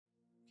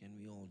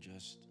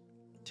just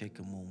take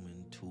a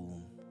moment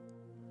to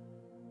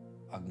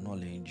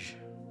acknowledge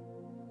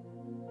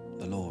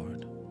the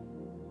Lord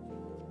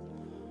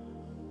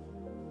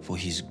for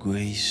His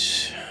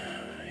grace,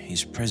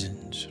 His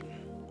presence,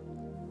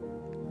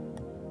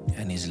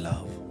 and His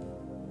love.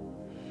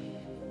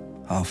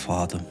 Our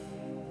Father,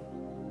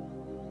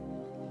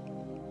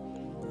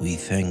 we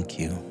thank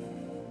You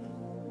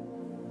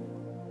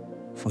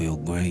for Your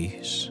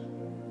grace.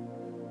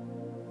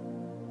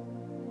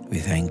 We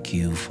thank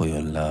You for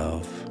Your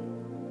love.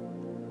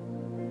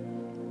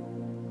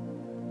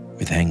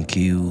 We thank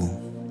You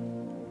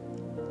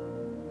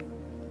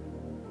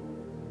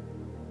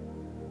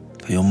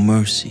for Your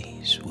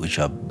mercies, which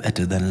are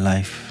better than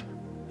life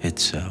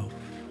itself.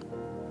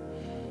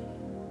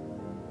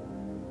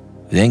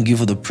 We thank You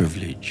for the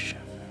privilege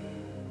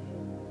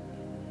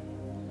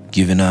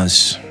given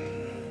us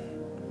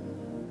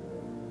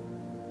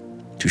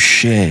to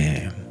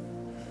share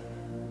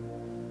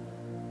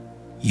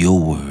Your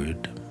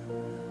word,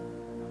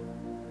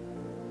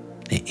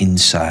 the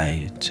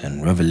insights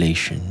and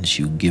revelations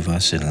You give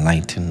us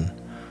enlighten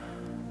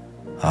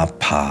our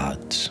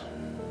paths.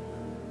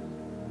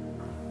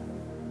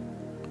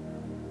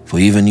 For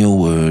even Your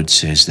word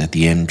says that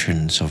the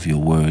entrance of Your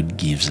word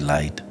gives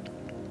light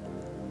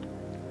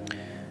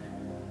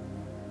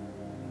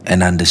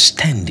and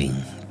understanding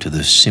to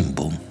the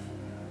simple.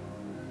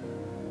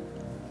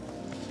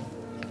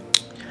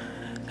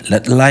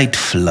 Let light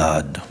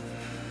flood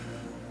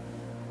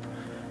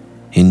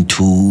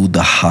into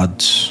the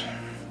hearts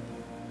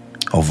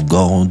of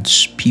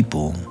God's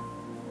people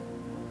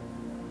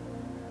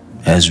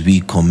as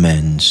we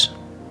commence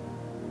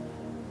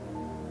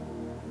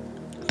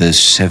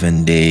this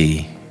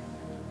 7-day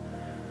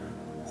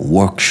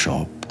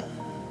workshop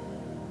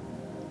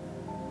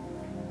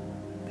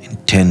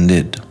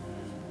intended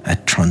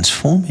at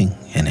transforming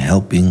and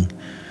helping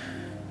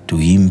to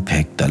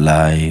impact the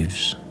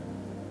lives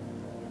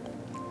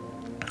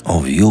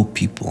of Your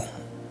people,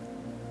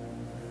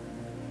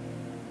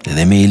 that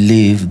they may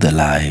live the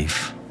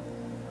life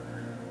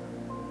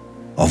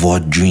of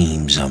what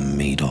dreams are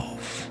made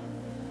of,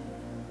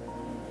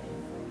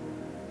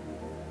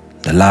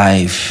 the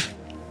life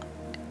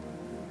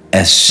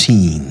as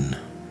seen,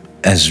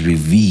 as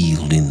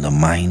revealed in the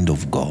mind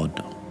of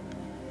God.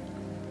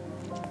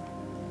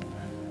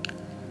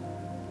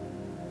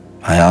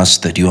 I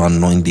ask that You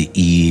anoint the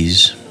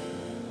ears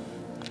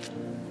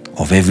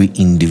of every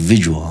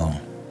individual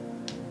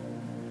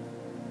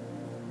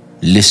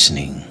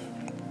listening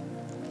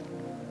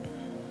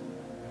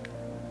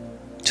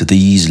to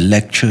these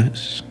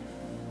lectures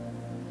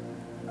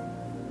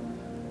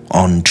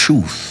on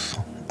truth,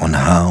 on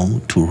how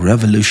to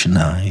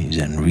revolutionize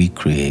and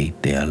recreate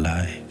their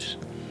lives,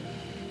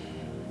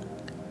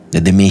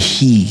 that they may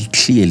hear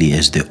clearly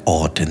as they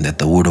ought, and that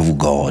the word of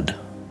God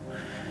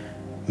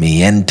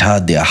may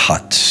enter their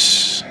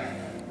hearts,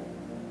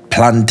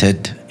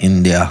 planted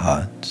in their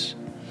hearts,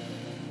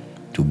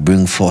 to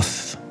bring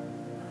forth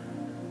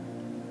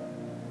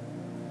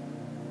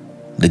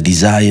the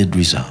desired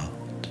result.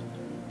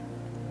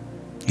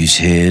 You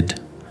said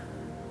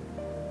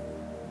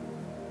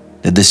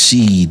that the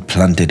seed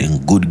planted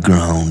in good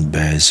ground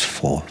bears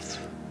forth.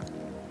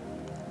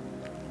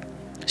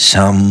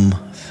 Some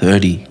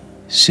 30,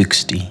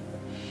 60,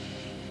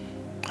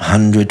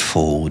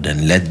 100-fold,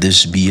 and let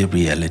this be a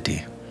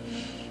reality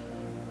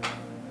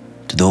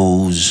to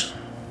those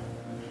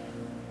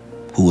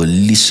who will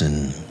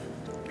listen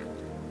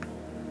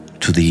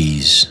to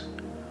these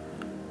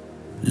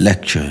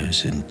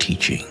lectures and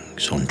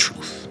teachings on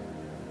truth.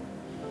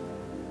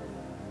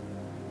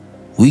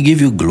 We give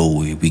You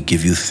glory, we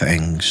give You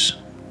thanks.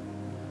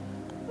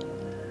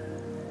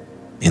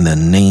 In the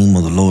name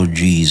of the Lord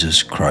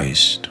Jesus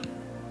Christ,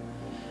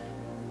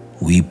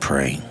 we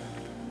pray.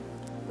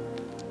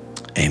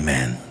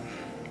 Amen.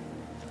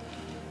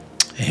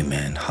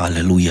 Amen.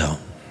 Hallelujah.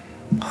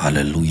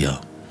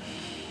 Hallelujah.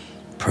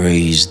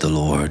 Praise the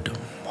Lord.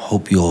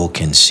 Hope you all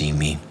can see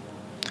me.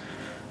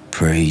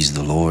 Praise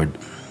the Lord.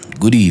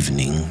 Good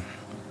evening.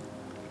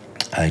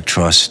 I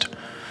trust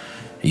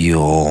you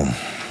all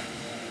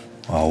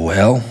are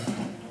well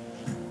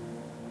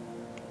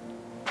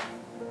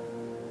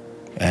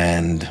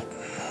and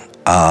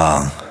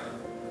are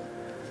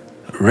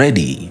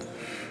ready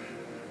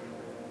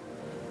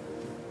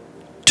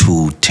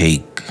to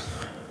take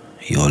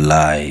your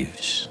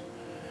lives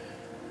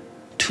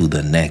to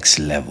the next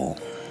level.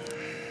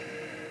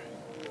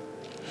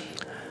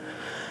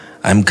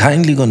 I'm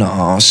kindly going to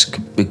ask,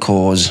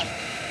 because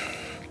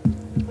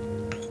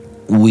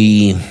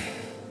we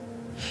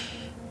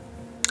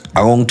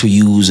are going to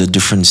use a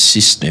different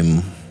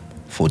system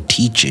for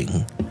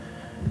teaching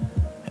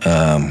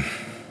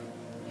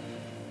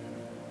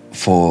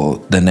for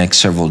the next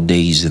several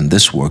days in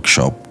this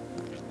workshop.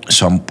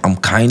 So I'm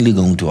kindly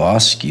going to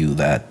ask you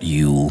that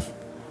you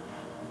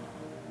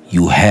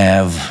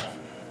have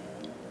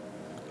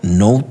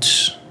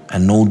notes, a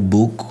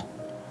notebook,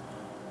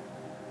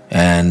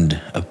 and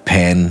a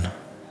pen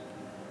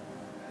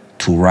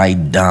to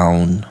write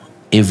down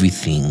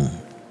everything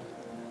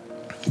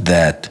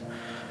that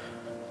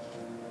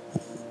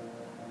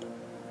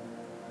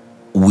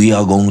we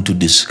are going to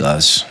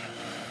discuss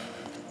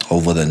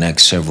over the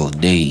next several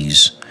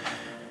days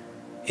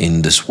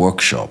in this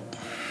workshop.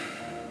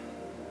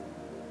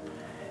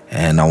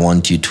 And I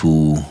want you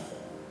to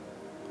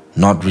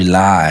not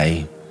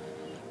rely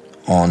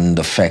on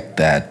the fact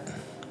that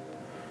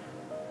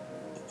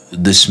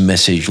this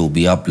message will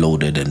be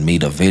uploaded and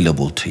made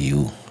available to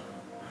you,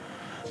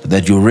 but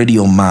that you ready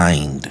your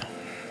mind,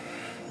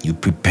 you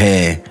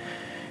prepare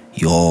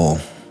your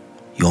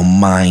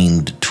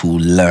mind to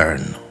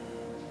learn,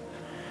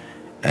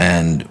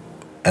 and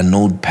a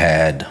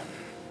notepad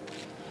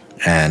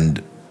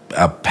and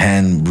a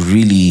pen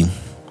really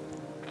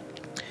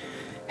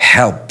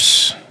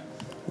helps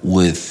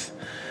with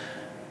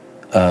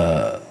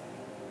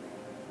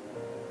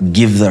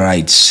give the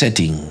right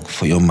setting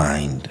for your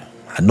mind.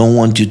 I don't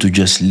want you to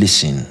just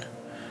listen.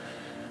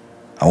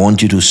 I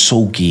want you to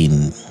soak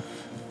in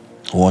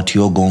what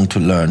you're going to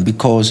learn,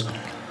 because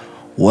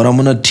what I'm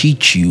going to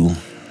teach you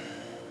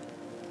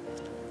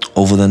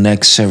over the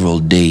next several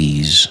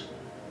days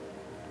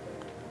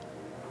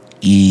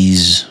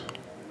is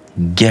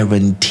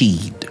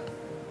guaranteed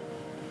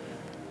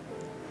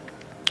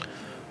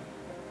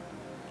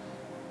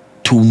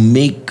to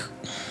make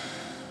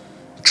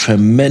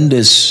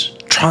tremendous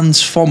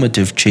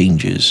transformative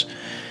changes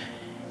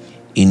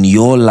in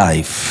your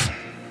life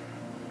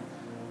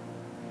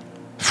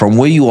from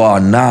where you are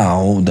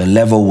now, the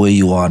level where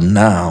you are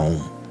now,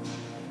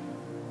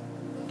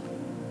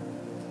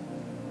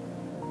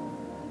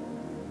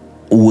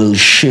 will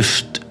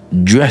shift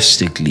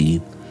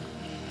drastically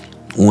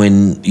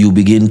when you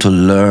begin to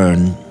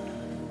learn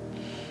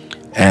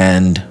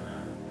and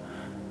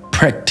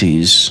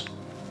practice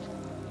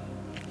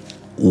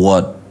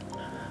what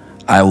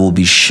I will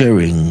be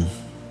sharing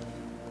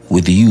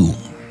with you.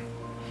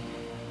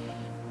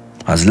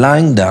 I was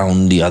lying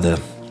down the other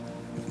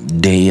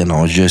day and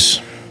I was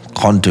just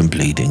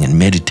contemplating and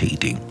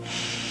meditating,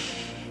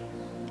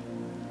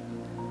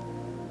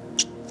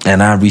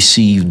 and I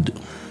received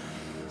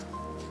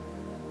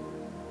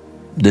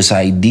this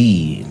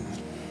idea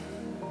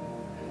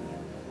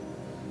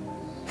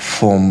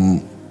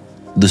from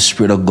the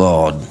Spirit of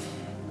God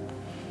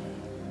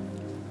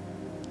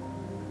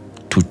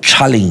to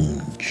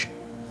challenge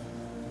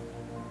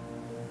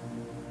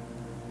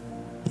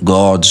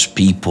God's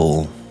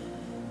people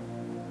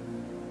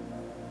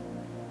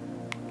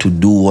to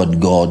do what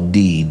God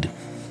did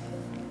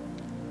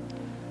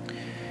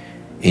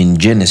in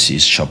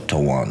Genesis chapter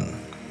 1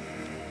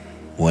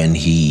 when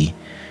He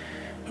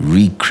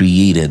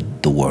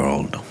recreated the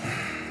world.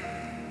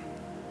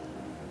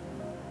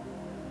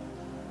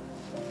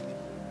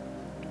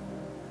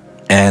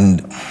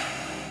 And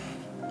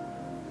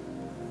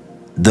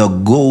the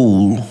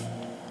goal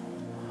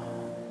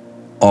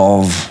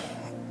of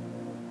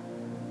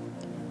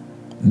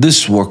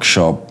this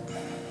workshop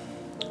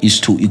is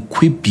to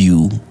equip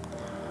you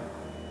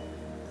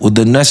with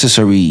the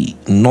necessary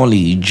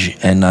knowledge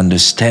and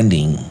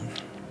understanding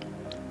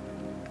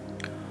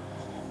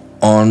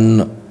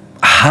on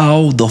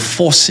how the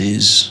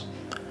forces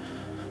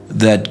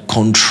that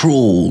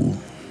control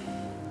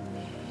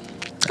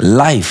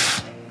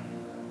life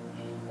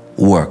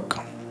work,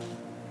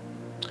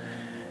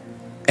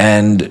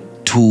 and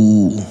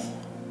to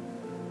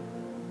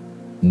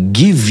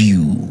give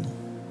you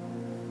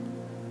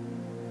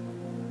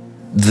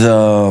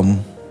the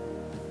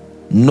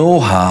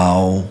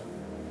know-how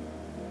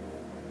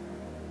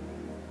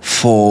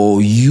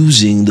for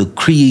using the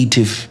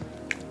creative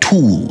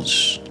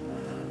tools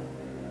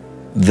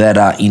that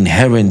are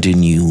inherent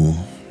in you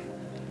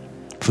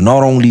for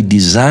not only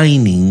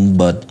designing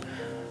but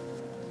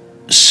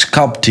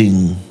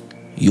sculpting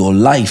your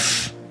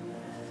life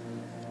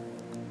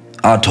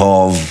out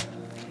of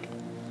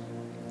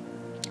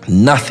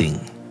nothing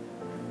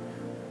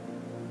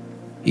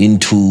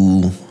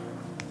into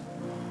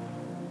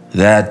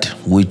that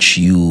which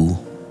you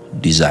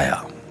desire.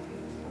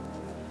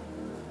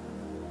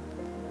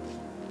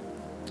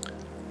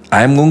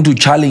 I am going to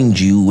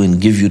challenge you and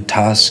give you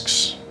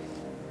tasks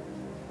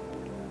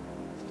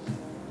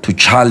to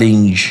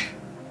challenge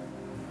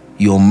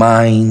your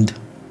mind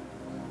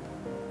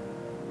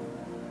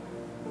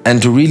and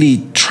to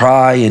really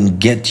try and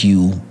get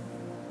you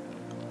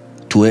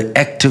to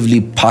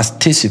actively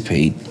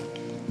participate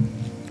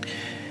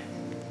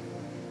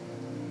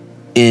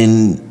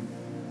in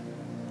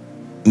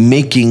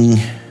making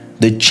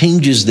the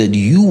changes that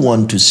you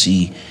want to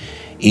see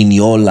in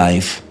your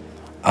life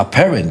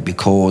apparent,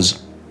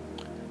 because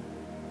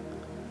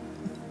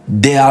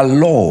there are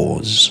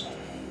laws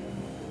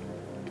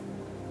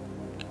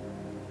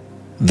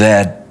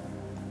that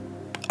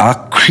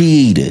are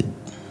created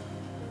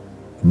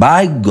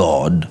by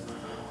God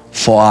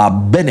for our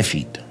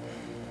benefit,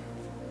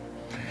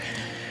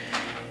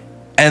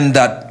 and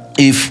that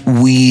if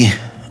we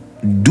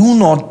do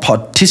not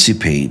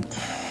participate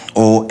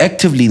or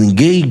actively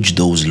engage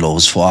those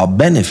laws for our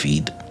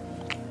benefit,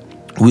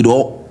 we'd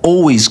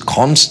always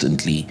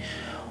constantly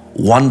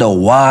wonder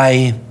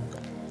why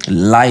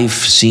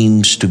life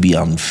seems to be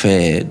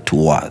unfair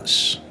to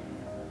us.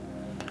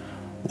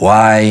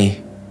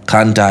 Why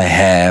can't I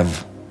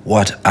have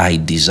what I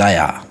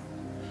desire?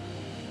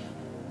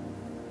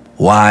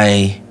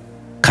 Why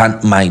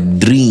can't my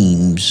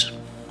dreams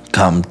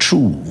come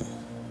true?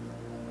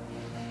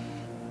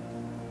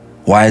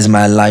 Why is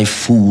my life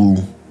full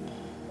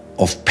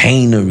of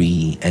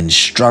painery and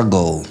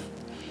struggle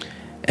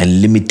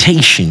and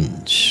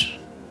limitations?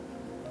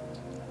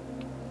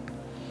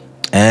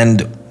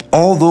 And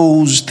all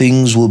those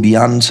things will be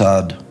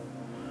answered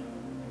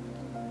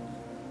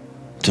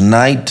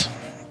tonight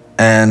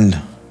and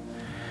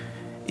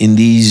in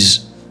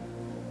these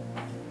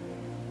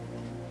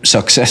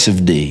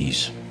successive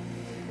days.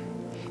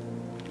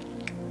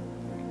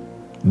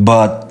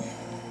 But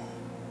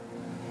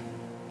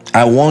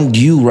I want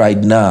you right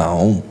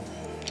now,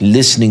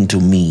 listening to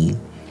me,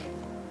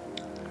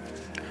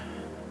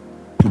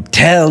 to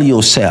tell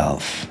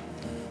yourself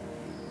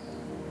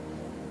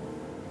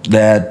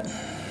that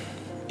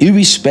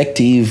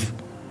irrespective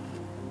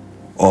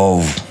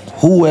of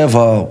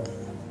whoever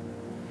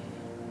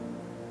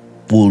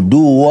will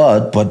do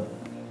what, but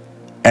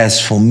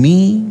as for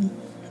me,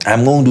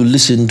 I'm going to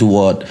listen to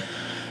what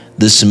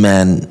this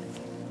man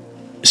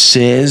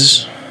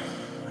says,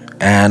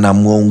 and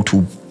I'm going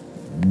to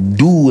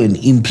do and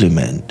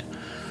implement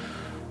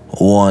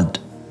what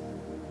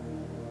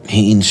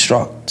he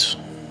instructs.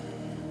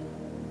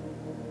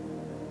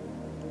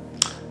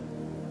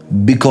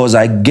 Because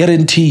I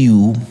guarantee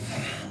you,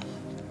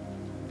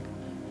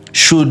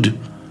 should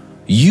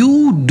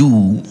you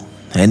do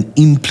and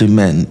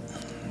implement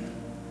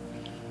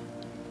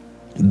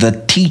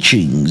the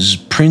teachings,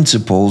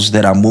 principles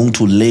that I'm going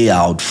to lay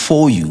out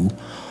for you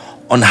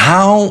on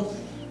how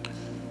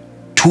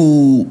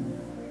to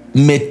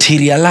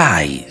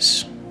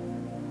materialize,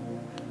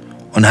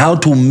 on how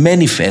to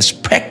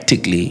manifest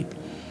practically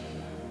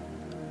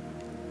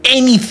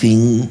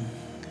anything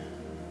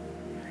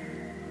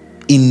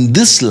in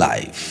this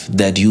life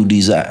that you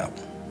desire.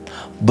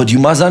 But you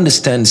must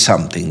understand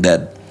something,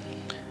 that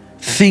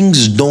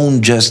things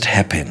don't just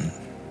happen.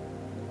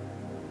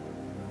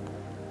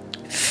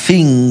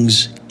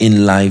 Things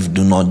in life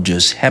do not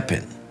just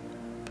happen.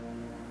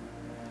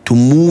 To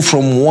move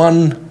from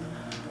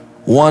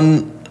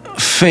one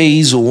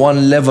phase or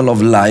one level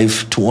of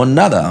life to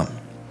another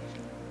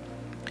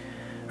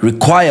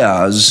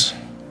requires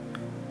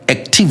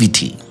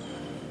activity,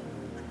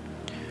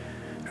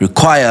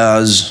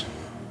 requires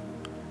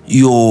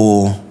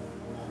your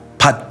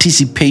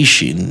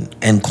participation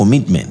and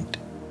commitment.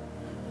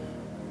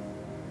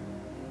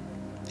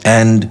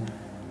 And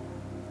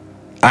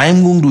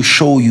I'm going to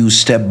show you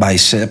step by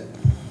step,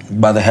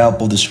 by the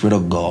help of the Spirit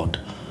of God,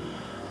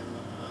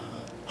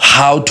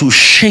 how to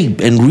shape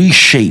and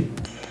reshape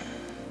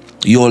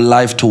your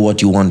life to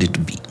what you want it to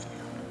be.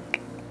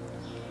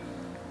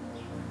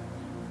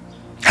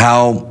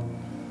 How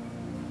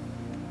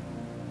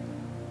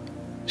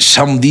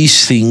some of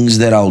these things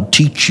that I'll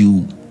teach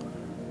you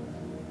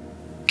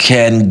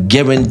can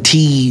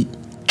guarantee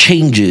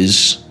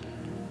changes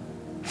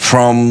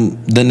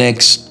from the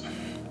next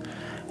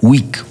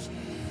week.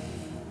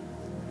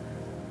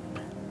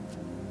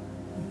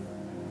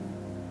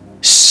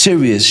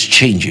 Serious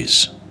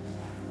changes.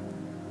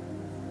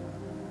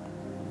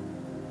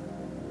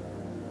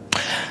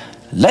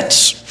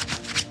 Let's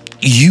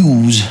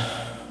use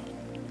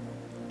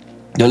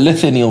the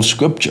litany of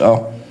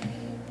Scripture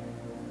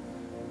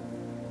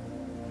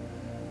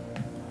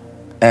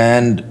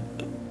and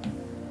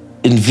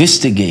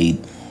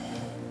investigate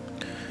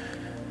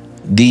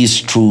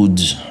these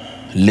truths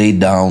laid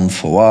down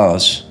for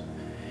us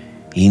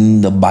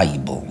in the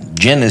Bible.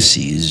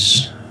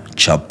 Genesis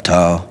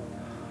chapter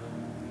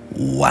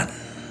 1.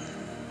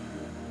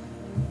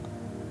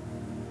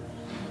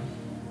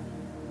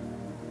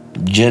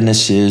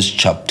 Genesis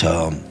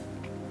chapter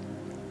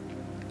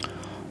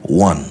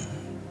 1.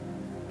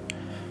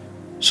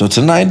 So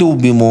tonight there will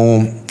be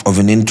more of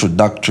an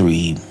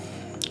introductory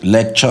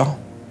lecture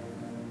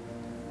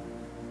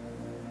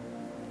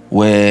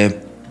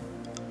where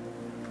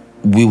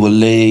we will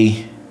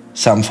lay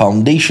some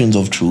foundations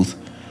of truth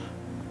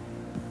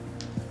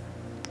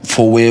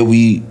for where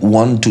we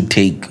want to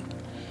take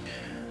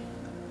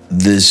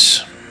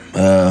this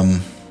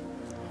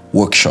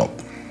workshop.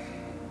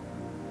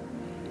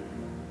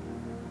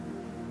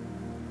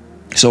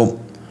 So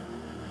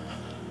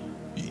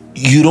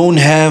you don't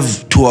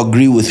have to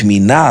agree with me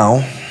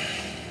now.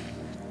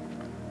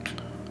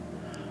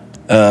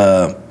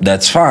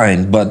 That's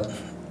fine, but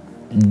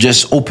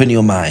just open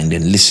your mind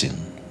and listen.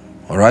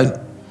 All right?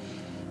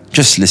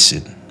 Just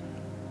listen.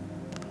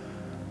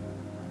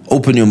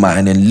 Open your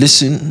mind and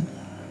listen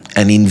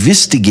and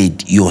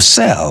investigate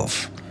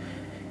yourself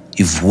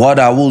if what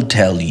I will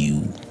tell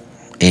you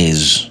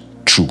is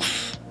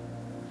truth.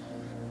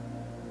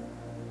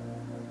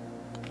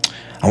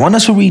 I want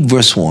us to read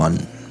verse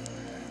 1.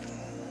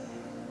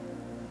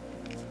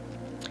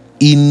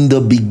 In the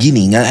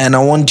beginning, and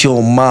I want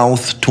your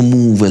mouth to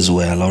move as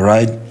well, all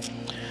right?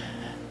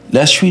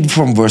 Let's read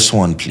from verse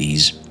 1,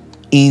 please.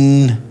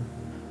 In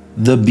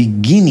the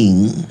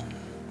beginning,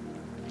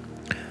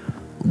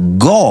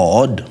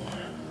 God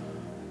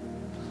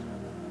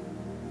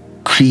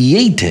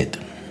created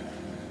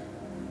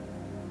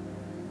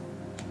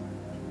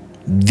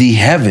the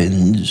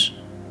heavens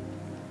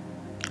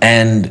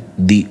and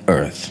the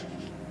earth.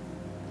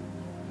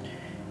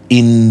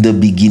 In the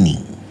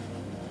beginning,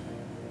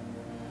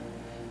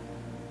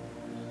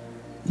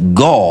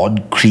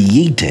 God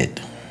created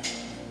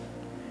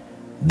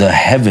the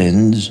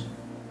heavens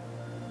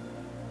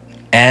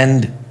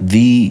and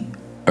the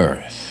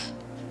earth.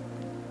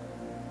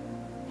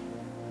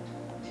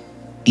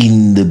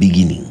 In the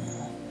beginning.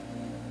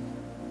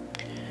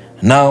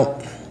 Now,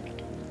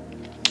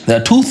 there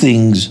are two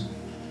things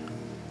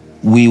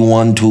we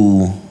want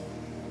to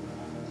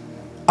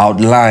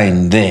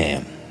outline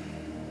there.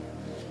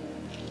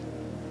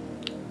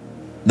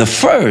 The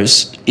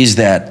first is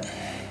that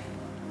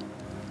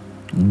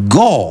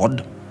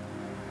God,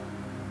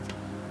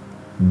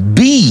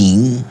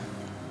 being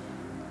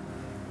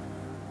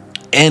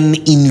an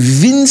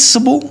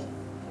invincible,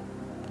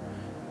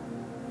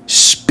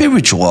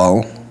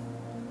 spiritual,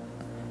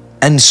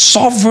 and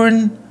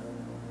sovereign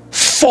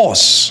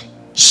force,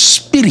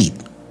 spirit,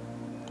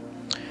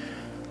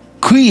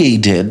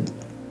 created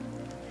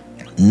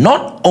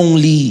not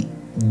only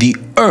the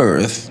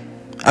earth,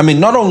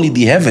 not only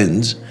the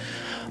heavens,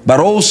 but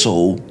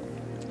also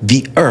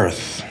the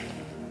earth,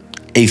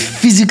 a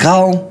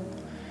physical,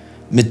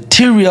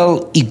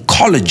 material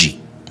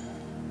ecology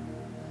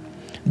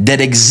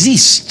that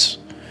exists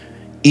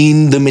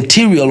in the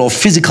material or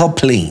physical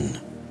plane.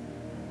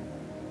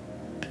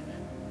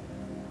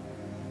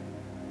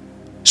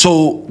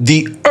 So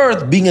the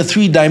earth being a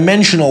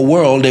three-dimensional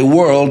world, a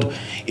world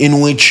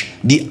in which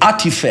the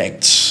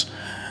artifacts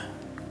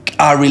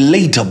are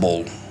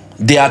relatable,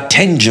 they are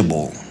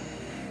tangible.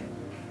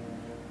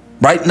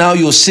 Right now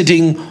you're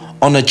sitting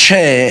on a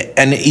chair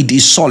and it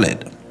is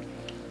solid.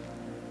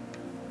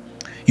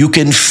 You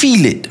can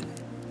feel it.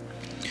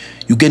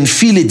 You can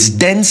feel its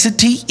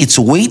density, its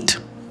weight.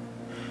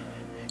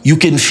 You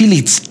can feel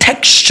its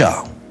texture,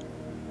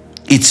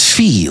 its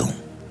feel.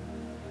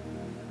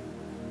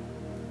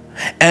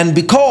 And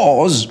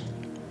because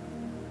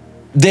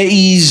there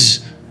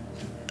is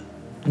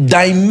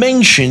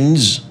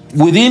dimensions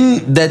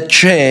within that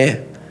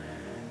chair,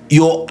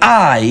 your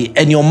eye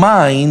and your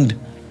mind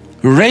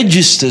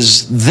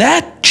registers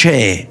that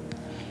chair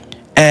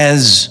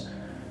as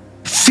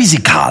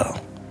physical,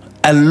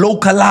 a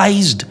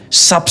localized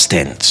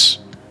substance.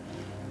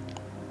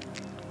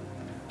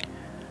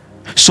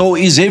 So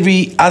is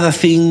every other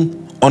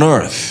thing on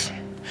earth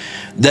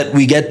that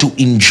we get to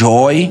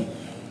enjoy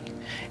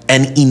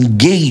and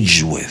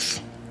engage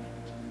with.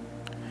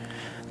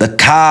 The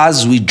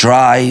cars we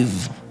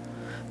drive,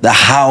 the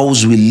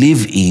house we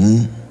live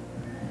in,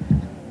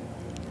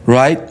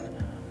 right?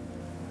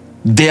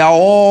 They are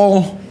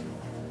all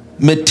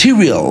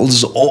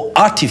materials or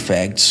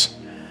artifacts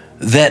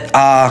that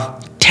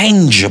are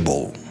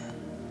tangible.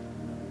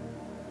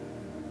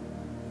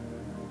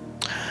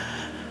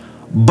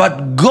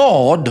 But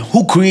God,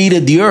 who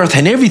created the earth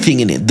and everything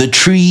in it, the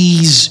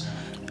trees,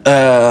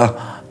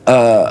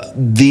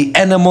 the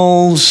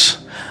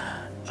animals,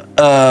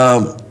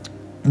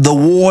 the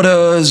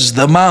waters,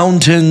 the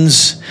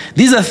mountains,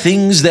 these are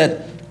things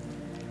that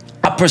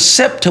are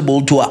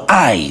perceptible to our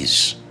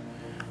eyes,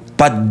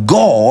 but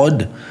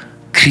God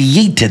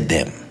created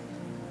them.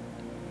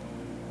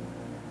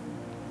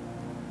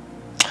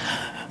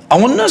 I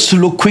want us to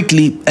look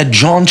quickly at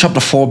John chapter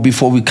 4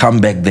 before we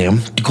come back there,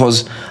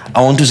 because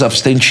I want to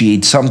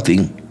substantiate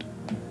something.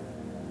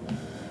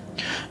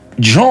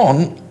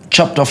 John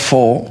chapter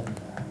 4.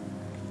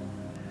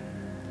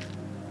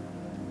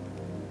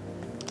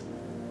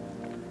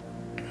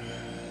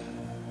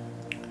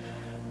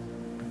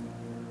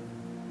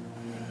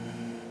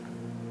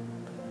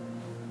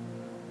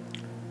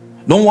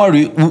 Don't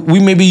worry, we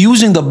may be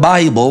using the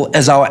Bible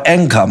as our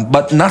anchor,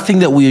 but nothing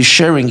that we are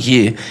sharing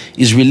here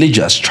is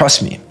religious,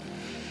 trust me.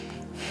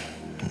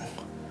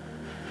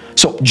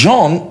 So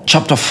John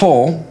chapter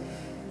 4,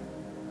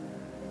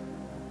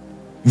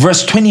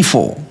 verse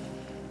 24.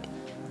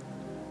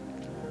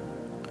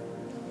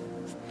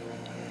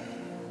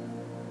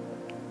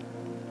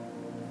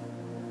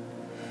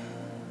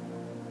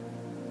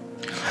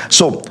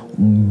 So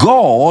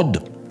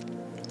God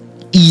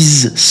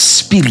is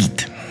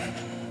spirit.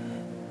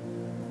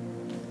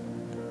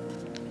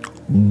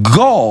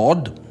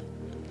 God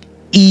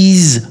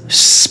is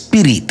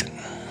spirit.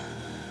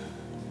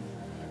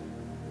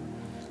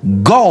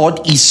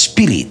 God is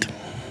spirit.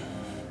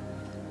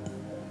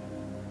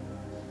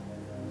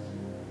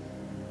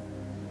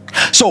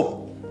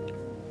 So,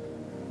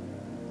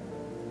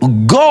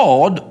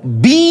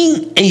 God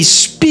being a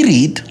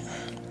spirit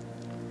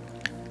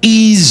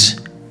is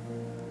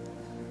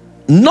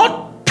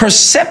not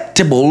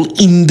perceptible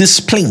in this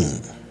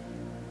plane.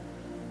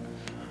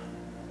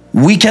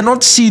 We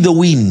cannot see the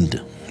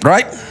wind,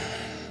 right?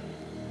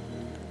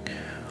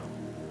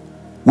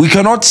 We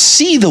cannot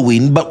see the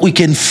wind, but we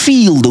can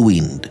feel the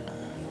wind.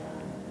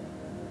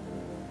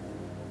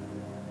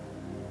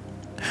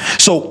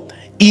 So,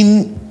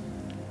 in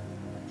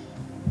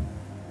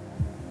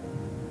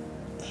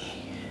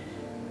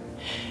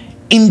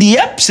the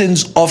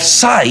absence of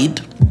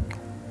sight,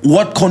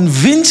 what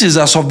convinces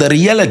us of the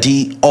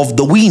reality of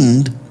the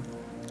wind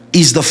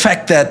is the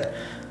fact that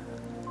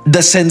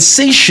the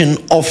sensation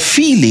of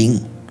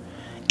feeling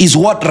is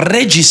what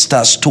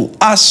registers to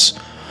us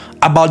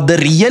about the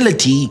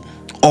reality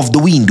of the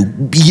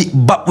wind,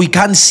 but we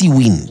can't see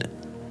wind.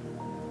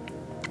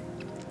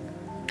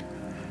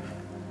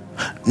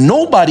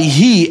 Nobody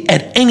here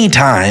at any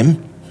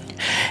time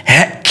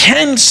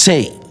can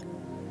say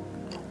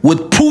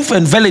with proof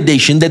and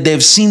validation that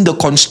they've seen the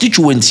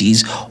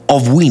constituencies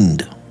of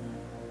wind.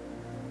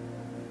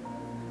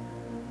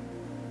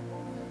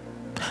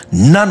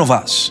 None of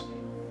us.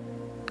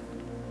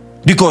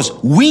 Because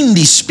wind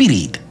is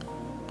spirit.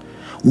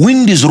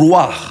 Wind is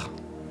ruach.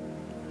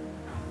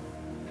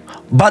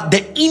 But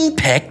the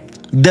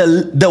impact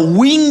the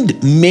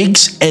wind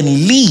makes and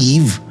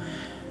leave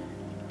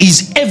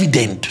is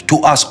evident to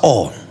us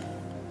all.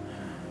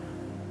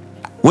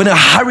 When a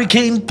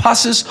hurricane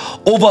passes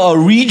over a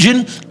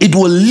region, it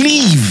will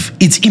leave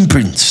its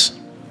imprints.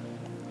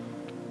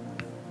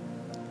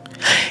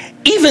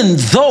 Even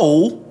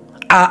though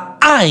our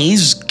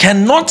eyes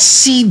cannot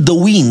see the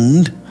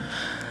wind,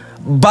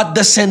 but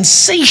the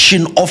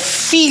sensation of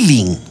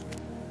feeling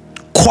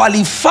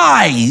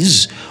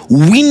qualifies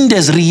wind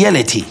as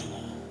reality.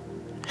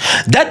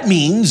 That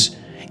means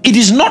it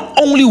is not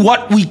only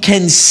what we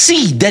can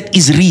see that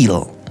is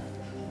real.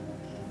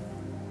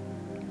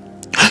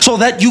 So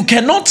that you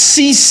cannot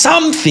see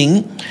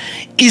something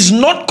is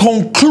not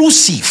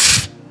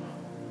conclusive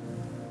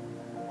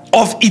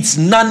of its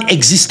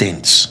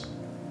non-existence.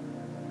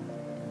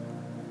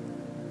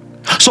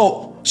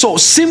 So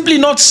simply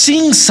not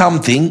seeing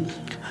something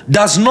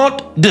does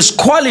not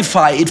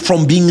disqualify it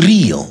from being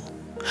real.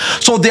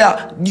 So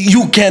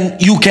you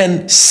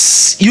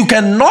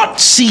cannot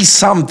see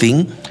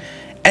something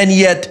and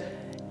yet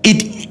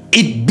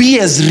it be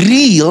as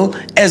real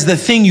as the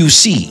thing you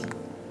see.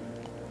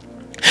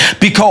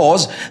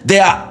 Because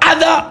there are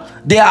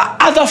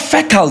other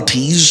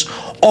faculties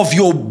of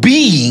your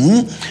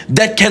being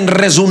that can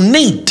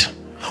resonate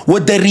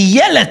with the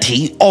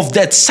reality of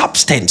that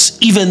substance,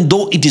 even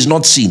though it is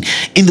not seen.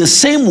 In the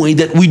same way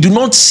that we do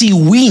not see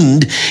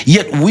wind,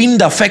 yet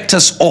wind affects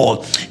us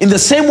all. In the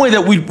same way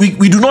that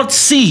we do not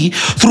see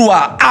through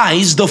our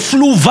eyes the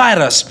flu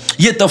virus,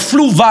 yet the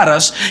flu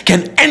virus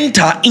can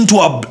enter into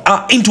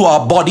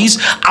our bodies,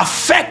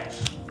 affect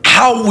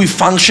how we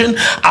function,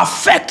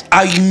 affect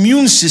our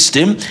immune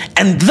system,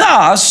 and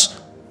thus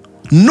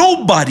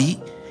nobody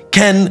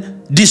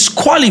can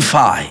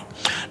disqualify,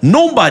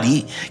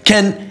 nobody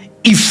can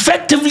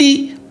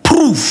effectively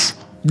prove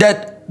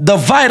that the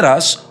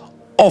virus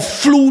of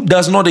flu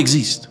does not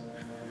exist,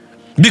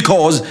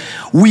 because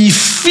we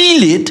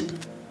feel it,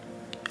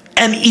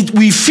 and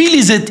we feel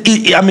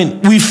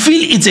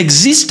its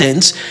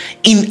existence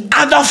in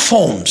other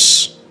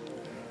forms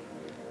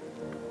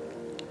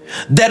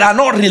that are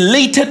not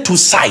related to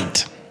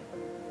sight.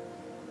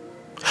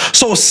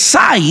 So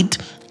sight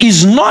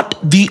is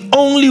not the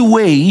only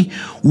way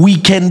we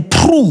can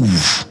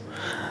prove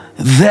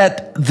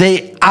that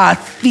there are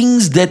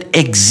things that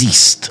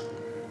exist.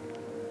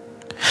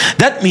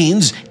 That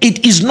means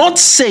it is not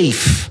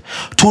safe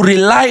to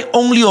rely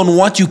only on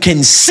what you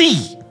can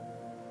see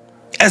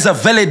as a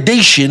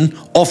validation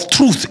of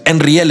truth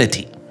and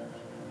reality.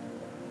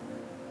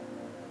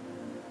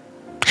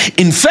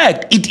 In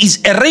fact, it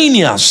is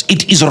erroneous,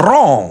 it is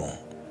wrong,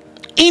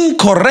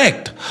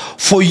 incorrect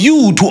for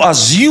you to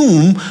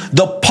assume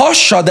the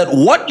posture that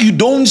what you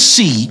don't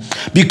see,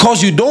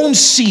 because you don't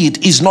see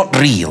it, is not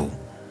real.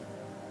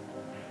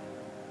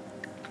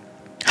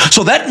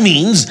 So that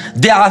means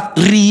there are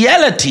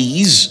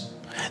realities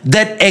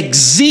that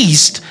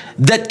exist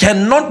that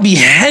cannot be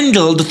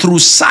handled through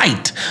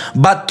sight,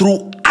 but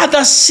through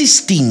other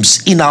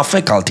systems in our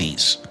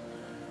faculties.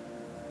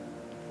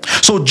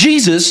 So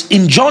Jesus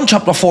in John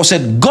chapter 4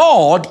 said,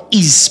 God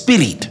is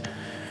spirit.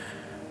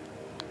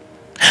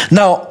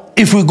 Now,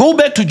 if we go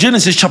back to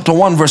Genesis chapter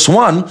 1 verse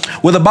 1,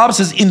 where the Bible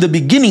says, in the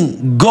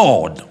beginning,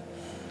 God.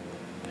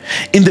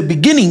 In the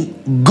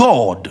beginning,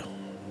 God.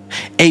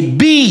 A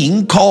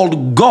being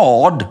called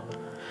God,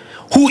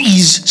 who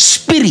is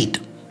spirit.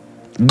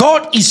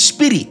 God is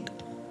spirit.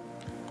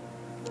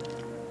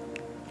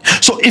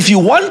 So if you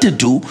wanted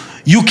to,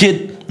 you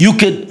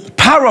could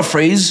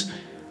paraphrase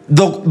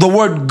the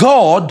word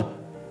God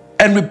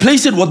and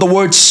replace it with the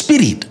word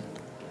spirit,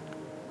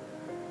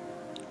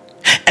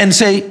 and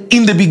say,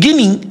 in the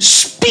beginning,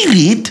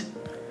 spirit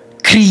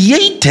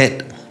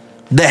created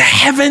the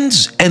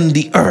heavens and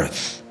the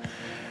earth.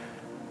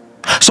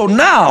 So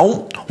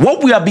now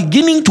what we are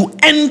beginning to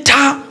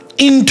enter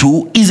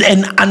into is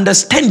an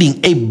understanding,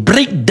 a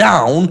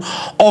breakdown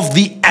of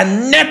the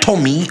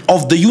anatomy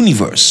of the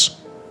universe,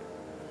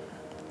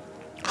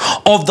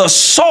 of the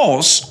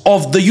source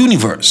of the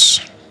universe,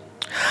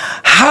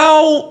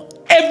 how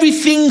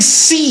everything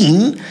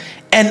seen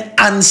and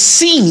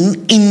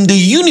unseen in the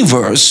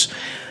universe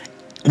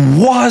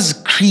was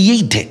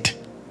created,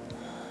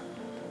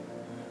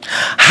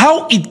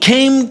 how it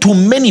came to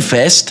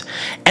manifest,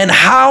 and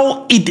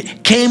how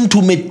it came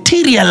to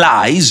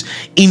materialize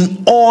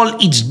in all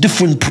its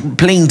different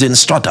planes and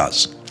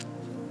stratas.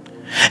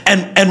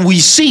 And we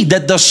see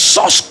that the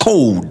source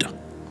code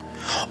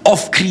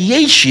of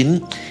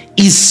creation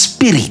is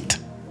spirit.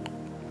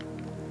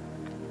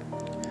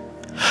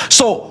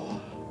 So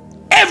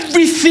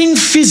everything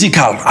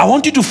physical, I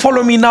want you to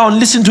follow me now and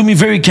listen to me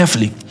very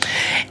carefully.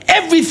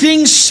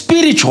 Everything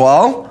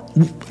spiritual,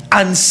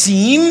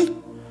 unseen,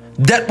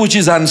 that which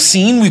is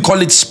unseen, we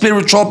call it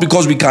spiritual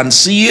because we can't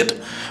see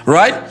it,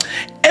 right?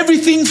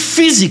 Everything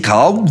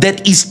physical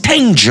that is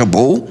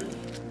tangible,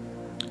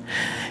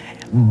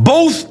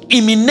 both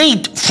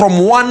emanate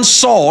from one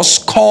source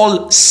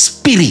called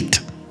spirit.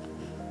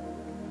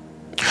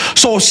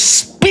 So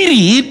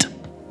spirit,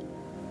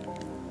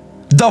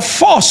 the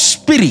force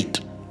spirit,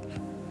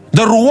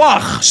 the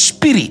ruach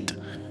spirit,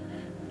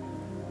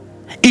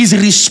 is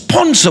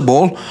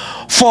responsible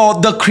for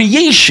the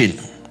creation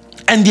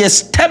and the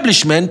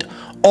establishment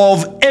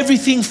of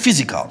everything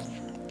physical.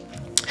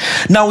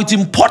 Now it's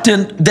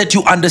important that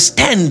you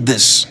understand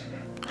this,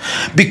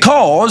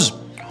 because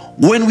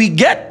when we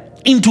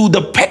get into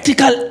the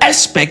practical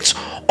aspects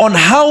on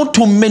how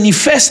to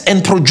manifest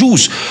and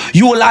produce,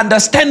 you will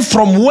understand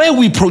from where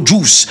we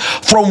produce,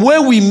 from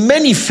where we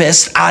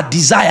manifest our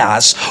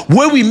desires,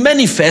 where we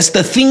manifest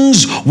the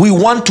things we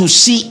want to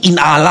see in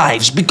our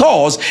lives.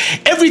 Because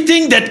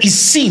everything that is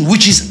seen,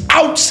 which is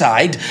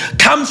outside,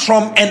 comes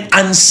from an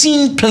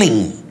unseen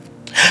plane,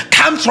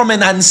 comes from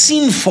an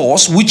unseen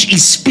force, which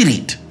is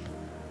spirit.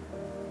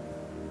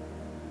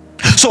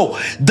 So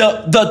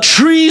the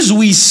trees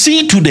we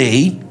see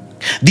today,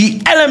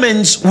 the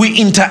elements we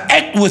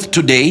interact with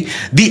today,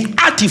 the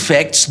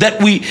artifacts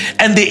that we,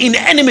 and the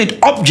inanimate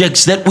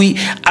objects that we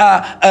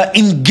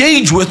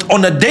engage with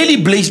on a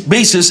daily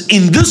basis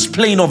in this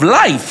plane of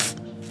life,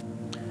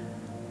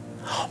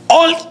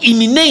 all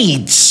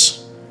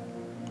emanates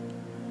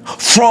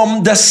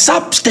from the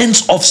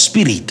substance of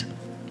spirit.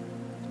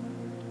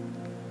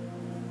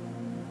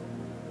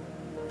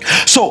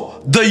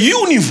 So the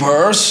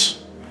universe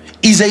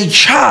is a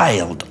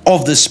child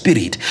of the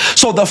spirit.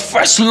 So the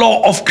first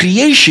law of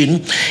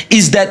creation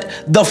is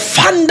that the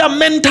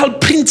fundamental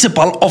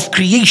principle of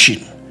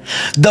creation,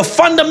 the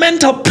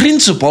fundamental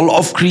principle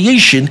of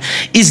creation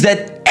is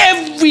that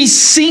every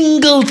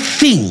single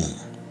thing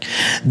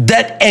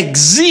that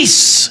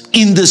exists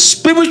in the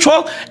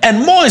spiritual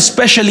and more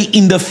especially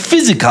in the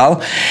physical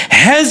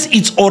has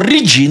its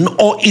origin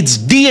or its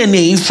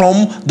DNA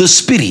from the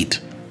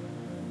spirit.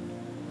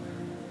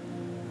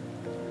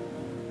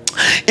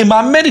 In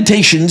my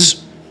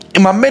meditations,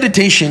 I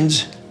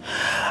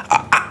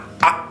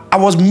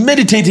was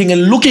meditating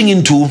and looking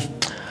into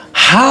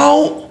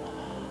how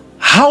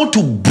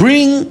to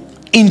bring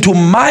into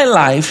my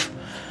life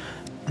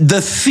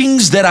the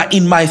things that are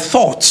in my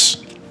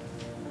thoughts.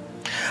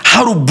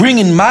 How to bring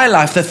in my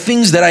life the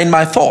things that are in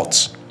my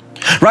thoughts.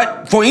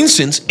 Right? For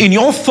instance, in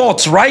your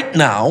thoughts right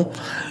now,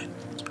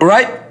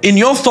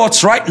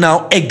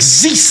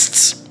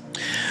 exists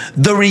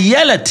the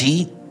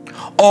reality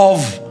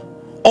of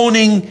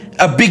owning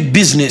a big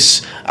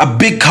business, a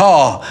big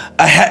car,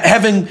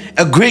 having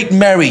a great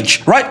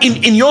marriage, right?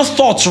 In your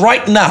thoughts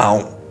right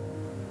now,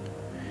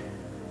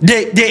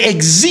 there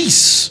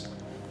exists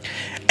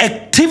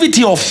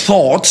activity of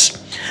thoughts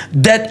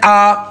that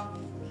are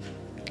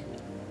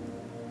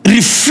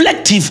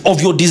reflective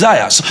of your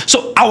desires.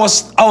 So I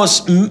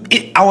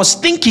was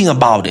thinking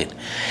about it,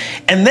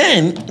 and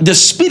then the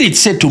Spirit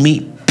said to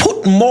me,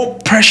 put more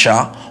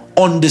pressure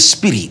on the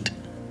spirit.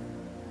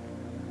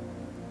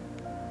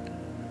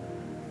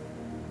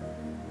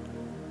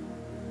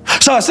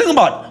 So I was thinking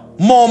about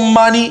more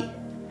money,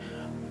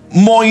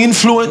 more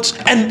influence,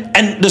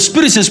 and the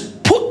Spirit says,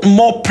 put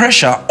more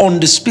pressure on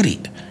the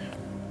spirit.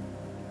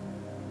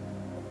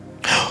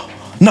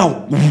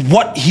 Now,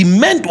 what he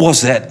meant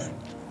was that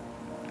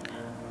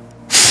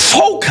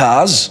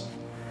focus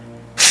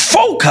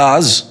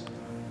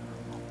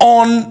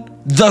on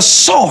the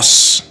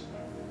source,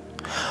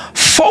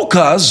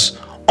 focus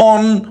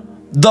on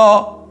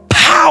the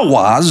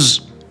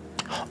powers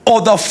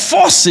or the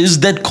forces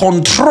that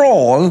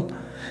control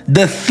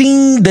the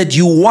thing that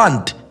you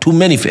want to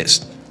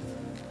manifest.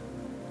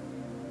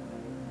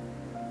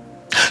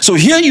 So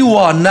here you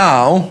are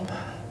now.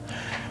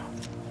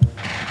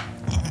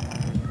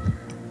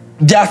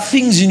 There are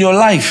things in your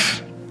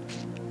life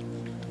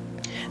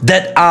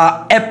that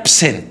are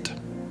absent.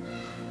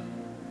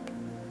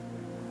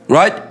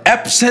 Right?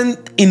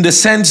 Absent in the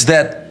sense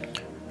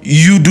that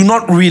you do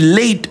not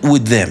relate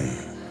with them.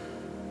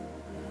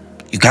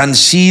 You can't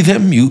see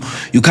them. You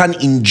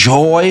can't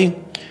enjoy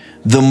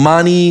the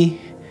money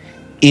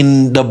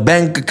in the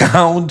bank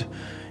account.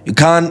 You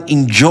can't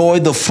enjoy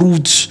the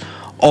fruits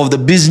of the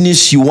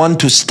business you want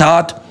to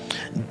start.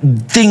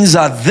 Things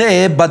are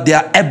there, but they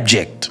are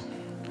abject.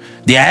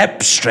 They are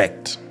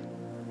abstract.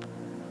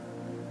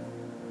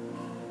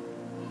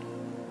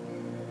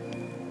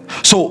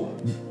 So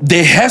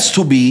there has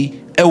to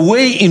be a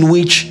way in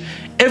which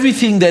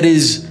everything that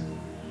is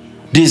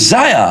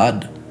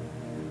desired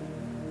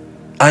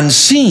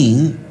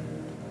unseen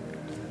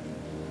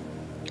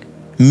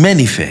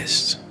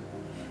manifest.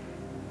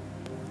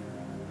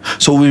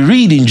 So we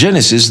read in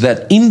Genesis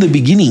that in the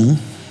beginning,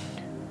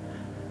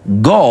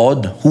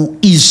 God, who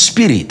is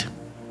spirit,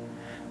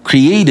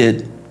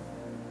 created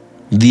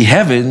the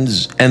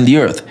heavens and the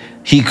earth.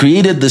 He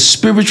created the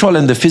spiritual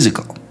and the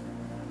physical.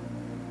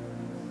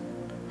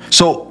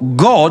 So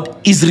God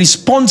is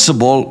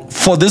responsible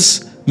for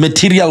this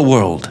material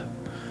world.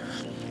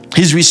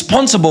 He's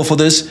responsible for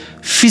this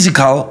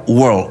physical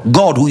world.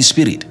 God, who is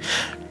spirit.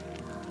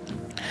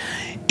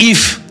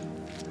 If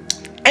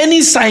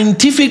any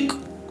scientific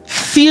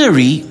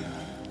theory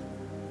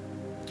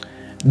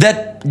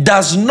that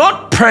does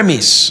not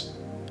premise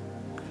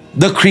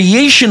the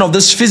creation of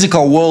this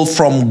physical world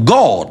from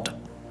God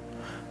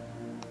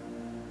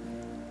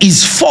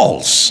is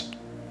false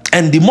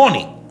and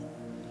demonic,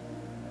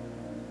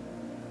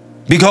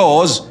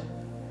 because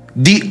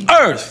the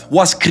earth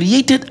was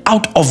created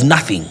out of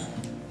nothing.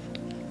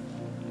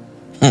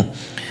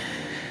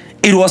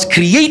 It was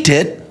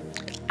created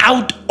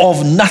out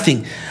of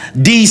nothing.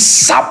 The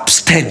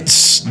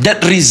substance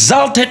that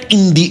resulted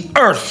in the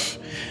earth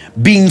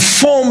being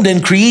formed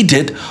and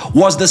created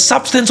was the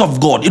substance of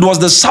God. It was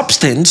the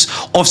substance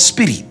of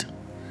spirit.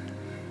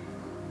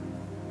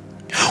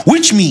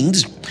 Which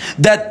means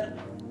that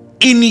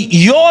in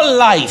your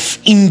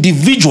life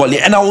individually,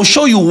 and I will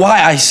show you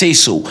why I say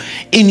so,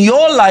 in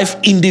your life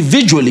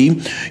individually,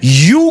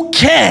 you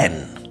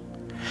can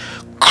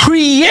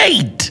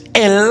create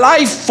a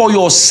life for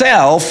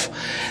yourself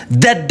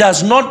that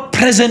does not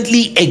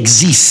presently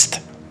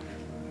exist.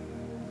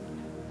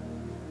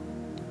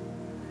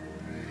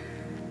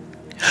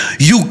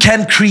 You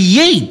can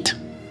create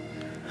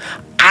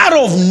out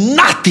of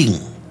nothing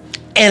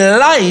a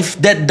life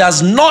that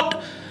does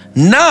not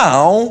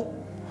now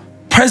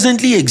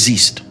presently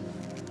exist.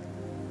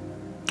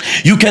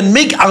 You can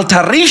make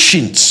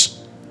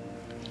alterations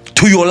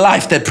to your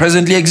life that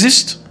presently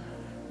exists.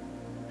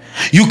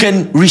 You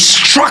can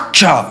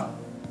restructure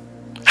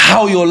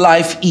how your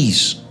life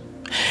is.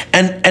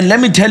 And let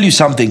me tell you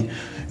something.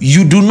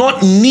 You do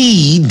not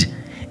need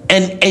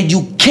an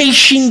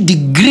education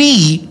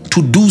degree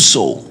to do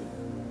so.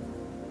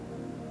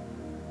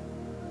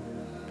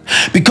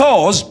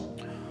 Because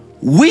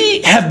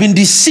we have been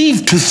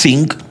deceived to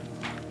think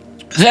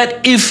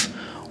that if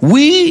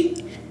we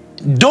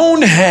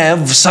don't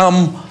have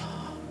some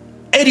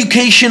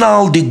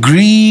educational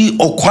degree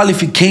or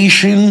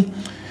qualification,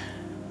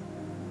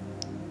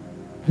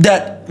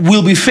 that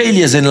we'll be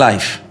failures in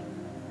life.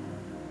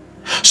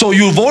 So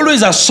you've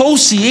always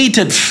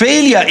associated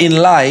failure in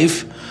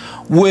life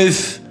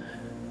with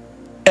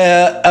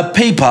a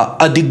paper,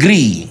 a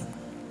degree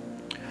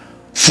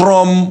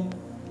from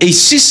a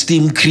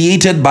system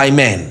created by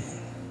men.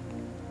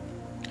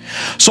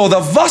 So the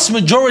vast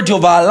majority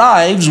of our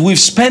lives we've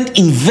spent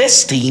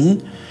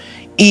investing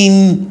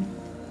in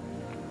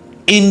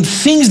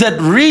things that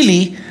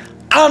really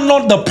are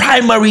not the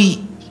primary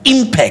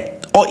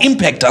impact or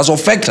impactors or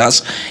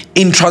factors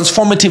in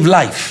transformative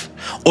life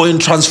or in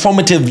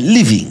transformative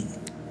living.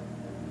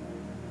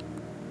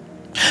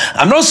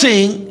 I'm not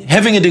saying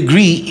having a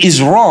degree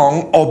is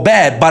wrong or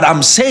bad, but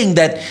I'm saying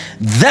that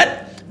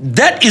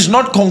is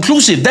not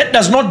conclusive. That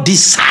does not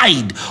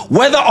decide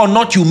whether or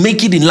not you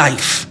make it in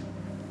life.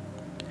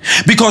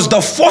 Because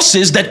the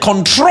forces that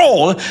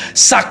control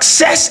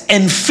success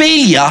and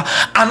failure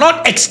are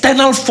not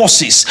external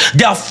forces.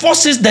 They are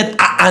forces that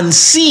are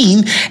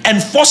unseen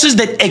and forces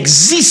that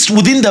exist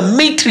within the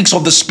matrix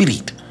of the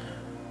spirit.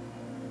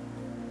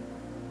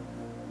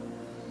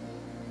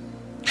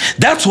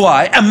 That's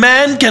why a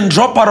man can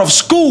drop out of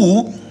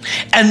school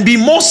and be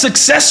more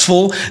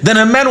successful than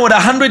a man with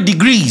 100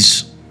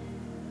 degrees.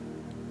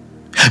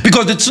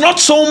 Because it's not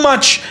so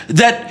much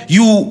that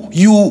you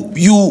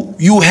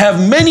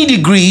have many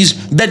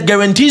degrees that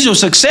guarantees your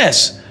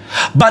success,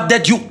 but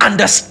that you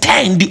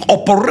understand the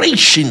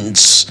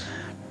operations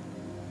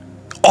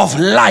of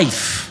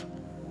life,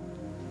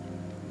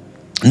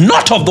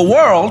 not of the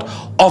world,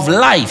 of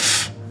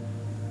life.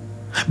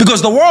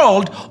 Because the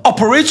world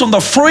operates on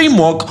the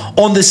framework,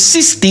 on the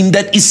system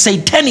that is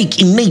satanic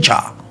in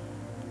nature.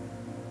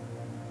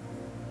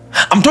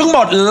 I'm talking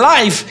about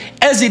life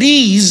as it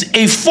is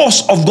a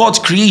force of God's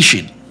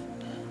creation.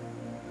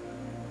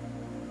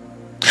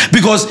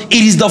 Because it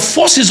is the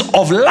forces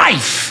of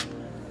life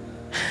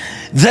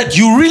that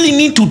you really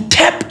need to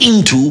tap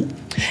into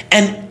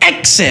and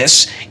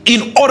access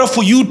in order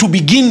for you to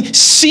begin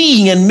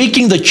seeing and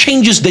making the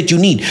changes that you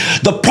need.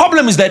 The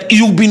problem is that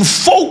you've been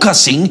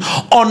focusing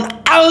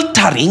on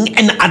altering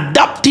and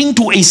adapting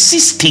to a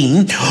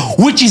system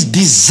which is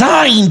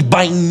designed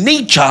by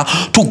nature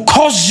to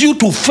cause you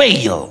to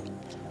fail.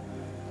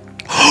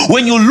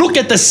 when you look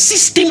at the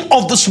system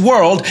of this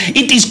world,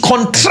 it is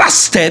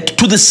contrasted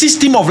to the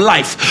system of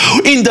life.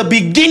 In the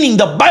beginning,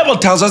 the Bible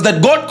tells us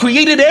that God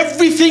created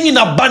everything in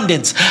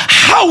abundance.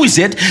 How is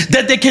it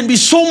that there can be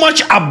so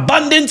much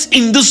abundance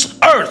in this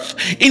earth,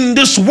 in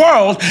this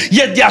world,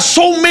 yet there are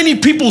so many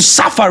people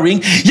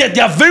suffering, yet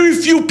there are very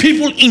few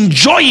people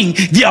enjoying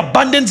the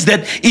abundance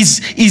that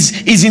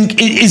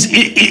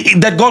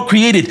that God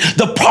created?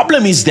 The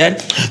problem is that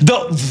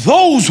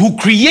those who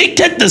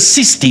created the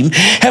system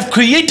have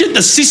created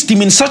the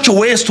system in such a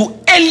way as to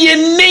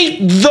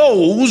alienate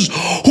those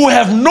who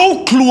have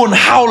no clue on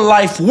how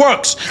life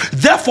works.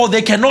 Therefore,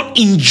 they cannot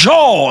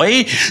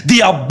enjoy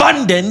the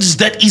abundance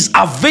that is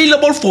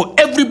available for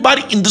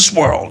everybody in this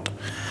world.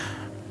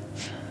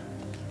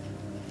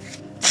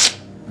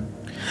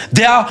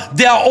 There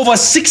are over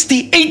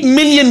 68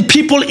 million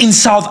people in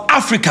South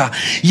Africa,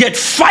 yet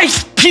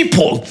 5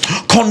 people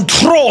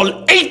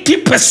control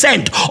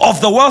 80% of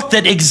the wealth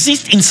that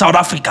exists in South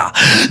Africa.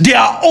 There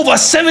are over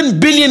 7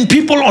 billion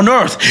people on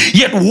earth,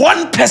 yet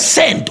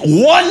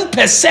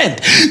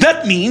 1%,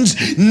 that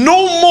means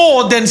no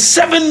more than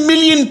 7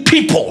 million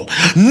people,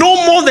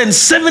 no more than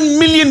 7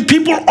 million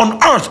people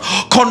on earth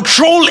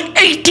control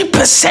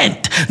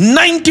 80%,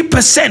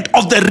 90%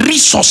 of the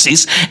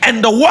resources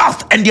and the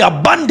wealth and the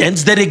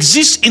abundance that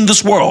exists in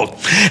this world.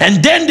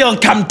 And then they'll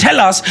come tell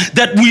us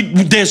that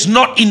there's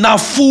not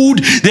enough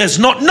food. There is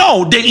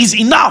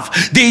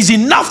enough. There is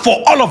enough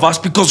for all of us,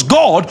 because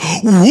God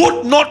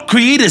would not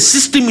create a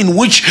system in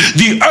which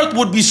the earth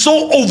would be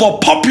so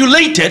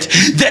overpopulated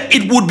that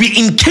it would be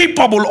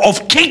incapable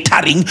of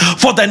catering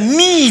for the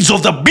needs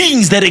of the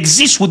beings that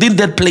exist within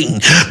that plane.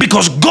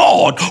 Because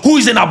God, who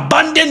is an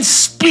abundant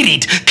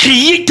spirit,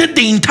 created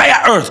the entire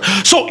earth.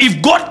 So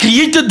if God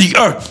created the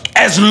earth,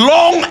 as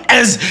long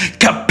as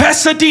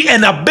capacity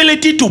and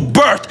ability to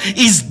birth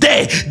is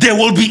there, there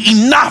will be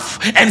enough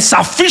and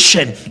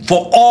sufficient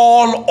for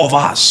all of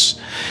us.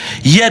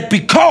 Yet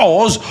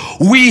because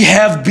we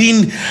have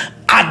been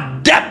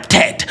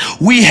adapted,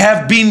 we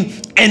have been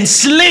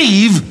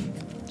enslaved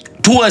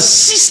to a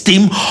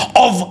system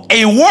of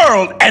a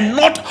world and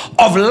not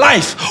of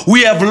life,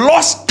 we have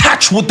lost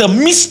touch with the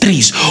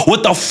mysteries,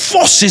 with the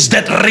forces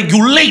that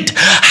regulate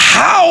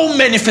how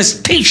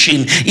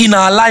manifestation in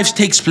our lives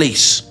takes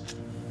place.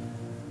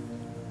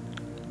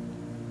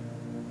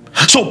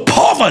 So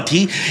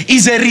poverty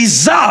is a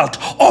result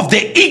of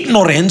the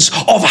ignorance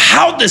of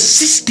how the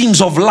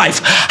systems of life,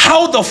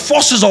 how the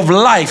forces of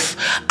life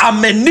are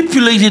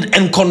manipulated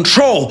and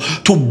controlled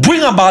to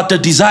bring about the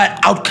desired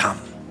outcome.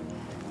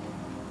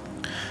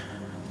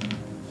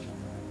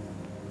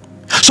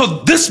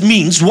 So this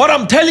means, what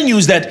I'm telling you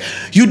is that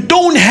you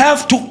don't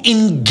have to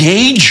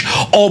engage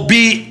or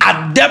be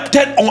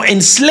adapted or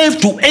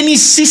enslaved to any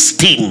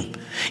system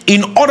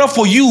in order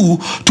for you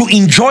to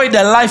enjoy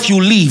the life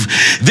you live.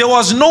 There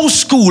was no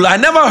school. I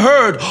never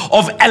heard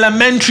of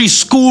elementary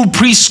school,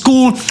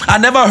 preschool. I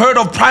never heard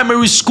of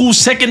primary school,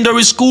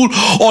 secondary school,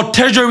 or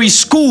tertiary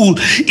school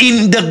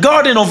in the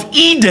Garden of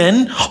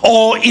Eden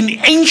or in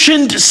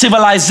ancient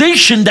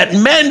civilization that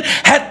men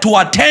had to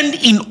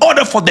attend in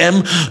order for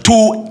them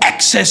to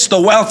access the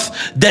wealth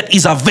that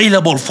is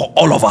available for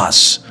all of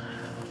us.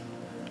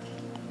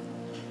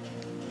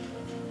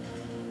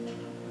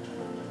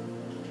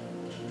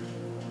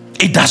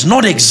 It does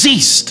not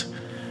exist.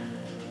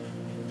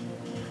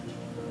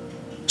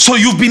 So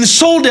you've been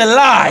sold a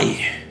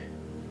lie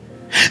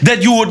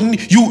that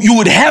you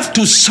would have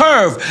to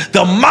serve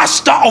the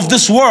master of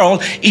this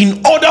world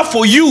in order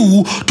for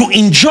you to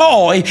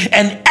enjoy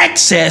and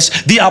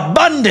access the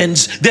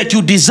abundance that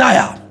you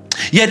desire.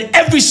 Yet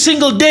every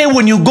single day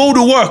when you go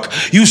to work,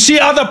 you see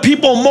other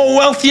people more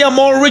wealthier,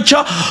 more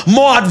richer,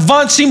 more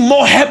advancing,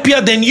 more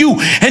happier than you.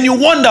 And you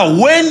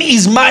wonder, when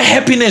is my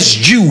happiness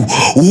due?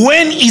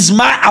 When is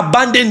my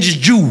abundance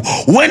due?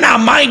 When are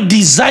my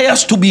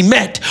desires to be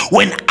met?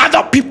 When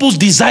other people's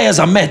desires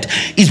are met,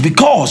 is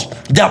because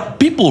there are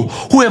people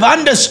who have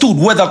understood,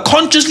 whether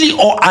consciously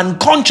or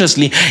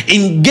unconsciously,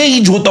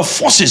 engage with the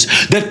forces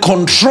that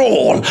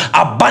control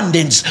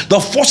abundance, the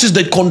forces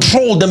that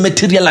control the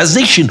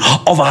materialization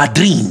of our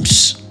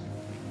dreams.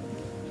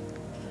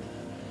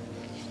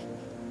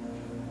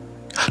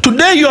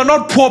 Today you are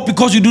not poor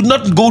because you do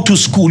not go to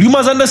school. You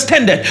must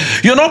understand that.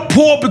 You're not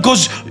poor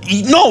because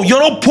you're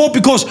not poor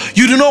because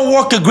you do not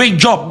work a great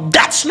job.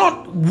 That's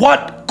not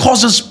what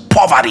causes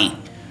poverty.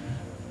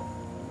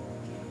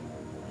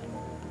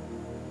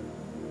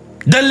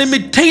 The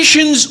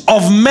limitations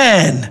of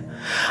man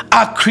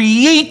are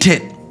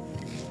created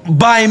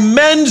by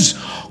man's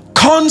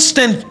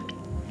constant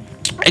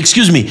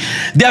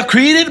they are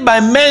created by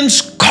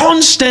man's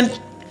constant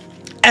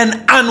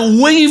and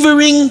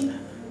unwavering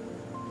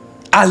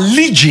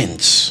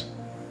allegiance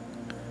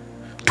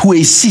to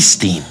a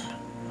system.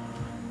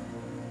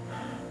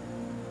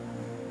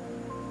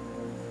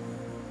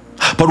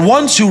 But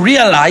once you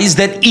realize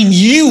that in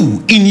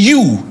you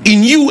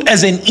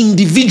as an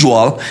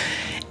individual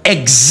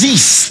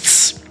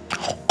exists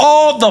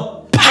all the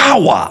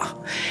power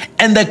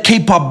and the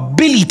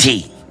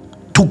capability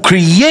to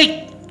create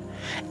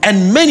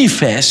and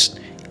manifest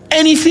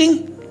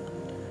anything,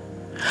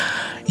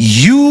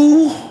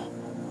 you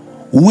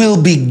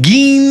will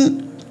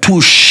begin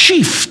to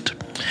shift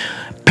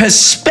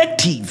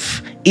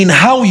perspective in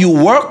how you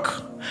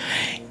work,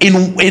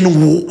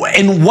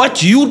 in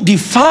what you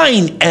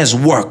define as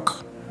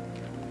work.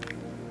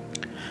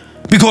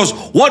 Because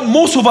what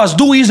most of us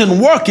do isn't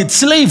work, it's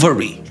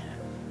slavery.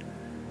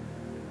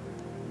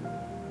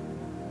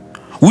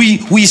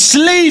 We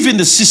slave in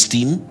the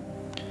system,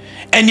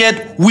 and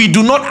yet we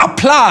do not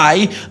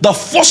apply the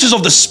forces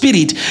of the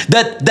Spirit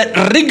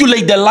that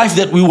regulate the life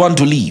that we want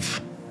to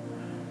live.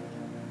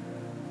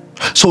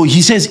 So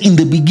he says, in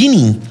the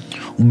beginning,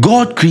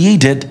 God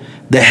created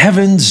the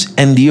heavens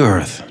and the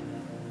earth.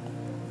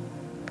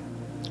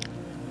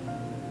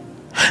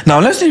 Now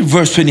let's read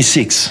verse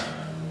 26.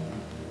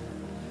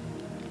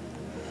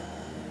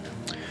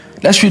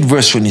 Let's read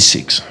verse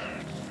 26.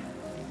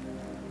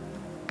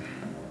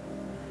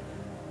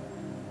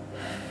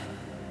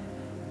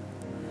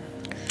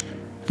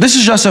 This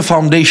is just a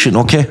foundation,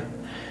 okay?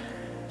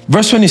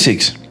 Verse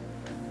 26.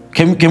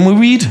 Can we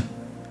read?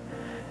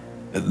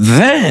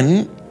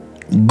 Then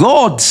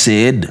God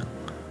said,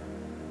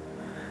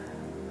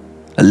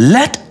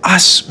 let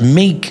us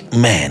make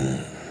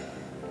man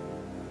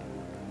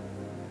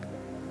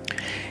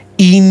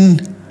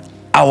in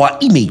our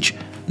image.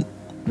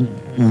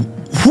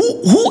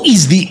 Who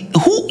is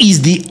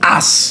the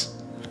us?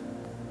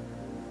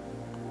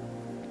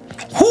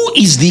 Who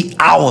is the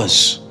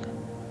ours?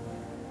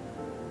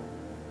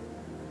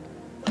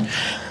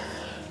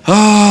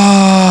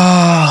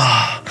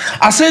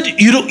 I said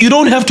you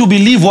don't have to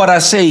believe what I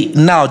say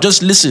now,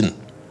 just listen.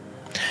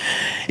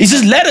 He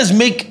says, let us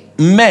make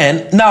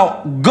man.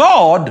 Now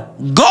God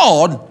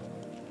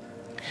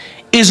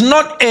is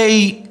not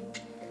a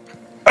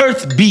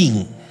earth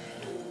being.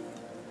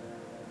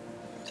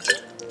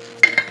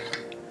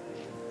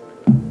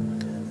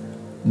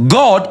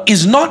 God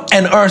is not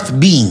an earth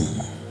being.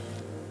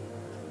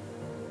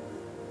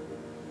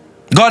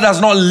 God does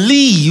not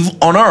live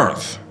on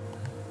earth.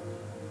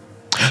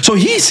 So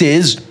he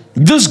says,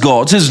 this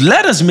God says,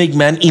 let us make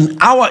man in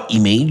our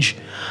image,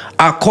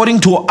 according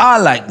to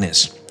our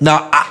likeness.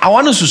 Now, I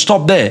want us to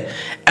stop there,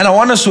 and I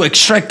want us to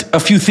extract a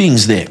few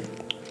things there.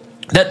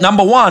 That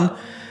number one,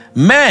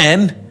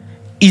 man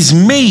is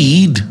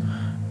made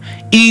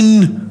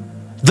in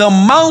the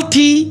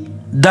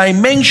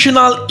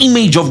multi-dimensional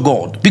image of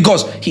God,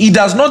 because he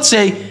does not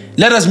say,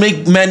 let us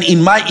make man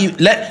in my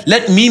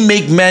let me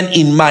make man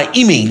in my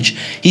image.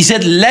 He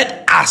said,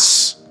 let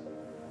us.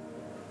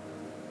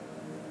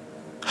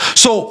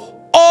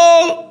 So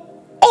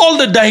all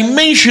the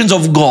dimensions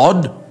of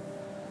God,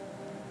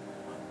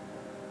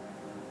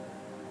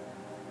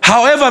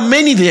 however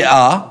many there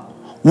are,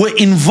 were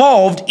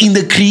involved in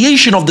the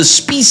creation of the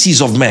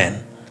species of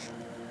man.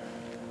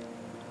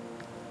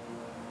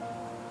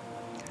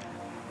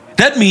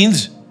 That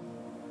means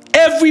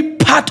every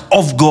part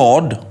of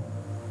God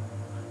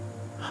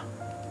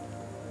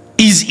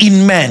is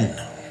in man.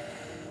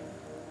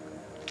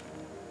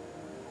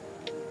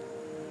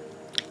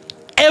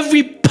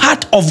 Every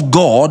part of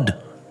God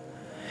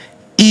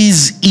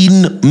is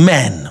in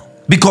man,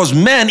 because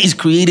man is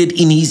created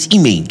in his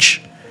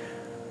image.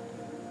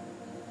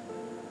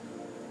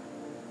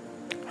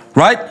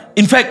 Right?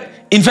 In fact,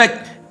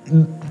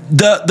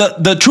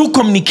 the true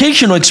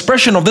communication or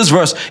expression of this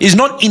verse is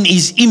not in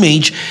his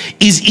image,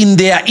 is in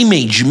their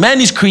image.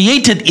 Man is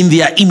created in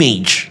their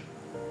image.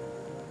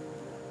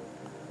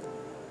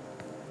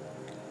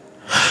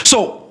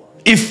 So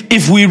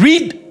if we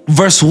read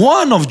verse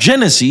 1 of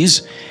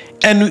Genesis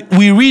and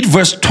we read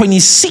verse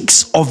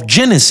 26 of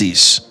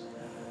Genesis,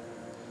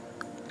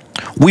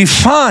 we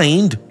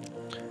find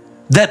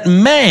that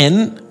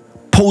man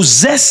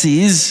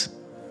possesses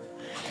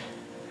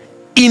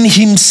in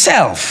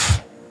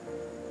himself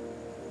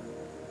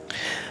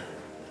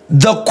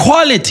the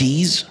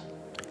qualities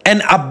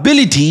and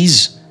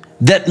abilities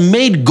that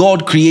made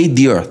God create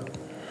the earth.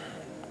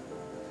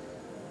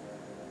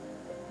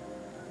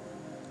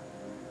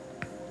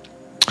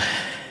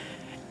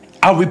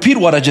 I'll repeat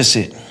what I just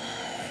said.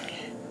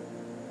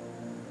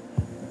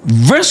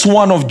 Verse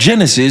 1 of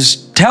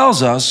Genesis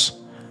tells us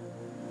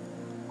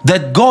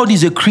that God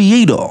is a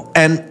creator,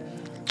 and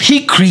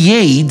he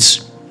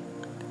creates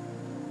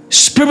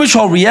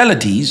spiritual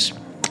realities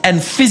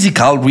and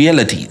physical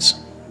realities,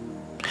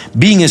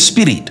 being a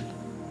spirit.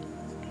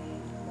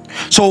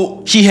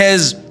 So he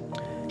has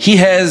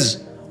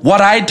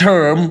what I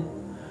term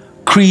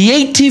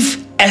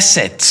creative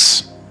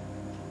assets.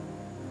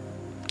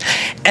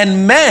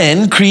 And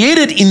man,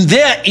 created in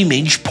their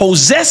image,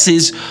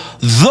 possesses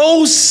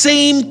those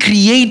same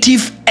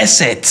creative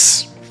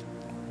assets.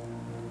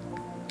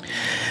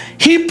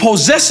 He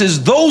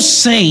possesses those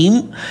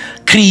same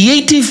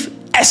creative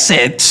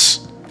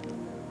assets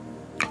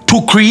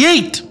to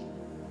create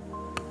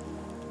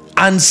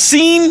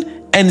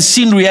unseen and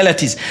seen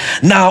realities.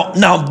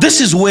 Now this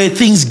is where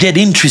things get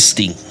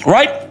interesting,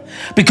 right?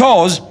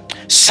 Because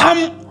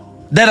some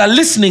that are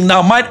listening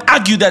now might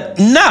argue that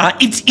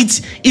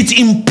it's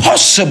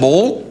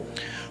impossible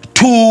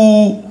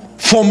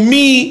for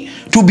me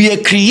to be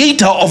a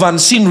creator of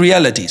unseen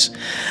realities.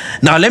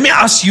 Now, let me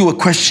ask you a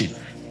question.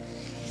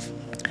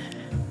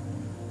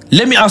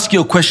 Let me ask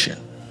you a question.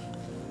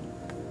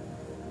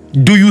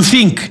 Do you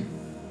think?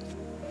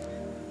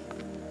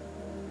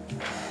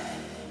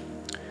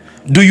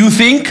 Do you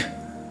think?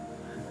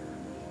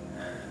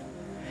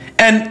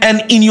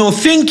 And in your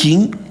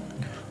thinking,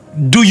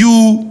 do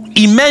you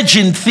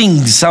imagine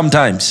things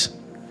sometimes?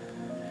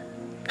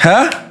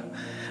 Huh?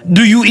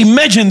 Do you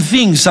imagine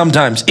things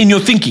sometimes in your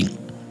thinking?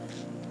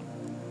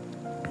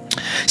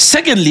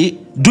 Secondly,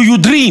 do you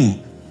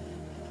dream?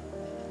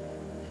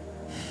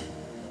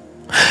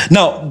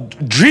 Now,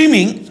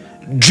 dreaming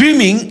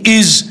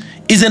is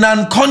an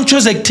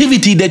unconscious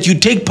activity that you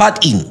take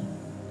part in.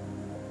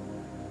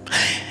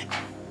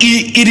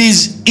 It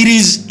is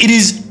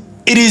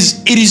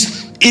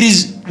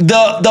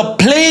the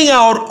playing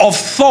out of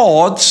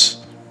thoughts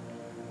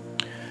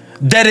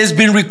that has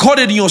been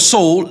recorded in your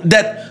soul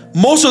that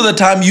most of the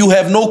time you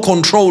have no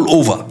control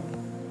over.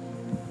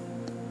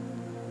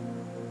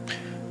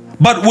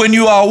 But when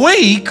you are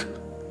awake,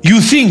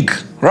 you think,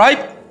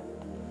 right?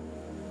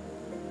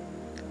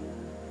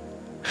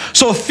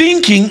 So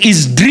thinking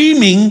is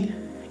dreaming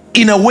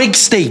in a wake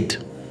state.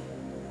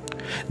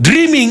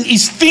 Dreaming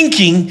is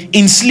thinking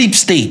in sleep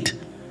state.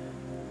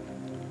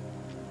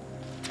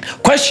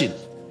 Question.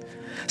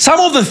 Some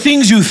of the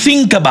things you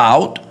think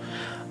about,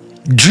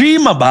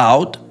 dream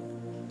about,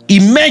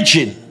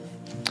 imagine,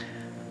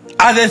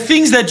 are the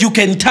things that you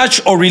can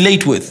touch or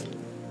relate with.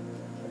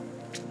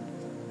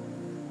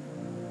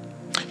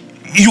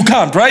 You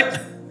can't, right?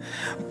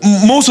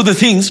 Most of the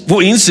things,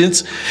 for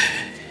instance,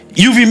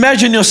 you've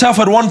imagined yourself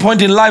at one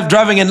point in life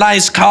driving a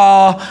nice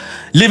car,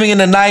 living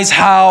in a nice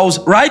house,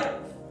 right?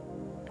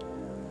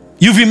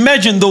 You've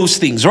imagined those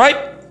things,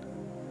 right?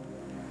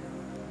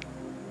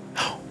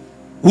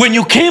 When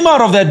you came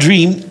out of that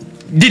dream,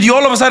 did you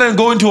all of a sudden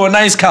go into a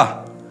nice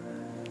car?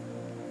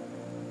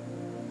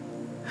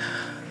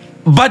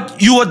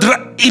 But you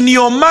were in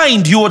your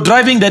mind, you were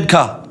driving that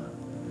car.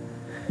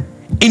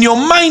 In your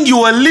mind, you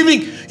were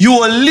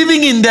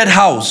living in that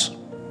house.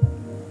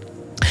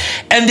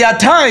 And there are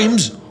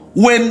times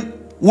when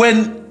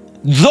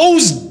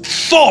those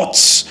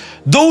thoughts,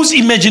 those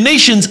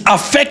imaginations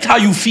affect how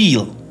you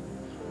feel.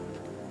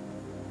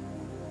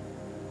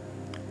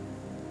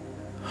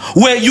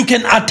 Where you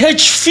can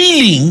attach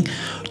feeling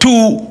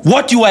to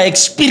what you are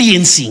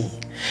experiencing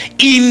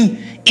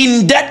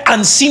in that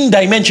unseen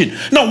dimension.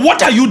 Now,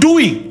 what are you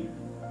doing?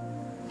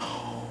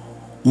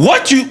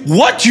 What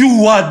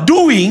you are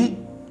doing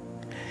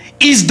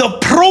is the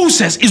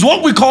process, is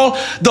what we call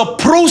the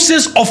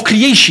process of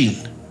creation.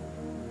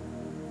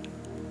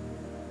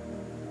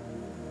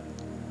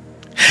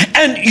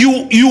 And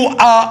you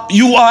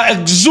are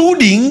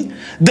exuding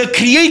the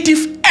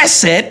creative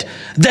asset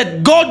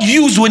that God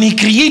used when He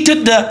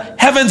created the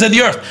heavens and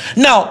the earth.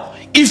 Now,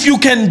 if you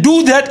can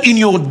do that in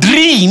your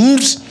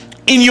dreams,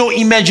 in your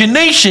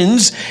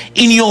imaginations,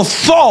 in your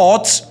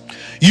thoughts,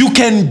 you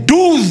can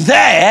do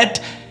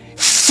that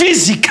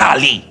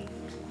physically.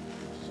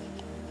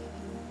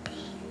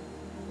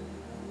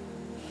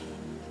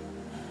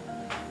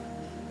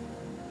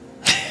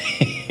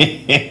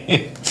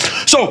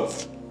 So,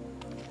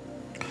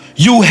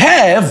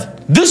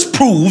 this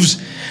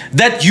proves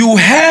that you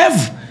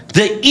have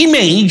the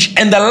image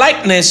and the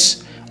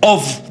likeness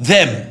of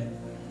them.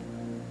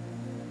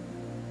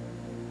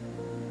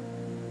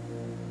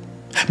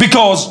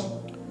 Because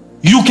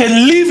you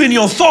can live in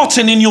your thoughts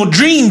and in your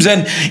dreams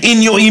and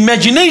in your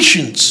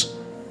imaginations.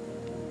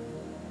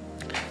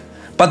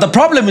 But the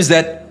problem is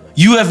that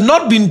you have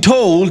not been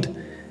told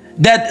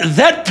that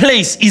that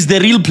place is the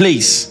real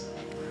place.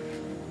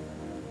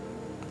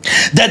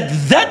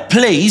 That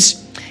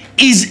place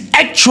is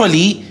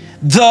actually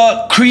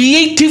the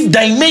creative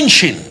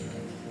dimension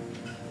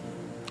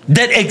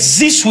that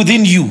exists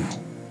within you.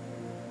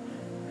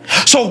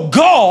 So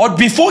God,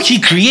 before He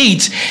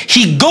creates,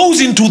 He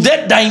goes into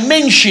that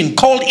dimension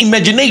called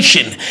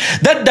imagination,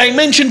 that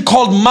dimension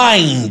called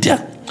mind,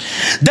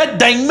 that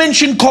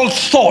dimension called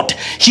thought.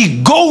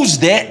 He goes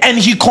there and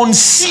He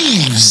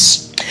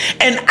conceives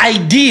an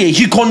idea.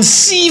 He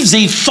conceives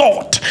a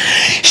thought.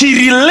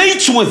 He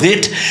relates with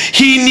it.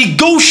 He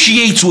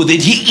negotiates with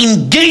it. He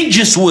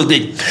engages with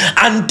it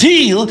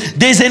until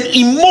there's an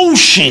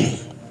emotion.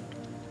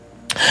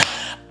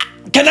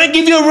 Can I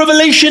give you a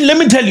revelation? Let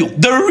me tell you.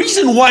 The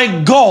reason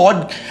why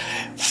God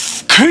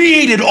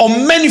created or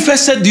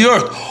manifested the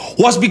earth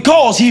was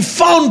because He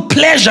found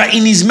pleasure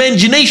in His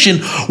imagination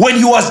when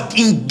He was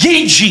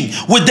engaging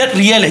with that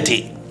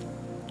reality.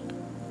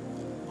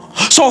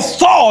 So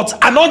thoughts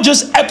are not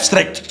just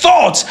abstract.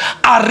 Thoughts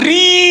are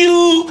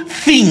real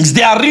things.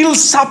 They are real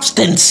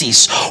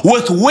substances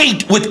with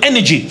weight, with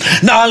energy.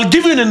 Now I'll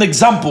give you an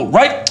example,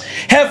 right?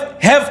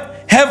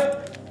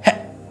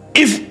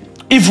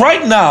 If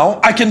right now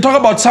I can talk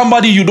about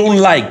somebody you don't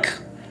like,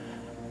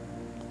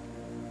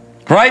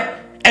 right?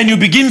 And you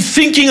begin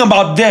thinking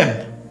about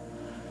them,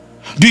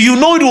 do you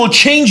know it will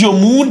change your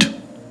mood?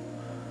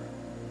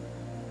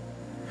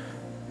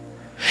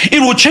 It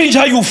will change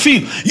how you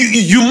feel.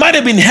 You might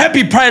have been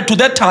happy prior to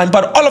that time,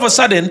 but all of a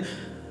sudden,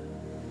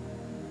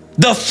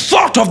 the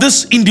thought of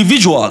this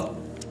individual,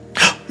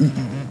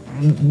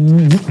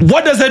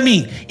 what does that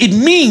mean? It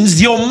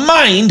means your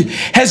mind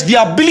has the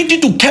ability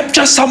to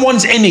capture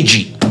someone's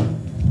energy.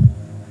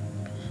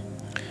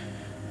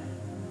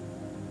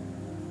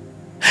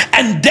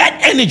 And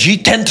that energy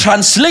can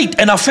translate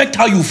and affect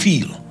how you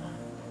feel.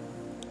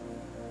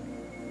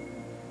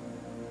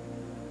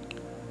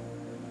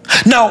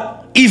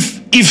 Now,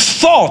 if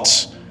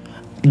thoughts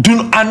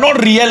are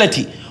not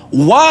reality,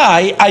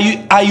 why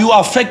are you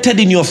affected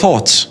in your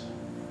thoughts?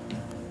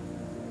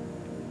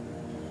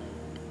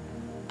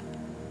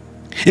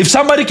 If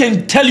somebody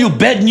can tell you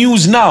bad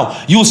news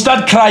now, you'll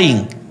start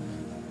crying.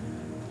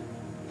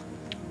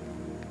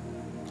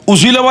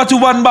 Uzwile watu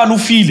banban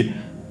ufile.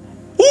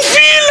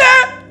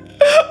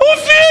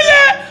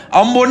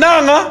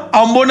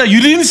 Ambona,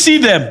 you didn't see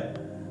them.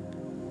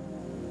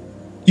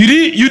 You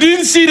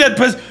didn't see that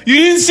person. You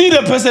didn't see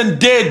the person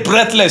dead,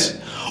 breathless.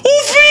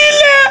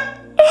 Ufile.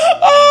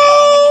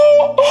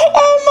 Oh,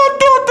 my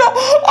daughter.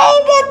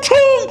 Oh, my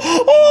tomb.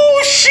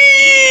 Oh,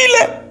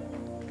 Sheila.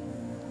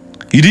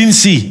 You didn't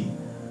see.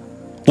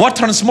 What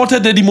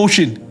transported that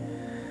emotion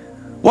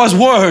was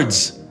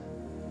words.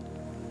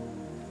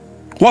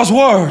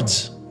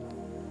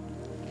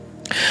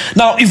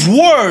 Now, if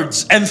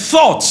words and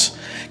thoughts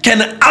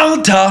can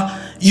alter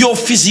your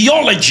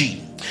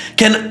physiology,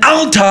 can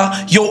alter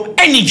your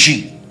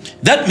energy,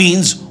 that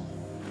means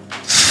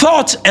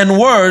thoughts and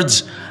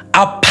words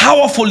are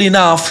powerful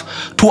enough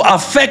to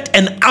affect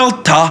and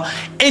alter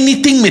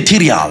anything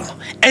material,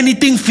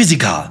 anything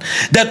physical.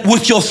 That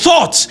with your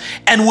thoughts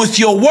and with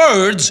your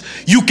words,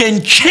 you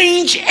can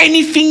change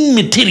anything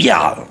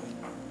material.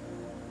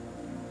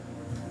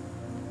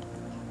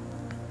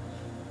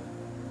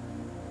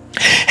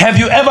 Have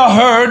you ever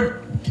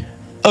heard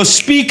a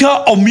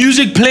speaker or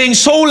music playing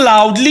so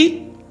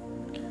loudly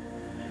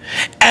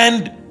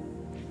and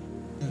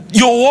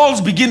your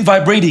walls begin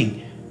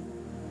vibrating,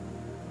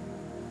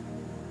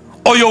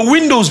 or your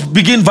windows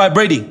begin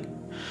vibrating?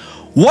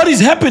 What is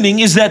happening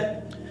is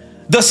that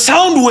the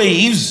sound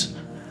waves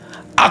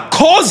are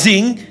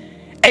causing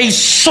a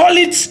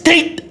solid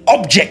state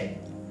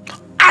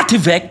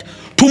artifact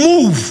to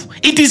move.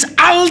 It is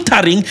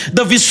altering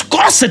the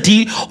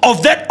viscosity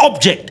of that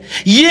object,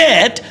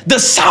 yet the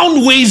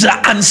sound waves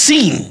are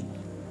unseen.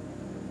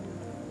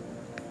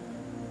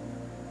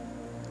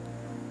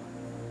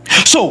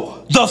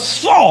 So the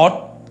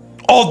thought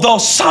or the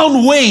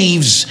sound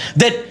waves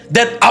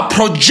that are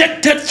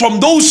projected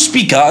from those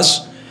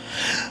speakers,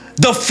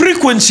 the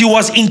frequency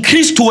was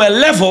increased to a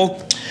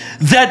level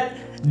that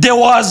there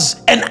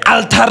was an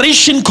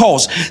alteration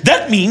caused.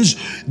 That means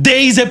there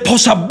is a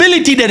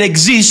possibility that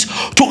exists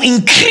to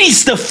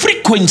increase the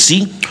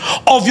frequency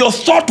of your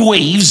thought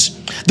waves,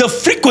 the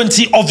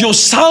frequency of your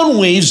sound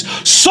waves,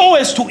 so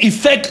as to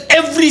affect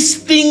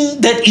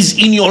everything that is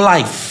in your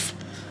life.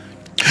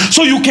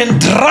 So you can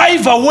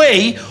drive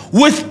away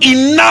with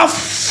enough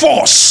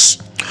force,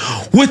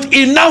 with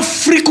enough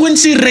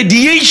frequency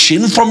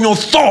radiation from your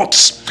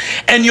thoughts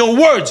and your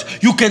words.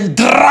 You can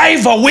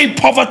drive away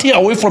poverty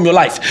away from your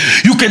life.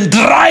 You can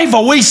drive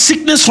away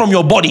sickness from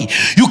your body.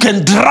 You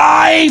can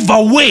drive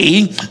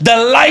away the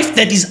life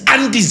that is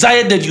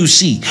undesired that you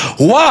see.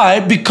 Why?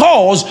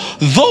 Because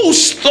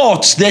those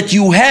thoughts that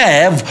you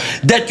have,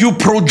 that you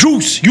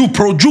produce.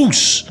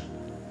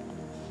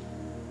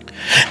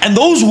 And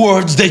those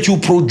words that you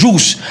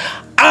produce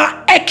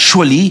are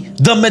actually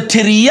the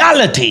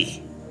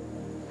materiality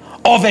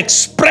of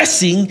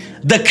expressing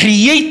the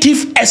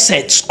creative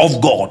assets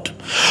of God.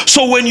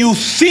 So when you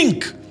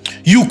think,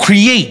 you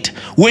create.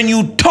 When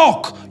you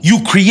talk,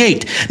 you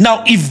create.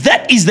 Now, if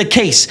that is the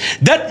case,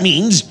 that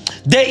means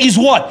there is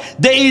what?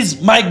 There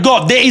is, my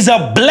God, there is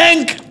a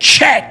blank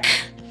check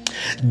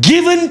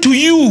given to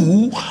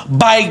you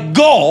by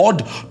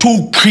God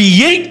to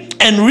create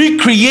and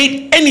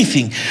recreate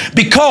anything.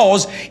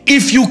 Because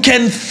if you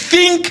can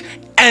think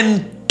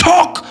and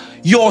talk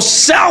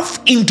yourself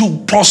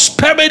into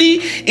prosperity,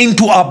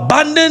 into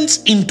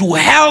abundance, into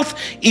health,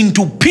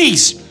 into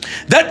peace,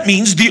 that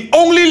means the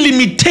only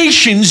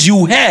limitations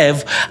you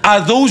have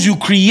are those you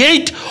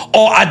create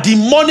or are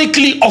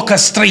demonically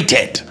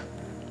orchestrated.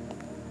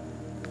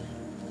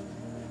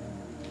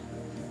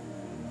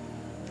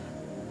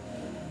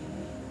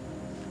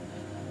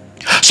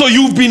 So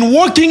you've been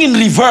working in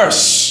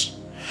reverse.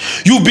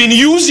 You've been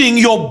using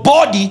your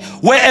body,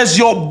 whereas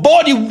your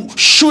body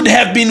should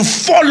have been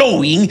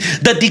following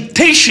the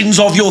dictations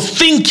of your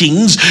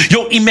thinkings,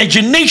 your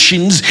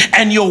imaginations,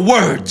 and your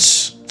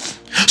words.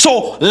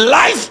 So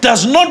life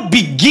does not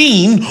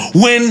begin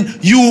when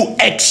you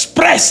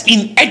express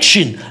in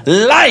action.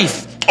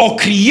 Life or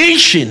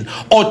creation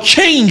or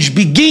change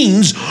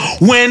begins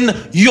when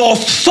your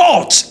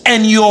thoughts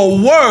and your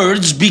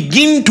words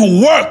begin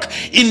to work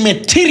in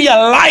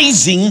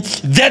materializing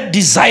that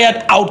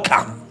desired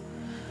outcome.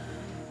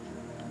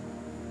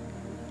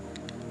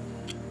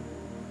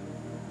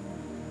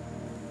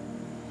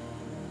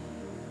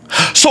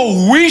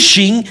 So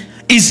wishing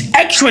is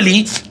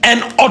actually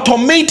an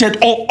automated,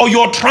 or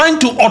you're trying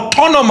to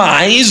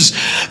autonomize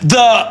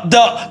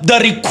the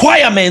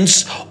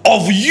requirements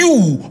of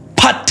you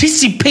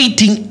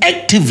participating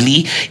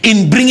actively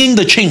in bringing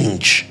the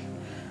change.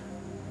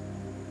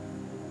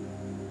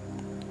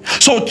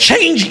 So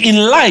change in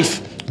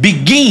life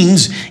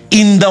begins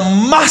in the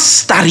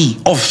mastery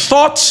of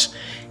thoughts,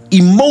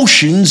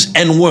 emotions,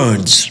 and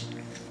words.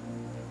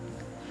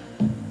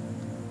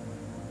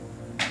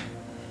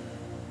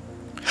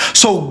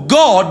 So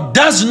God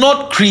does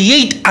not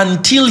create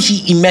until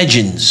He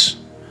imagines.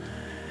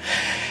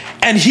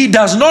 And He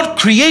does not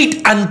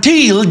create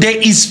until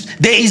there is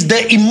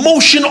the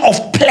emotion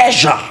of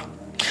pleasure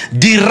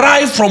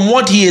derived from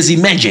what He has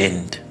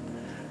imagined.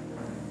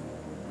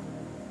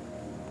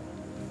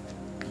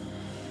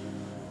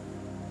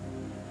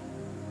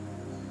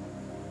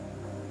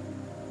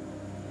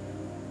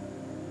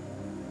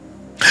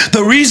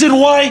 The reason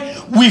why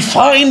we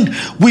find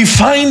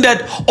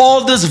that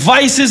all these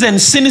vices and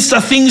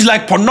sinister things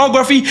like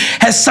pornography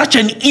has such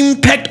an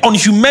impact on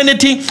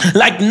humanity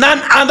like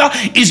none other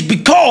is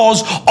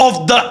because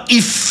of the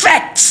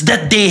effects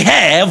that they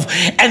have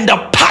and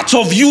the parts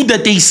of you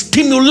that they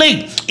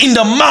stimulate in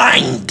the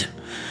mind.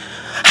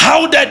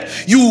 How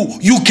that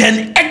you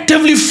can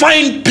actively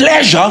find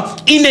pleasure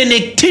in an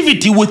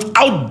activity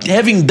without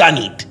having done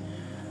it.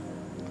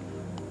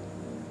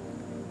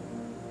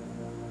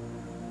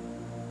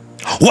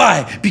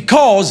 Why?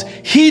 Because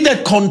he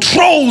that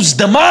controls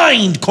the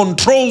mind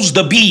controls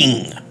the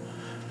being.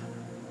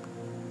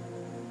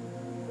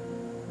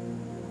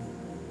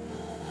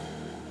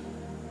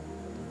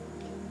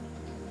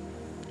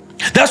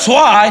 That's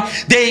why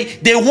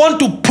they want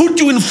to put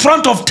you in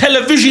front of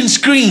television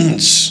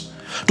screens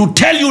to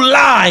tell you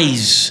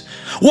lies.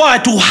 Why?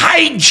 To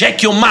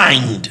hijack your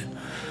mind.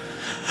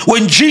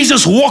 When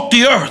Jesus walked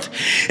the earth,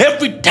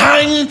 every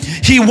time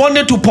he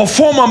wanted to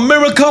perform a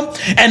miracle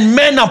and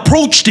men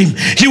approached him,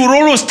 he would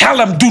always tell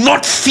them, do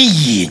not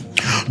fear.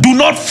 Do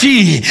not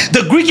fear.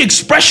 The Greek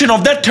expression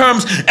of that term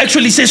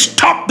actually says,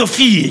 stop the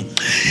fear.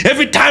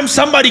 Every time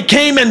somebody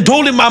came and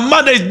told him, my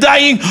mother is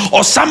dying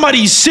or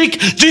somebody is sick,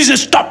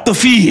 Jesus, stop the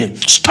fear.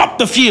 Stop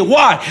the fear.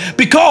 Why?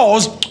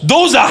 Because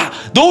those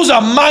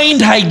are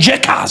mind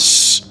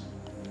hijackers.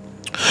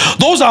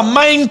 Those are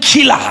mind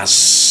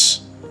killers.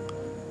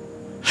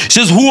 He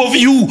says, who of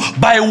you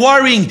by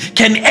worrying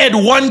can add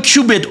 1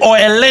 cubit or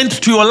a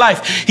length to your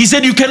life? He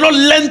said, you cannot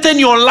lengthen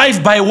your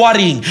life by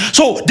worrying.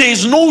 So there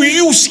is no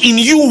use in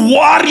you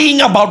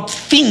worrying about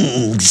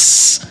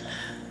things.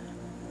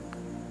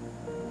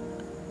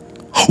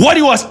 What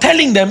he was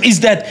telling them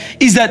is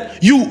that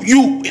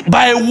you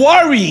by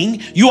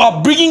worrying, you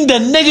are bringing the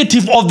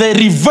negative of the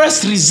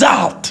reverse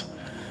result.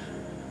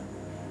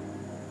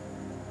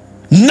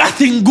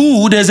 Nothing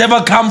good has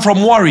ever come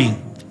from worrying.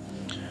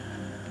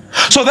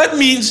 So that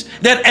means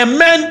that a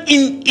man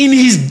in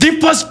his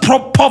deepest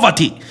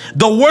poverty,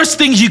 the worst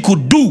thing he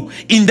could do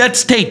in that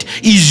state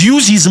is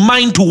use his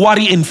mind to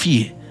worry and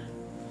fear.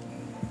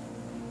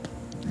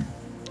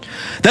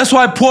 That's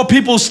why poor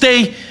people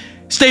stay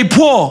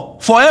poor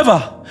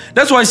forever.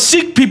 That's why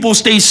sick people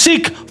stay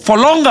sick for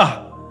longer.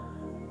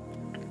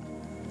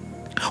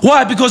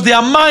 Why? Because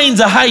their minds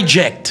are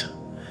hijacked.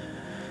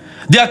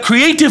 Their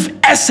creative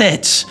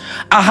assets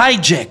are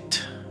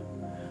hijacked.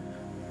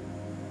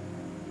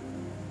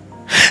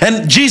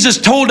 And Jesus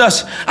told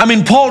us,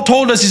 Paul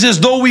told us, he says,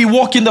 though we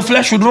walk in the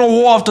flesh, we do not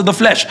war after the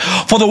flesh.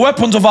 For the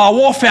weapons of our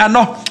warfare are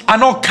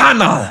not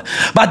carnal,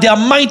 but they are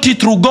mighty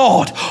through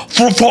God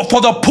for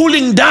the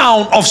pulling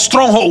down of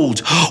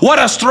strongholds. What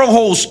are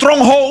strongholds?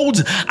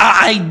 Strongholds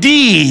are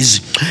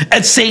ideas,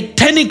 and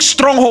satanic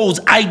strongholds,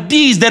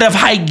 ideas that have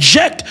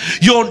hijacked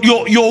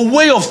your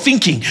way of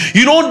thinking.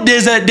 You know,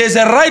 there's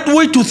a right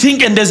way to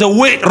think and there's a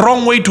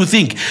wrong way to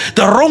think.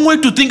 The wrong way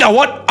to think are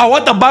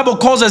what the Bible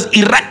calls as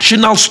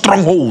irrational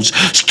strongholds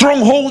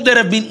that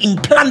have been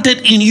implanted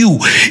in you,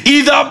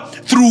 either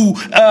through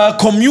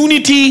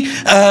community,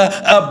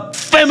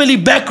 family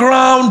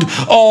background,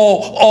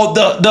 or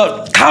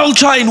the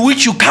culture in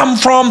which you come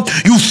from.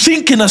 You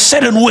think in a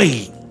certain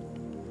way.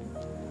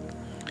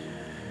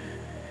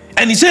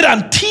 And he said,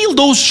 until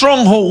those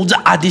strongholds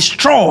are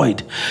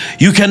destroyed,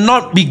 you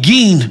cannot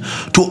begin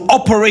to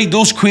operate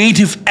those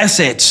creative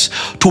assets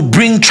to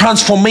bring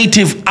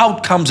transformative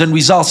outcomes and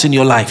results in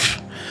your life.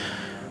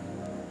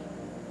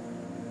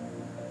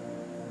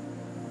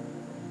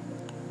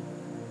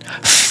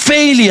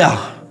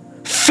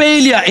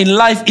 Failure in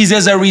life is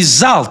as a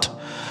result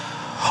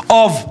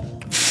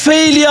of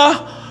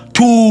failure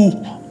to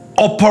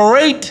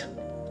operate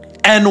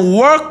and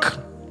work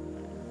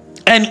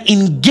and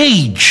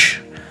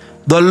engage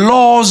the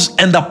laws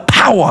and the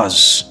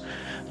powers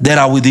that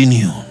are within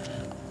you.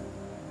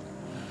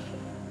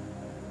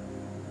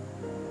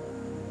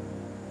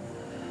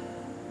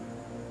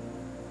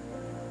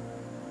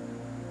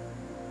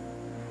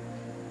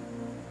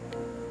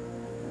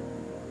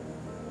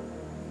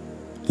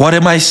 What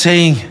am I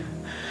saying,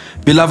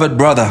 beloved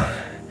brother?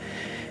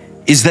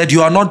 Is that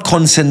you are not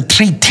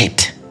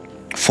concentrated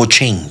for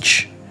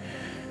change.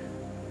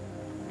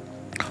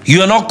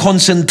 You are not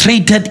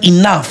concentrated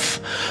enough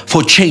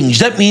for change.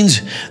 That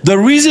means the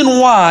reason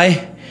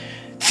why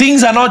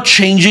things are not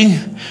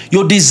changing,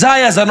 your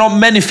desires are not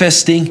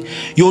manifesting,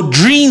 your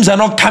dreams are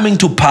not coming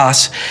to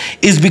pass,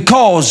 is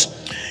because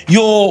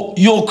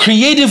your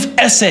creative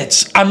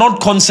assets are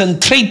not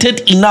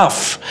concentrated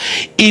enough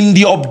in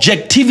the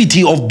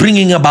objectivity of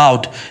bringing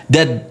about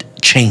that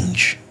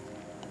change.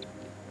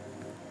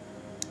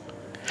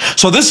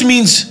 So this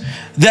means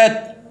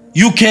that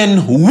you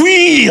can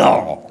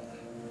wield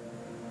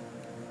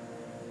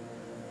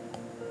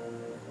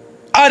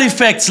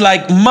artifacts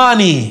like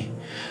money,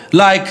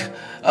 like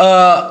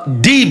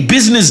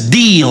business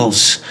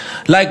deals,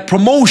 like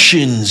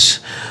promotions,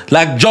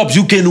 like jobs.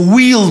 You can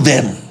wield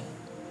them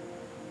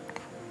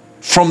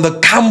from the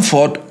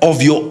comfort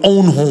of your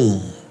own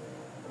home.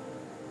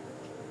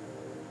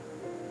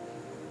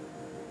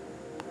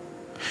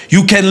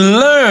 You can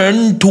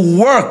learn to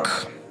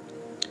work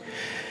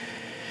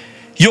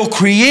your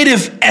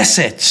creative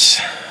assets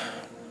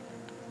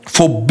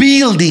for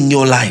building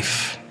your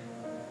life,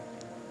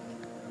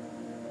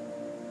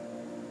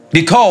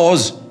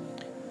 because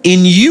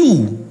in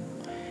you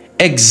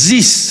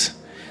exists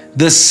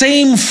the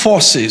same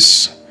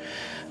forces,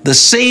 the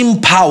same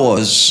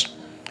powers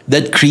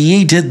that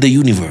created the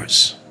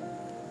universe.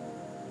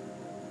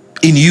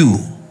 In you.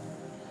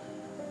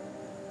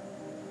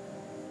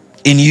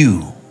 In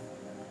you.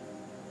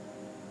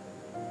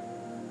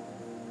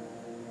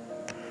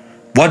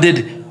 What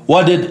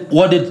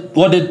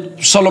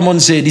did Solomon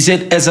say? He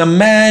said, as a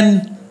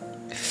man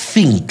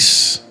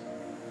thinks,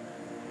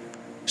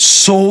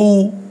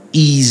 so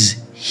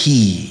is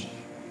he.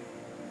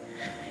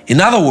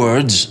 In other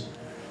words,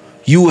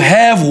 you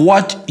have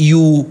what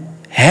you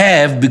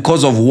have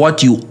because of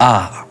what you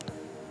are.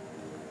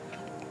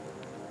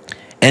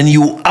 And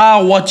you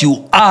are what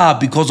you are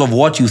because of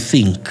what you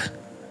think.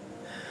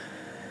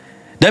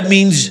 That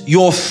means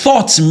your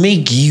thoughts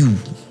make you.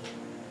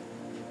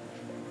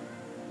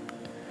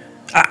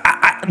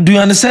 Do you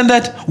understand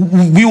that?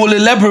 We will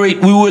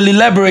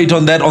elaborate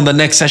on that on the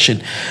next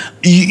session.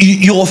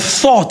 Your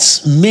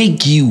thoughts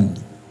make you.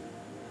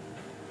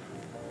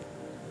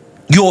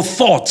 Your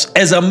thoughts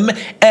as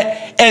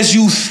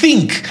you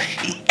think,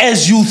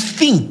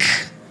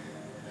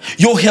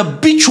 your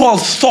habitual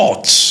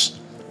thoughts,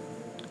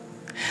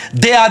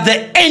 they are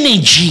the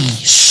energy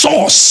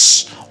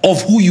source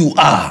of who you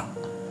are.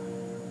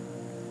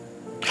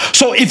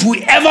 So if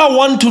we ever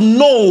want to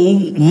know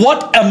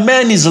what a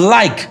man is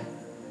like,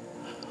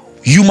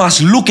 you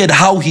must look at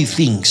how he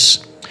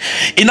thinks.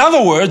 In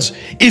other words,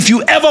 if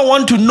you ever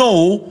want to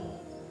know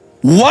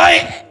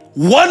why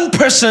one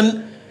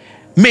person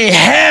may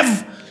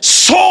have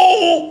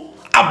so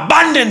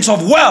abundance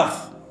of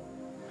wealth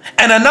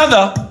and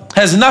another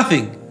has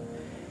nothing,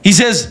 he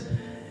says,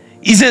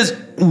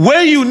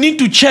 where you need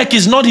to check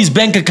is not his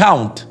bank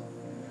account.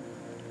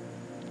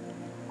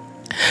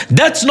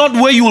 That's not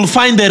where you will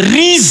find the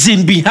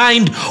reason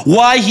behind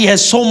why he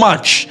has so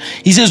much.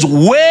 He says,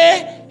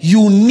 where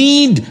you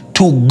need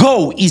to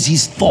go is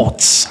his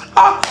thoughts.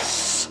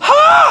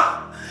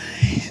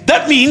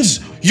 That means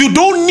you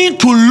don't need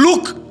to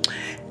look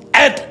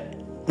at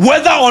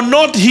whether or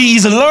not he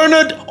is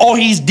learned or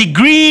he's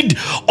degreed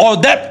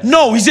or that.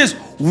 No, he says,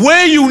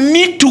 where you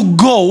need to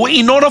go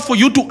in order for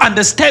you to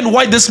understand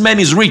why this man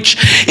is rich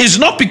is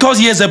not because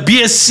he has a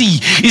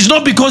BSc, it's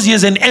not because he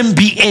has an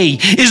MBA,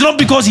 it's not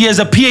because he has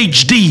a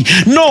PhD.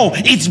 No,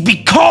 it's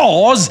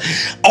because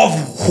of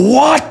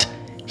what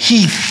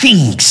he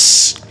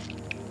thinks.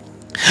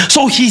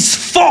 So his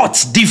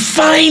thoughts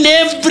define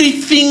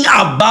everything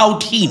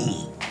about him.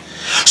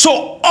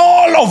 So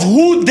all of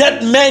who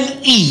that man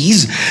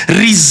is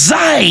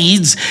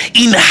resides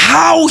in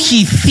how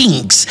he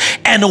thinks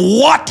and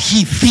what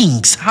he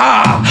thinks.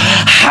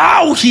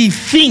 How he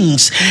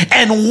thinks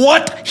and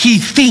what he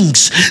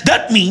thinks.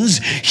 That means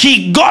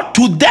he got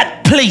to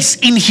that place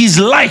in his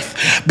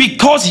life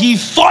because he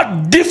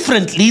thought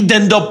differently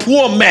than the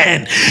poor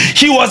man.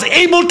 He was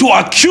able to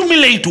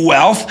accumulate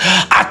wealth,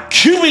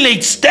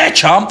 accumulate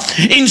stature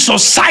in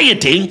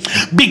society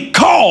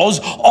because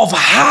of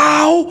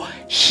how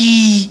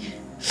he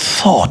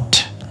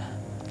thought.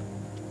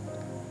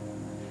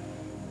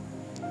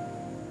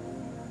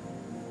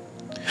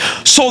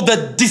 So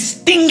the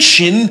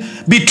distinction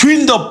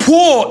between the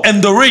poor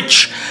and the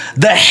rich,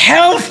 the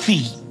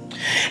healthy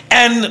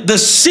and the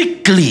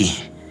sickly,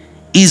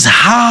 is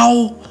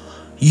how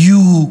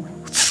you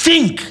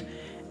think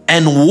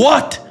and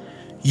what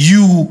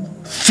you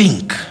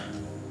think.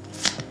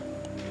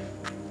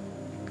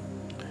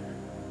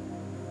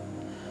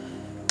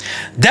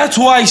 That's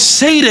why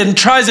Satan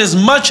tries as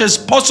much as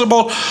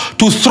possible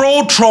to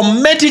throw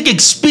traumatic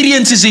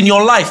experiences in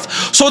your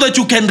life so that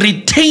you can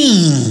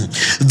retain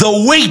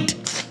the weight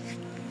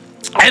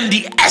and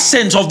the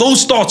essence of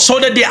those thoughts so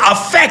that they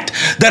affect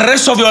the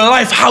rest of your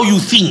life, how you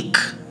think.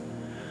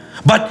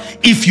 But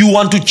if you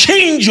want to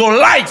change your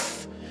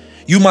life,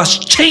 you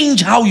must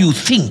change how you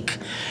think.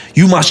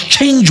 You must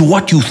change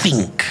what you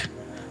think.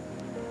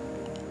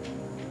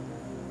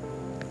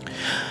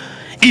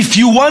 If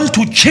you want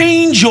to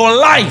change your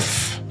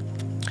life,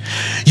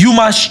 You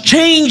must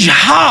change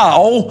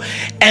how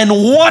and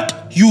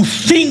what you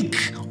think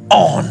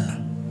on.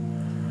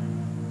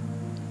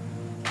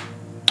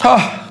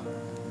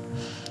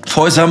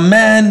 For as a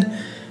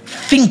man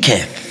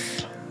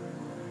thinketh,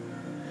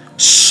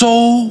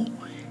 so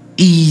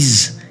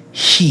is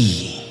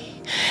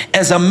he.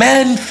 As a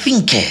man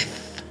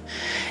thinketh.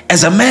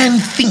 As a man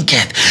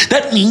thinketh.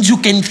 That means you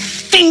can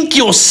think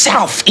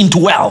yourself into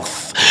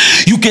wealth.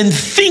 You can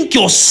think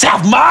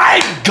yourself,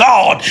 my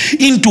God,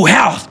 into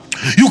health.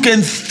 You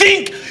can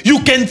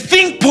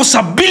think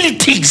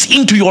possibilities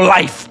into your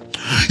life.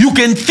 You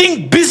can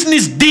think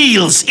business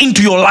deals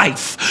into your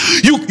life.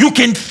 You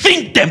can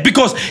think them,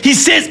 because he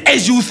says,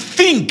 as you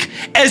think,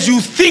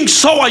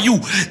 so are you.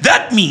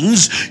 That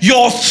means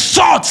your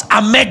thoughts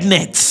are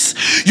magnets.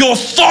 Your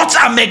thoughts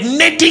are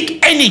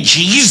magnetic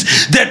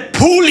energies that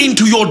pull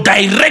into your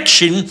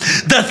direction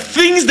the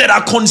things that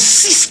are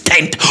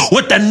consistent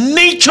with the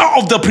nature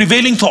of the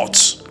prevailing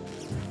thoughts.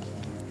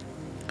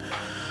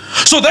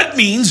 So that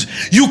means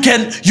you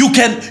can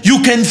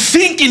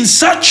think in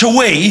such a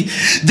way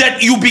that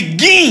you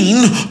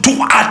begin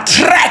to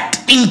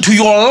attract into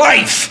your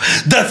life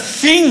the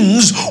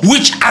things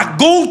which are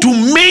going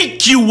to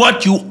make you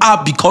what you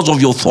are because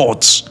of your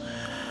thoughts.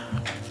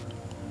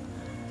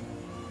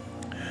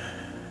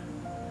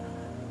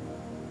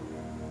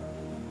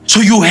 So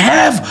you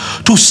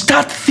have to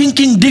start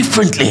thinking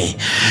differently.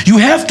 You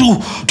have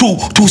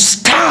to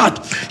start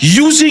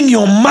using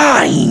your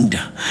mind,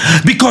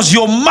 because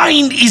your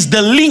mind is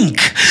the link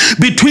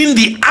between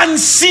the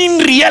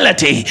unseen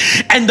reality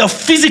and the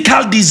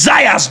physical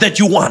desires that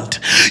you want.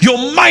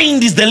 Your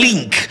mind is the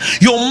link.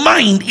 Your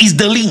mind is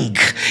the link.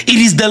 It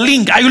is the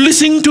link. Are you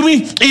listening to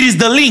me? It is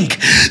the link.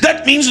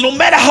 That means no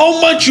matter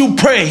how much you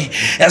pray,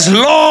 as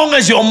long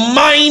as your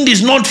mind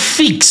is not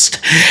fixed,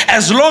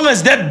 as long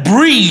as that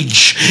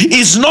bridge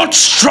is not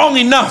strong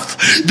enough,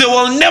 there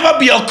will never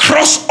be a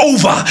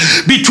crossover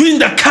between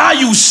the car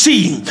you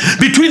see,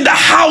 between the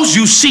house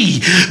you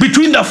see,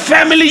 between the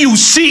family you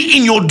see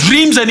in your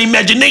dreams and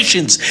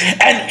imaginations,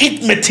 and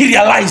it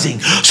materializing.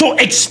 So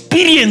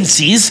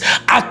experiences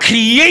are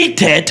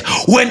created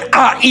when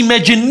our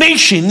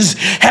imaginations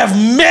have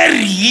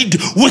married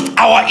with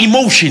our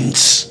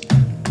emotions.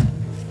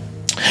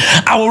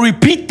 I will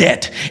repeat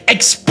that.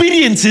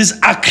 Experiences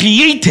are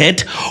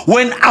created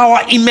when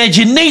our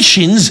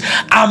imaginations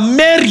are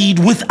married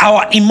with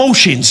our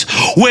emotions.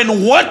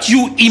 When what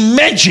you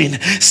imagine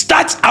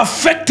starts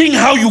affecting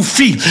how you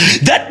feel,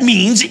 that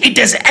means it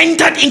has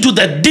entered into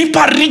the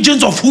deeper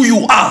regions of who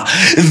you are.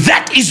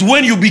 That is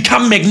when you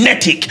become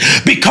magnetic,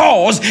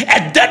 because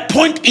at that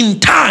point in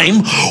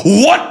time,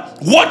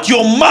 what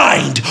your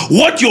mind,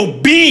 what your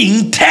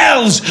being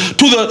tells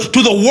to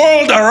the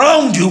world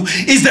around you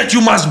is that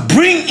you must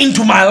bring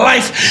into my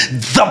life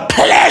the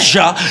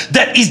pleasure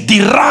that is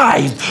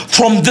derived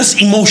from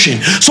this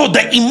emotion. So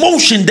the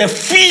emotion, the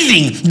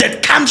feeling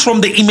that comes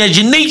from the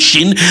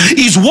imagination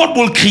is what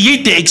will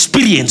create the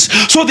experience.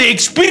 So the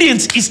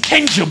experience is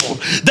tangible.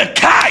 The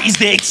car is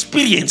the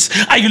experience.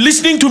 Are you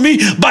listening to me?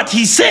 But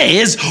he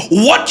says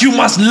what you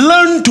must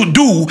learn to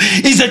do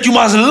is that you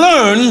must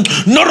learn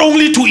not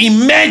only to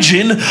imagine,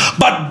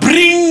 but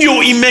bring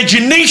your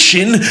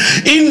imagination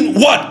in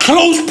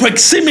close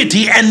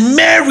proximity and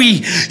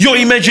marry your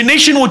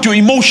imagination with your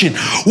emotion.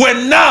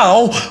 When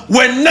now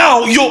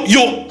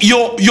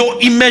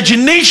your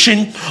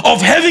imagination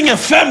of having a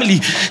family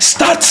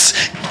starts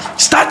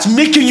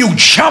making you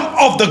jump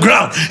off the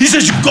ground. He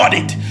says you got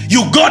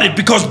it,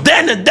 because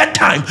then at that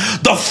time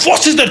the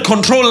forces that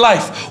control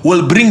life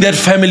will bring that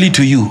family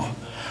to you.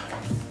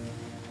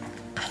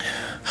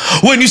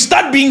 When you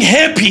start being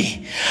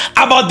happy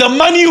about the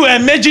money you are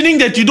imagining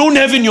that you don't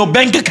have in your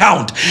bank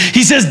account,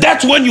 he says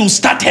that's when you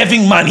start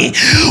having money.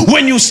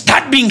 When you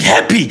start being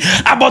happy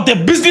about the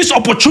business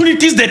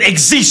opportunities that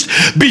exist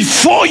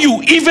before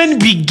you even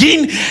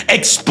begin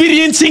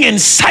experiencing and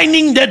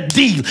signing that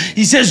deal,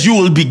 he says you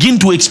will begin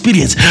to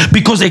experience,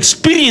 because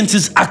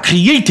experiences are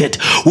created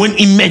when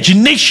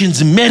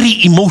imaginations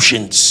marry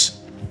emotions.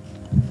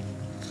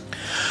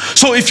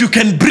 So if you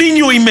can bring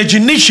your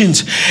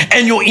imaginations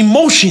and your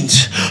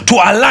emotions to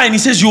align, he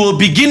says you will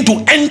begin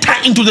to enter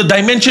into the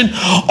dimension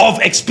of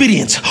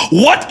experience.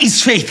 What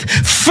is faith?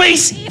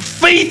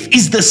 Faith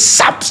is the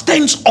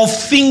substance of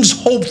things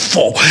hoped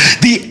for,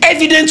 the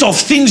evidence of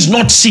things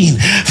not seen.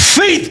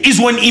 Faith is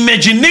when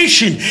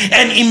imagination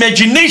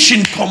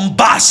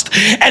combust,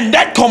 and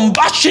that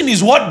combustion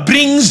is what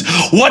brings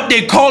what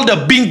they call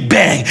the Big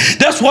Bang.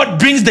 That's what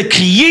brings the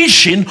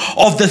creation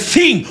of the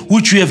thing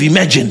which we have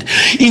imagined.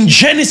 In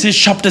Genesis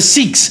chapter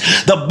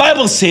 6, the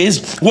Bible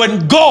says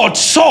when God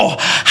saw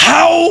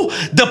how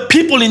the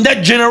people in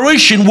that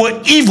generation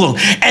were evil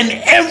and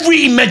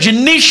every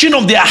imagination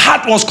of their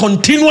heart was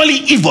continually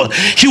evil,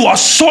 he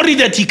was sorry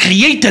that he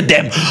created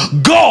them.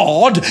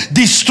 God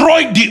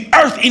destroyed the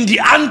earth in the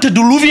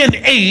antediluvian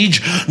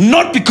age,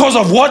 not because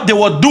of what they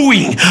were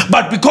doing,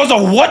 but because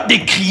of what they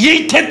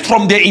created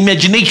from their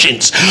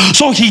imaginations.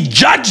 So he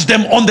judged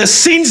them on the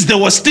sins they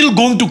were still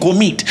going to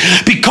commit,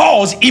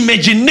 because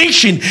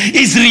imagination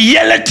is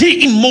reality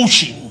in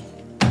motion.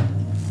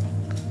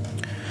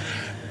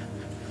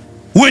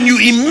 When you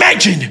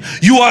imagine,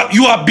 you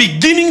are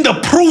beginning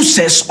the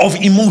process of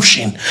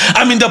emotion.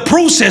 I mean, the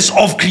process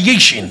of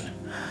creation.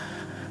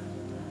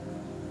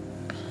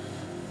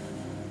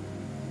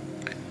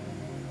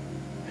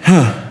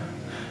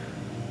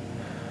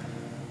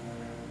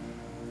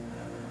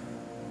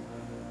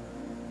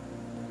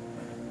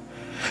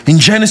 In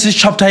Genesis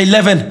chapter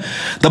 11,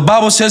 the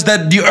Bible says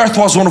that the earth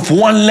was of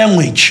one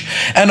language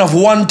and of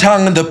one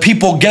tongue, and the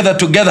people gathered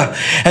together,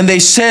 and they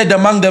said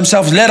among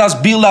themselves, let us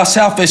build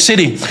ourselves a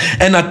city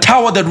and a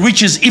tower that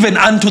reaches even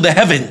unto the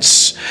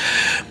heavens.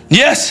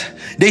 Yes,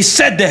 they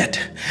said that.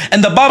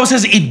 And the Bible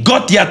says it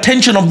got the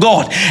attention of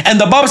God. And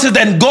the Bible says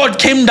then God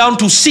came down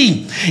to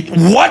see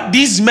what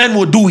these men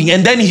were doing.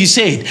 And then he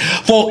said,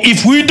 for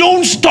if we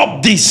don't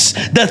stop this,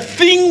 the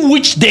thing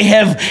which they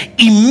have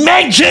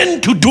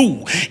imagined to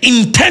do,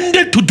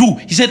 intended to do,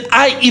 he said,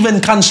 I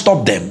even can't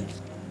stop them.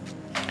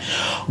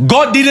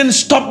 God didn't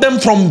stop them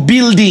from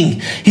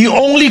building. He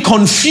only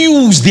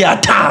confused their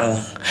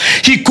tongue.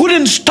 He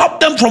couldn't stop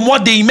them from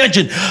what they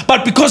imagined.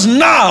 But because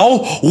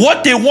now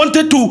what they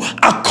wanted to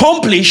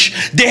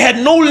accomplish, they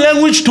had no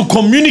language to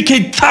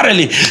communicate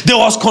thoroughly. There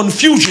was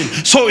confusion,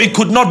 so it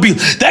could not be.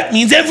 That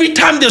means every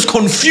time there's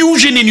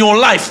confusion in your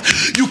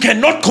life, you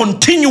cannot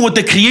continue with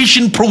the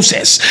creation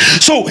process.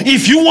 So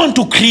if you want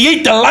to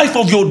create the life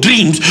of your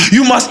dreams,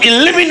 you must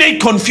eliminate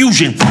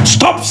confusion.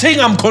 Stop saying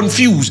I'm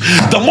confused.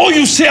 The more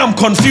you say I'm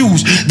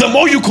confused, the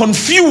more you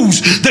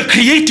confuse the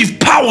creative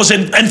powers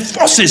and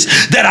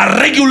forces that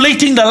are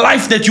regulating the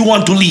life that you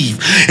want to live.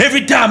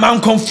 Every time I'm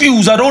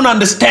confused, I don't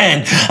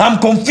understand. I'm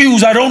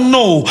confused, I don't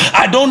know.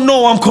 I don't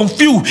know, I'm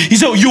confused. He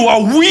said, you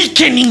are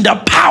weakening the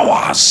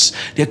powers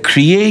that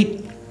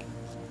create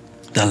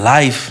the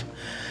life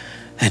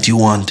that you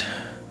want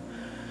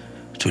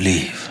to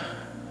live.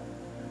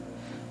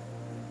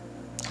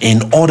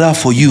 In order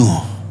for you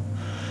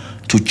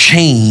to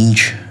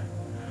change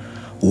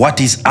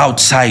what is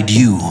outside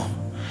you,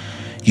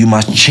 you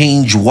must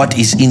change what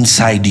is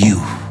inside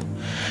you.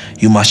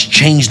 You must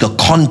change the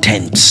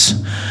contents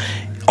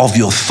of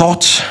your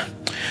thoughts.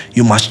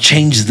 You must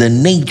change the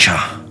nature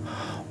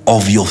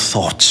of your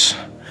thoughts.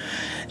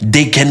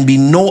 There can be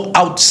no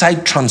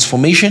outside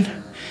transformation.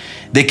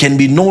 There can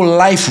be no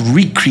life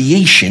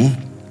recreation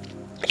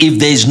if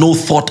there is no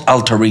thought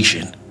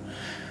alteration.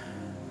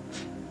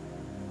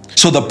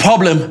 So the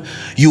problem,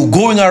 you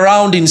going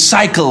around in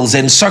cycles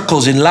and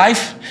circles in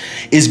life,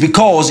 is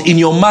because in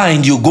your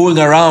mind you're going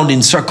around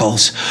in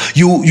circles.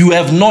 You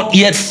have not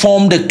yet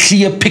formed a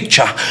clear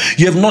picture.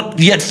 You have not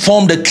yet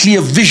formed a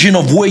clear vision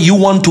of where you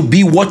want to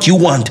be, what you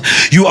want.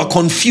 You are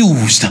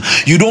confused.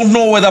 You don't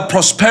know whether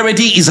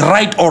prosperity is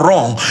right or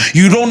wrong.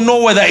 You don't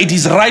know whether it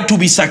is right to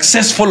be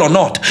successful or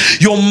not.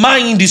 Your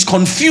mind is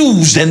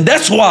confused, and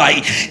that's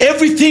why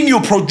everything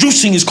you're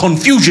producing is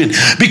confusion,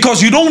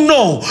 because you don't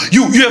know.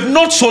 You have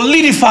not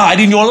solidified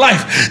in your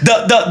life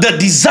the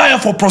desire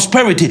for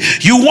prosperity.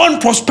 You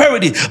want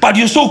prosperity, but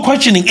you're still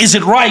questioning, is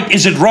it right,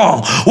 is it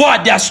wrong?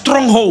 What? There are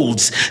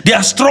strongholds. There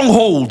are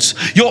strongholds.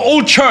 Your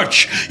old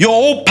church, your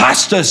old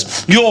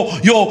pastors, your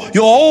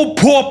old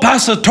poor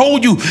pastor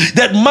told you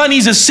that money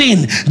is a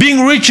sin,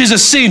 being rich is a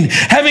sin,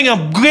 having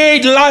a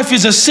great life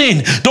is a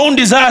sin. Don't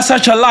desire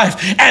such a life.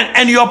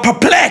 And you're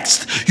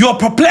perplexed. You're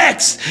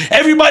perplexed.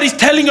 Everybody's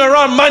telling you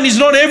around money is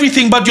not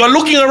everything, but you're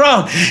looking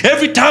around.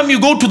 Every time you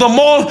go to the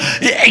mall,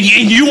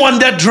 you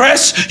want that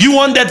dress, you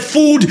want that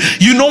food.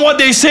 You know what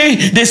they say?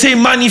 They say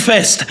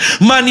manifest,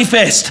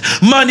 manifest,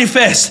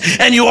 manifest.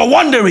 And you are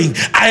wondering,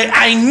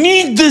 I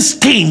need this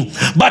thing,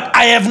 but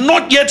I have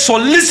not yet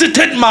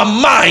solicited my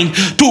mind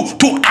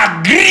to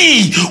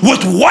agree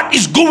with what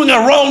is going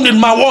around in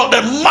my world.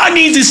 That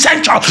money is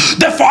essential,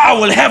 therefore I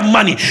will have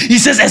money. He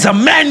says, as a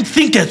man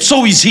thinketh,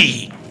 so is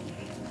he.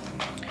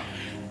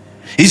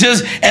 He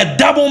says, a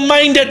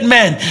double-minded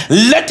man,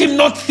 let him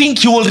not think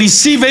he will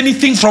receive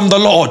anything from the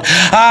Lord.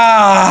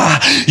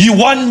 You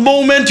one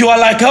moment you are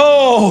like,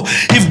 oh,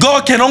 if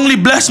God can only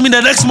bless me.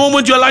 The next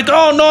moment you are like,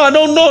 oh no, I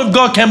don't know if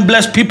God can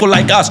bless people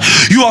like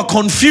us. You are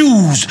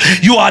confused.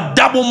 You are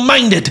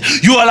double-minded.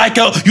 You are like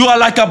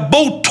a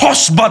boat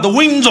tossed by the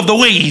winds of the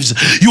waves.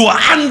 You are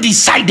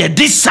undecided.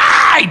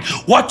 Decide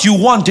what you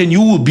want and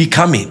you will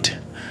become it.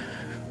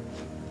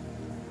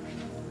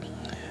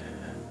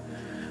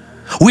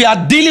 We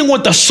are dealing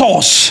with the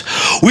source.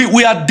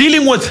 We are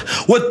dealing with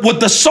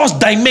the source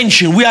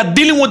dimension. We are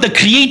dealing with the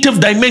creative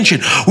dimension.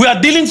 We are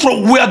dealing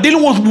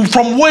with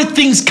from where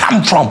things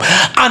come from.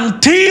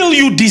 Until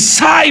you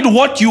decide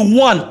what you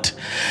want,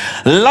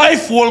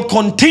 life will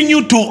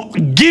continue to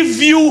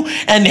give you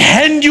and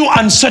hand you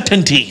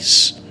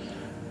uncertainties.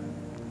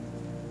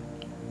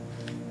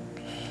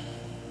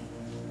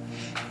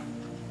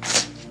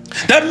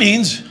 That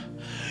means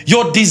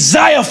your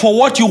desire for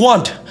what you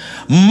want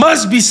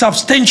must be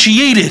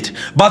substantiated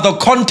by the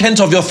content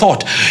of your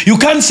thought. You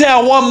can't say,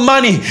 I want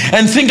money,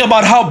 and think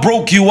about how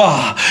broke you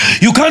are.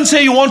 You can't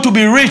say you want to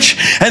be rich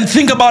and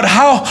think about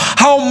how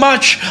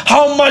much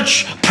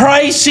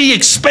pricey,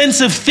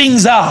 expensive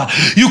things are.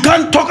 You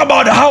can't talk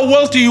about how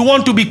wealthy you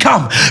want to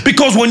become,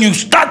 because when you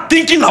start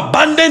thinking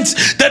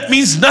abundance, that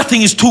means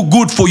nothing is too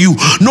good for you.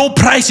 No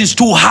price is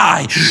too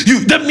high.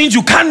 That means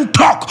you can't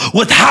talk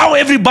with how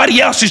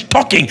everybody else is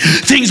talking.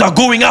 Things are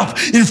going up.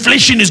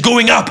 Inflation is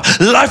going up.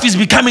 Life is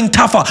becoming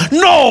tougher.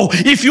 No,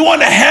 if you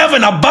want to have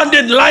an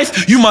abundant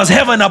life, you must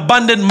have an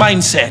abundant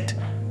mindset.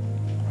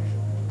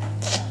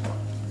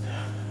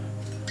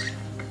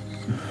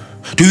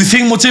 Do you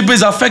think Motsepe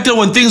is affected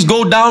when things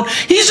go down?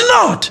 He's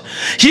not.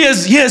 He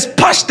has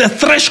passed the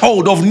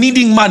threshold of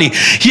needing money.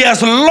 He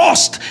has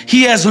lost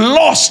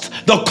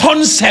the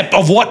concept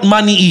of what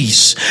money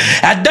is.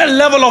 At that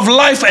level of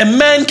life, a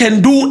man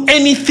can do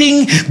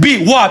anything.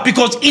 Why?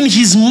 Because in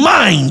his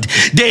mind,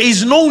 there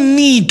is no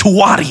need to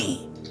worry.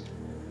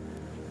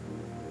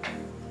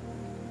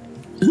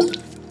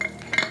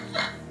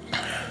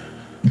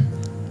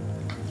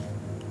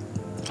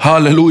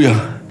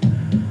 Hallelujah.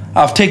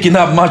 I've taken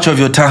up much of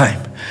your time.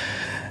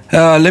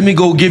 Let me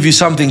go give you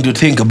something to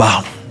think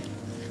about.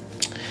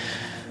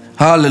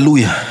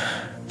 Hallelujah.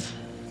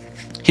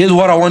 Here's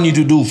what I want you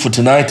to do for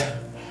tonight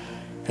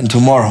and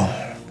tomorrow.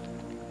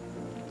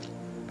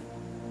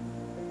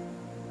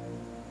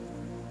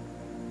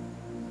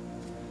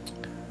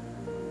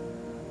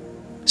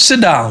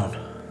 Sit down.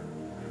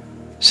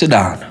 Sit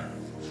down.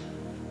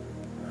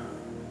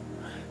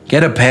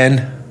 Get a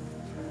pen.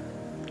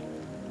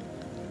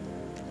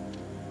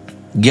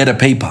 Get a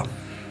paper.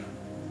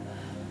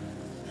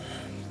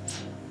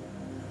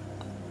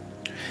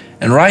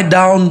 And write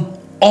down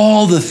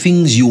all the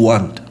things you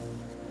want.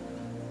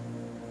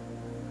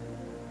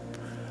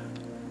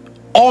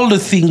 All the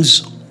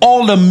things,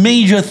 all the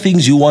major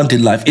things you want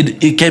in life.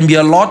 It can be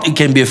a lot, it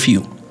can be a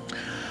few.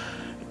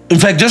 In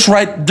fact, just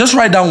write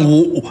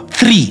down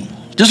three.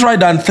 Just write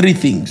down 3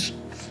 things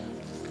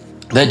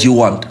that you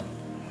want.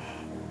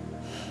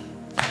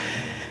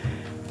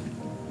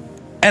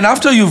 And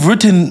after you've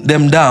written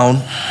them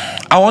down,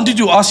 I want you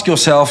to ask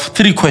yourself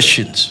 3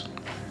 questions.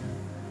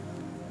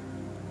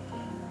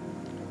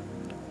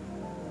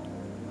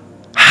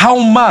 How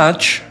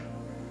much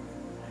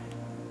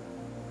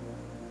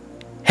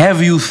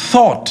have you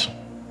thought,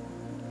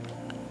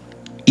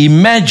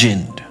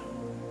 imagined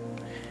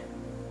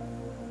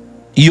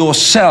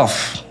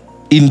yourself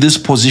in this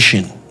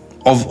position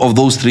of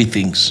those 3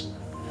 things?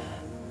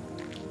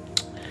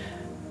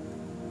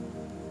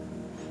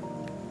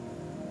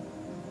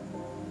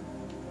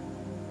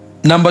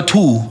 Number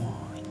 2,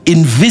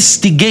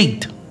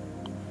 investigate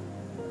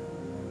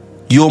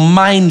your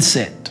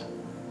mindset.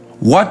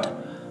 What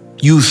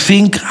you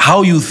think,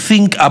 how you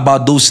think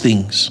about those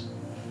things.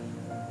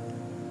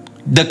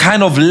 The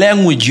kind of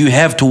language you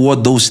have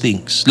toward those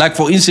things. Like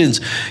for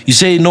instance, you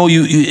say, no,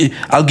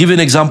 I'll give you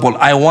an example.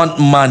 I want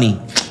money.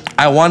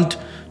 I want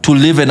to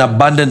live an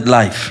abundant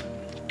life.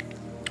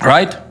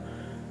 Right?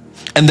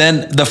 And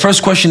then the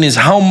first question is,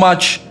 how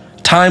much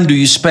time do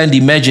you spend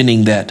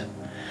imagining that?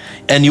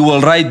 And you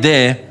will write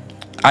there,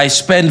 I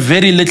spend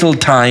very little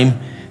time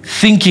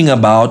thinking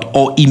about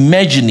or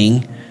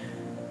imagining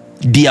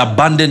the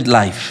abundant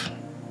life.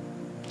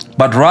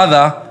 But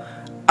rather,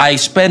 I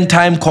spend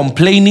time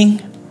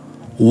complaining,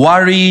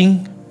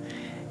 worrying,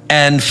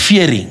 and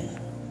fearing.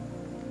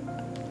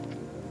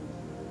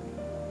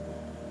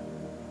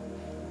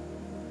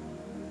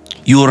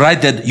 You will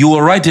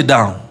write it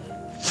down.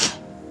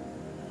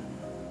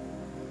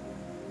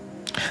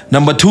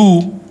 Number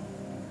 2,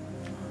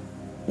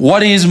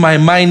 what is my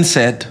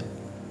mindset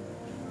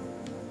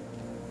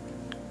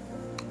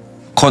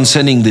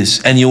concerning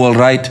this? And you will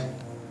write,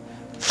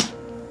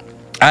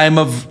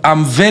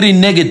 I'm very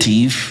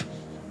negative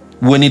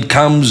when it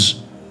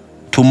comes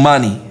to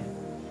money.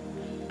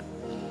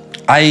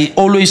 I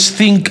always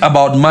think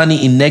about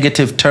money in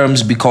negative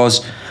terms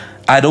because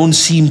I don't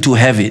seem to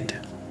have it.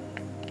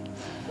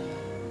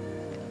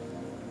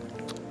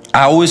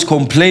 I always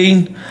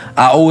complain,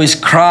 I always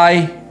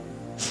cry,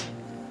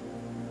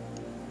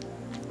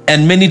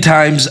 and many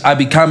times I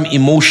become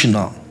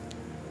emotional.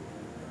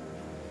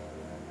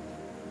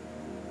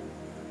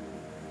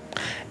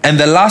 And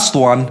the last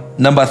one,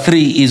 number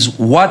 3, is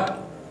what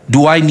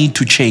do I need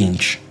to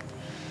change?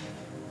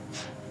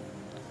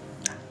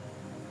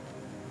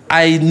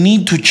 I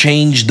need to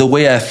change the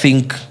way I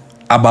think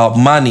about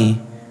money,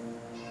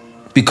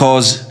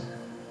 because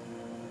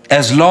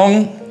as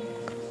long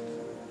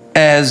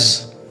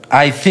as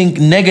I think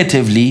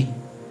negatively,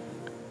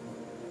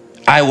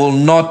 I will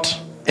not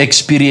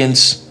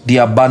experience the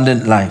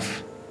abundant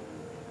life.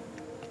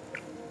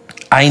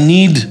 I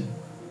need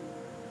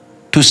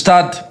to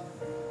start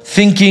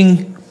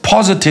thinking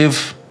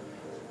positive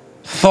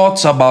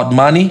thoughts about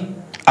money,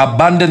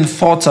 abundant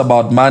thoughts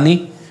about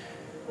money.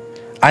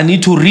 I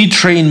need to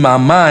retrain my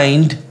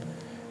mind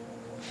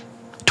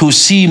to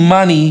see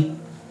money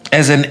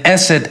as an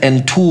asset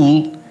and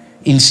tool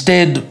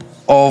instead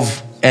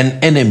of an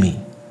enemy.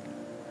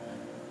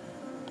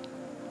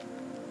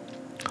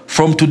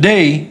 from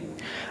today,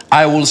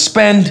 I will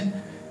spend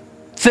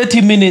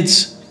 30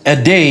 minutes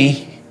a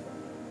day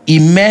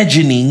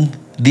imagining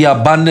the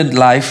abundant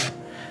life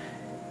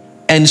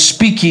and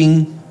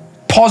speaking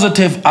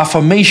positive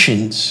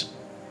affirmations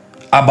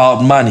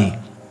about money.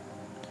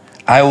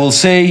 I will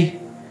say,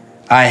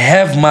 I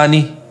have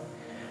money.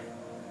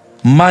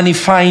 Money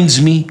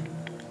finds me.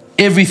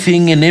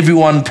 Everything and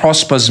everyone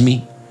prospers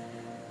me.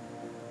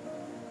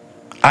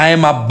 I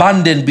am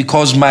abundant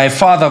because my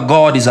Father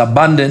God is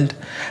abundant.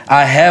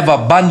 I have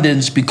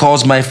abundance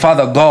because my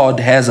Father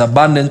God has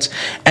abundance.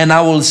 And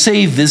I will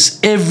say this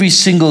every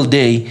single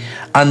day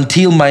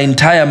until my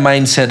entire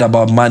mindset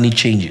about money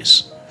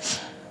changes.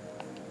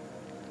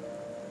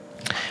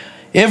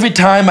 Every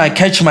time I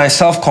catch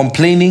myself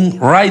complaining,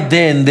 right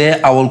there and there,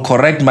 I will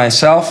correct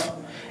myself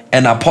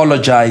and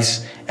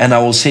apologize, and I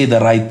will say the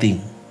right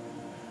thing.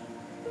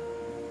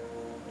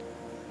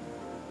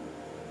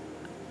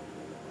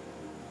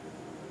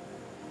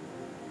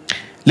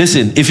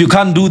 Listen, if you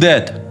can't do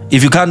that,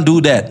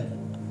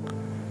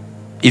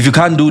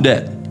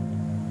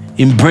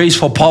 embrace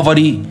for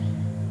poverty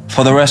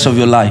for the rest of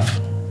your life.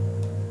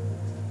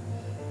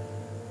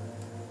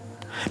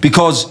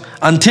 Because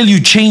until you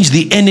change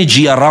the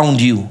energy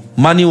around you,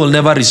 money will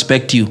never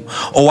respect you.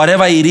 Or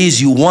whatever it is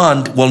you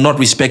want will not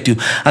respect you.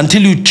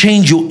 Until you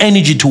change your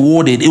energy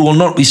toward it, it will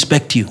not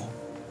respect you.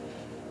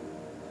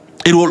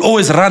 It will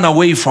always run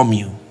away from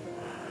you.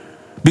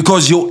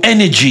 Because your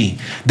energy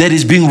that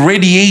is being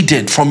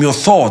radiated from your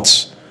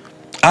thoughts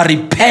are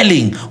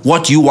repelling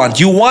what you want.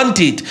 You want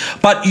it,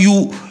 but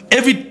your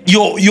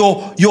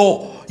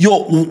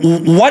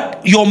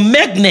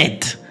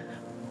magnet,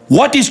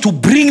 what is to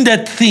bring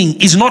that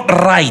thing is not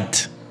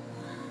right.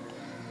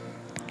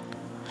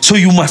 So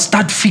you must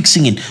start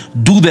fixing it.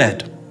 Do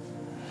that.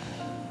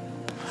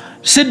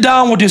 Sit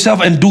down with yourself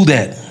and do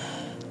that.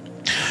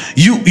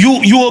 You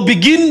will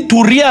begin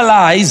to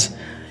realize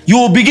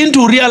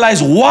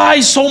why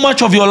so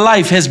much of your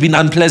life has been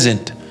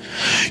unpleasant.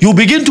 You'll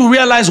begin to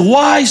realize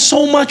why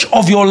so much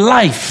of your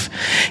life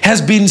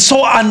has been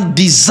so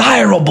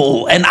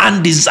undesirable and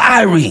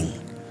undesiring.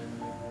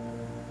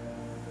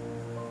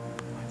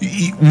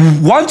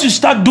 Once you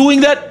start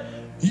doing that,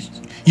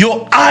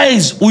 your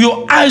eyes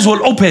will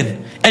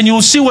open and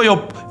you'll see where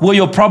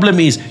your problem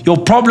is. Your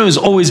problem has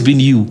always been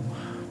you.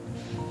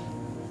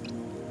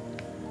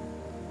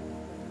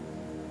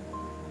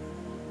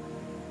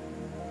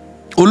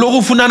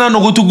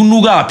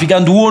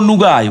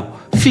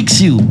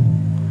 Fix you.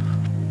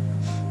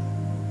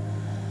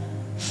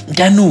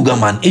 Ganuga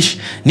man. Ish.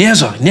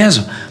 Nezo.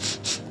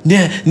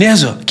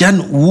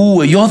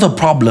 You're the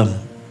problem.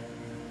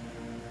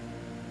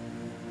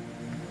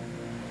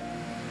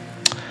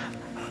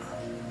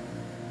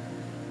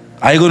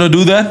 Are you going to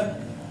do that?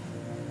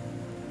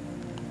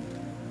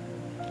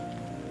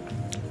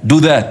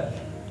 Do that.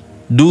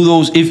 Do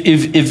those. If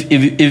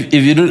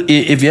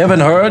you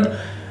haven't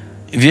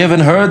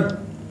heard,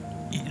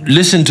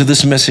 listen to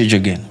this message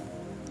again.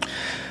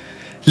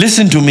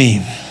 Listen to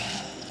me.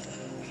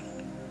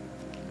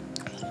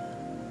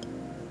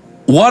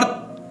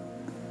 What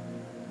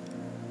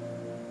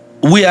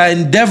we are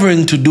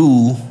endeavoring to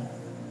do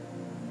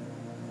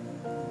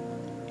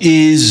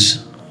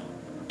is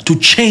to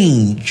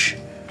change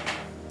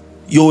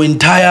your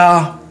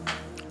entire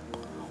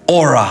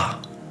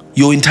aura,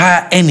 your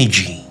entire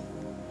energy.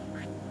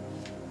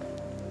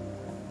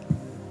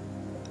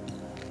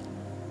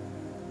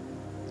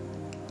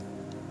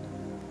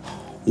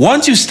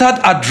 Once you start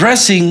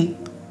addressing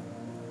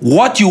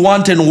what you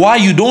want and why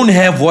you don't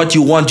have what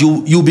you want,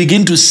 you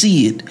begin to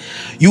see it.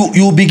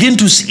 You begin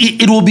to see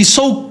it. It will be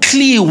so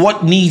clear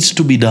what needs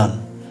to be done.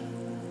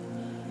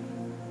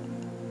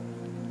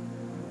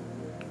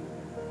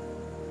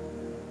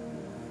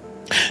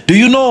 Do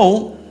you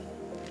know,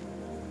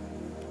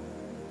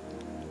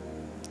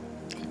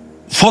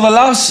 for the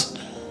last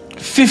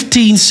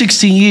 15,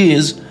 16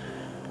 years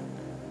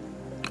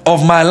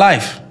of my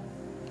life,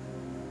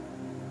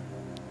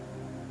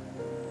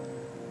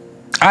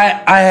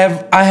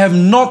 I have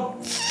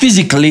not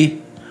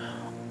physically,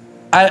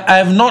 I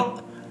have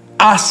not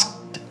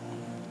asked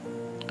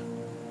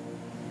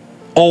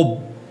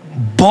or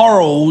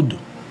borrowed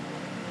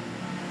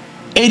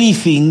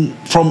anything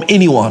from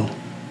anyone.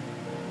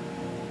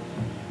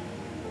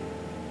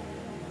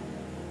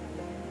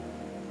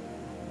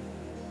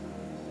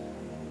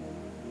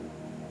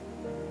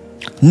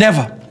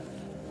 Never.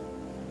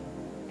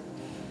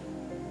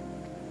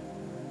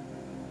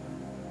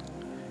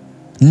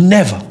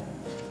 Never.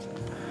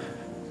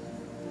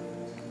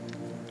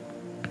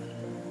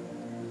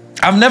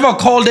 I've never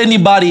called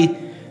anybody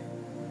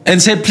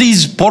and said,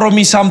 please borrow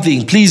me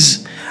something.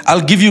 Please, I'll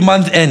give you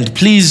month end.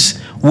 Please,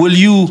 will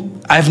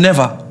you? I've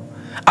never.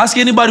 Ask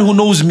anybody who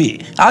knows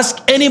me. Ask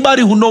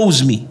anybody who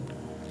knows me.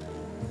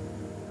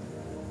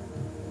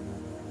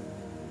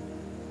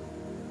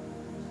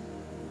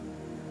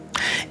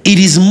 It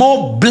is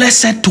more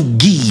blessed to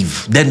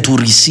give than to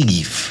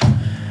receive.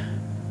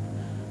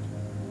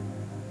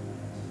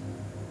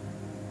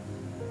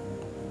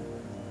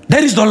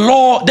 That is the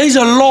law. There is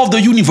a law of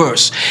the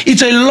universe.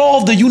 It's a law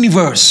of the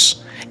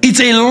universe. It's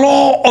a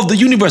law of the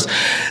universe.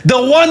 The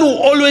one who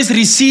always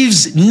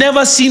receives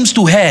never seems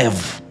to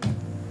have.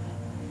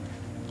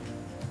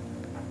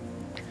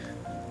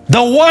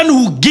 The one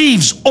who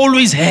gives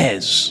always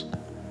has.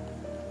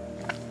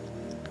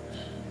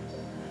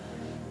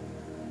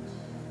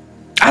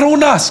 I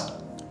don't ask.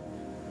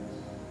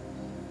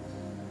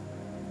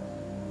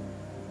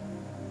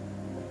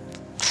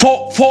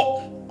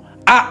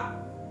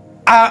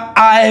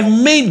 I have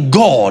made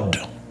God.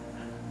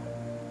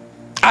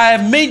 I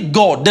have made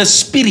God the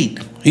Spirit.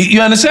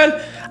 You understand?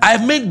 I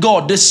have made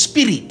God the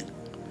Spirit,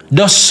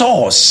 the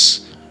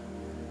source.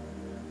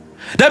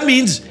 That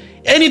means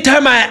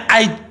anytime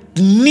I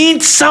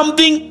need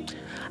something,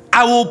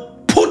 I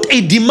will put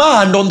a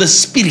demand on the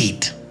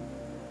Spirit.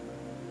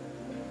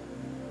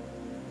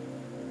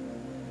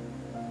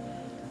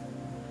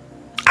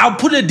 I'll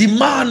put a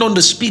demand on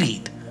the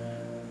Spirit.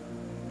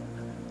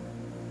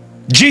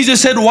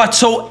 Jesus said,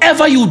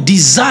 whatsoever you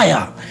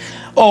desire.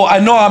 Oh, I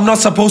know I'm not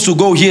supposed to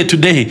go here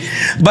today,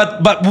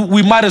 but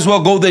we might as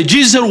well go there.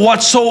 Jesus said,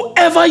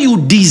 whatsoever you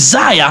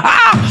desire.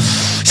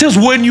 He says,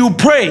 when you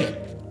pray,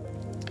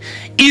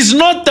 it's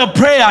not the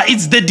prayer,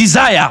 it's the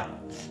desire.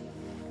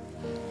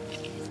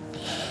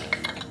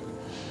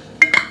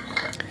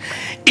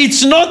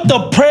 It's not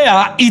the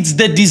prayer, it's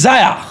the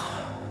desire.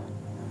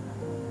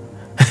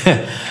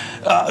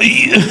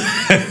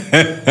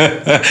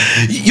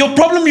 Your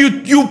problem,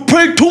 you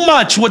pray too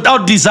much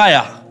without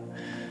desire.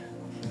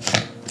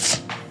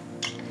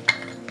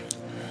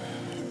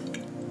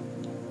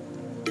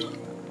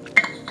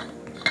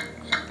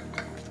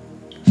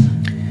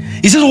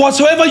 He says,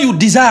 whatsoever you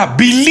desire,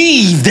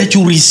 believe that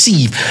you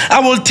receive. I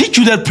will teach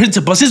you that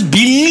principle. It says,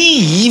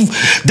 believe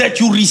that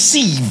you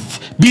receive.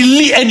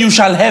 Believe and you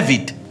shall have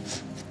it.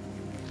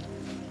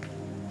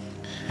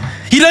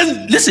 He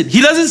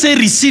doesn't say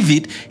receive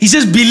it. He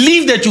says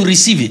believe that you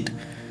receive it.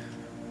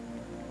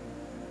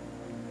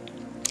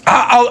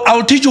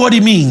 I'll teach you what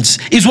it means.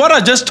 It's what I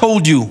just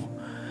told you.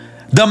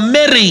 The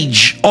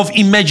marriage of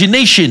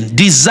imagination,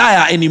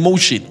 desire, and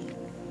emotion.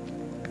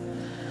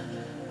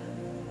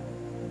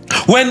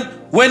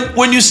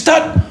 When you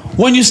start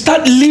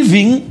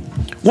living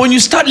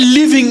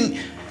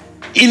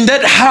in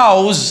that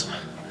house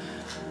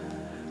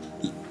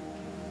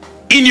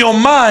in your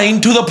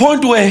mind to the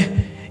point where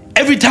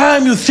every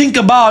time you think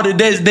about it,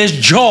 there's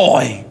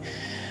joy.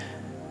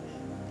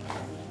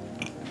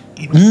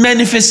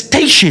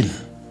 Manifestation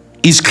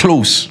is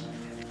close.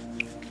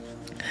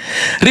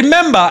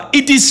 Remember,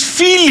 it is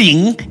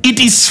feeling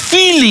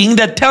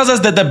that tells us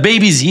that the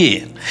baby is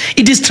here.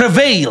 It is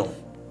travail.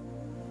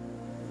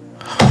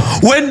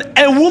 When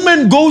a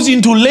woman goes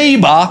into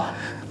labor,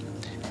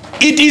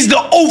 it is the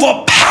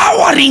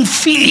overpowering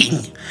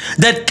feeling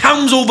that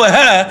comes over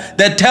her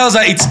that tells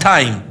her it's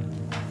time.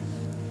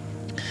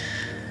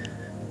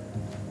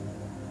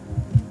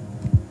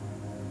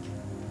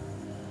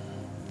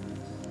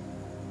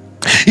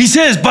 He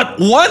says, but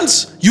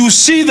once you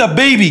see the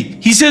baby,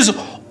 he says,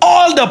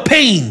 all the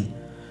pain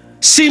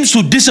seems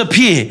to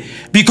disappear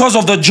because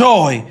of the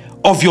joy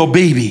of your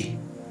baby.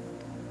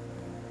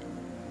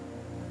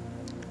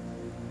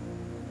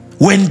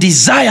 When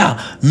desire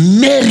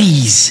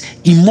marries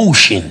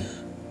emotion,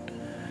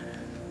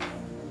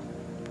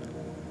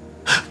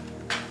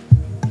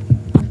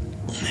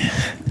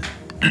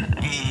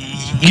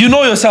 you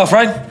know yourself,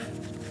 right?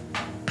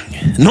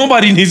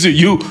 Nobody needs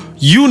you.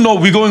 You know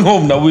we're going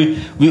home now.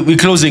 We're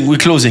closing.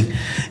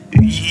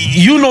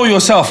 You know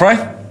yourself,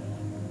 right?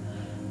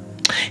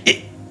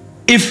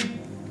 If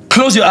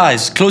close your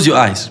eyes.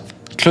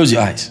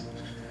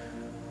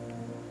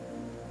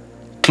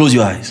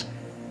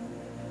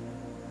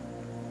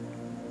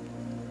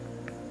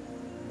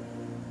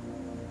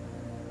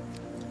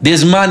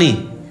 There's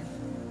money.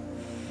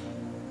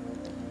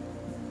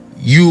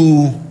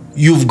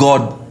 You've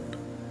got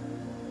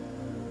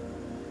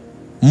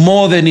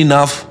more than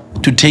enough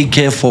to take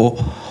care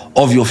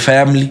of your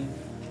family,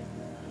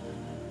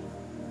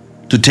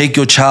 to take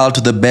your child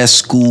to the best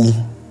school,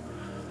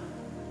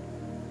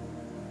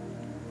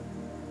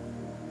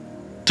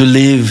 to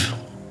live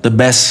in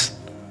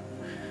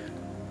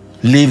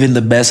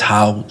the best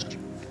house.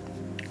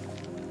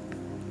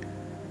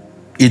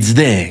 It's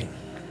there.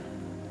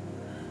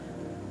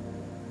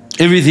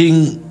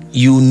 Everything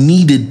you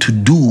needed to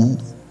do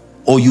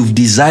or you've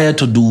desired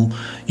to do,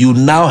 you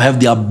now have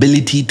the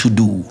ability to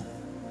do.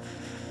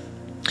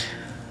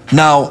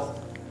 Now,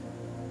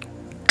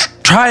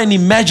 try and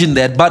imagine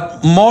that,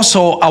 but more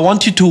so, I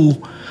want you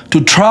to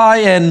try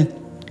and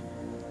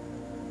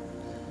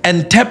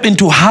tap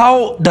into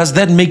how does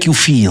that make you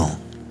feel.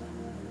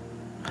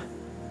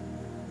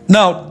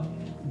 Now,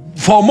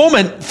 for a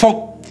moment,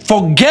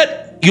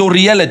 forget your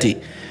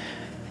reality.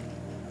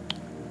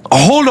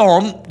 Hold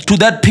on to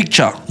that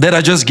picture that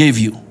I just gave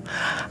you.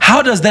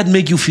 How does that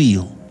make you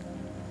feel?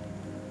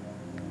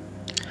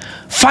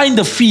 Find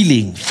the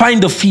feeling.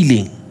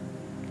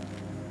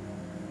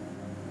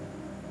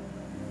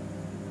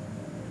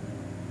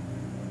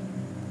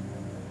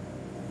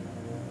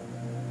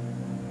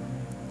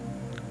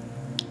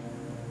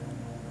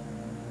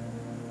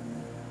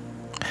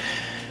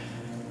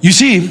 You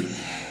see,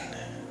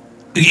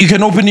 you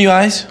can open your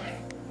eyes.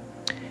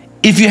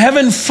 If you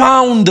haven't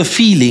found the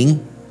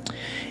feeling,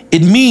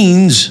 it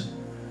means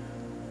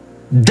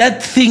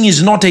that thing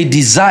is not a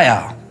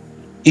desire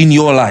in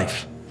your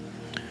life.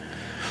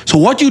 So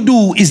what you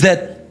do is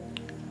that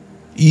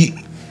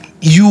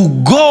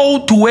you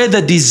go to where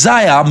the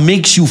desire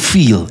makes you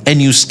feel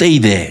and you stay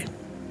there.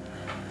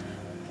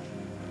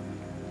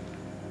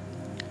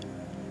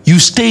 You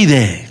stay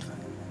there.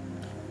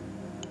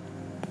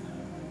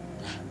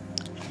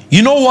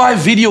 You know why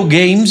video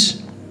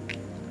games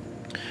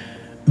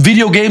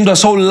are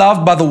so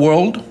loved by the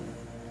world?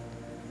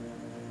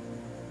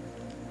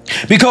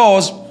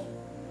 Because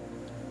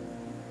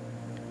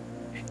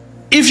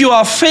if you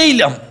are a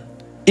failure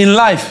in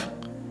life,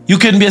 you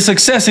can be a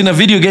success in a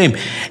video game.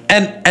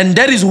 And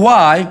that is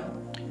why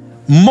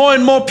more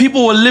and more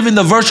people will live in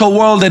the virtual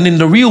world than in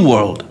the real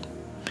world.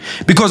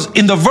 Because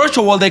in the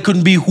virtual world, they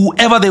can be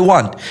whoever they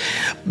want.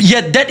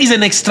 Yet that is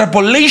an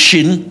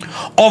extrapolation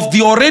of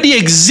the already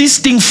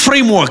existing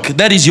framework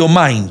that is your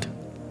mind.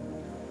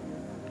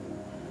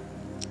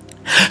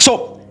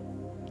 So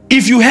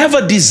if you have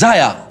a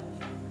desire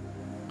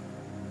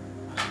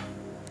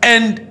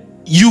and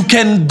you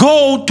can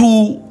go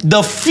to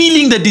the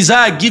feeling the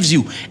desire gives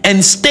you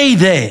and stay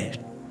there.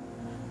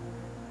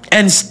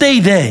 And stay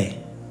there.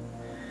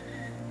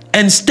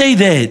 And stay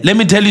there. Let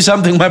me tell you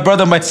something, my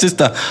brother, my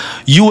sister.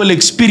 You will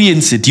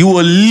experience it. You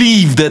will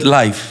live that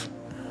life.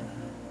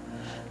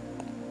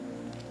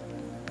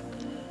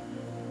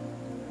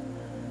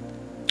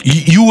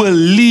 You will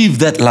live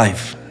that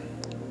life.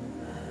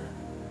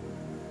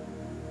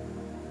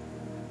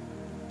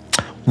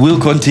 We'll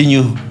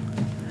continue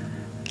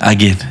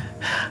again.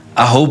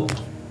 I hope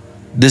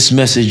this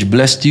message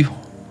blessed you,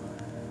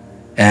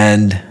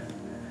 and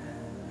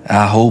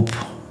I hope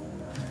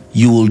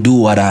you will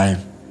do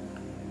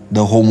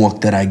the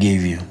homework that I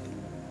gave you.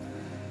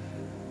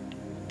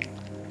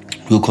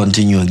 We'll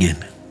continue again.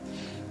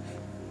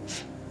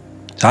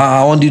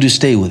 I want you to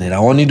stay with it. I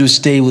want you to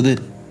stay with it.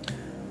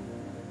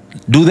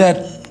 Do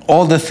that,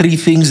 all the 3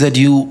 things that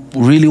you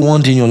really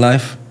want in your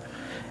life,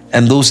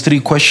 and those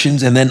 3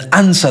 questions, and then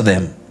answer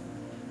them.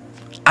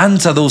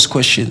 Answer those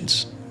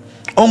questions.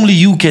 Only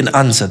you can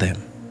answer them.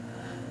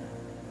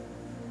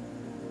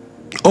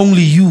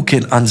 Only you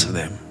can answer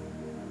them.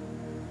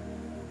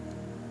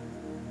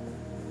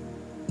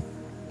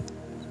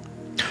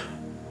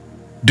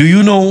 Do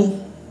you know,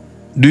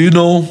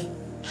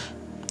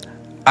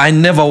 I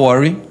never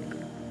worry.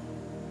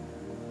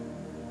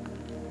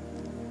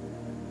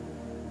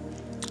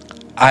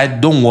 I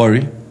don't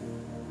worry.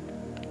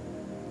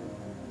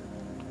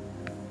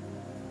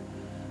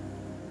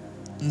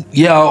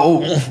 Yeah,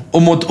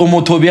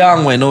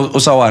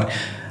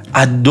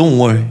 I don't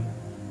worry.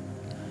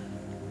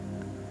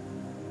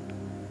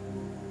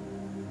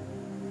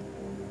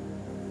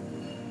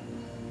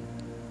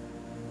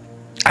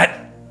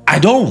 I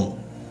don't.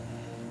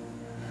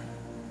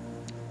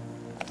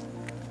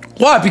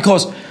 Why?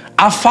 Because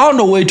I found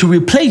a way to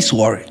replace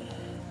worry.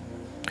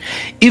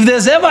 If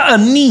there's ever a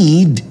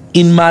need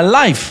in my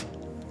life,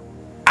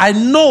 I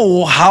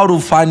know how to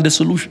find the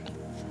solution.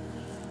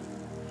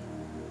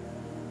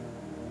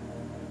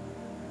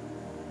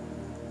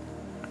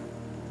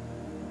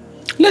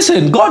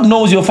 Listen, God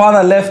knows your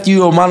father left you,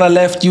 your mother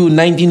left you in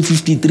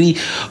 1953.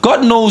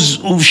 God knows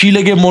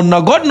Shilege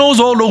Monna. God knows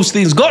all those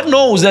things. God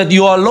knows that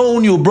you are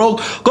alone, you're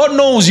broke. God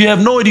knows you have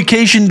no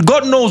education.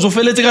 God knows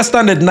Opheleteka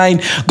Standard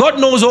 9. God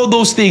knows all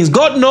those things.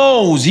 God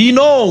knows. He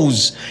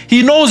knows.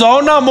 He knows.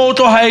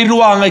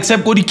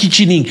 Except go to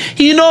kitchening.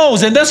 He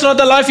knows, and that's not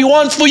the life He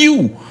wants for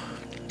you.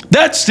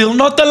 That's still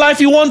not the life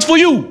He wants for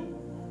you.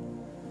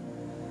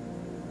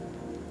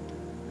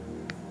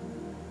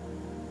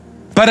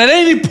 But at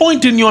any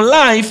point in your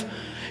life,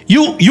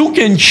 you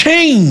can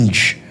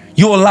change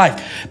your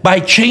life by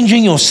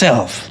changing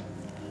yourself,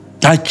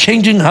 by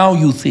changing how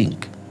you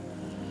think.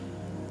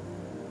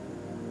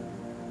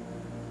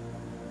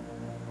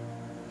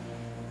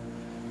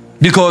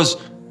 Because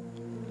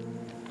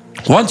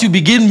once you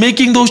begin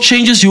making those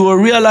changes, you will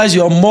realize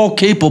you are more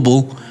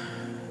capable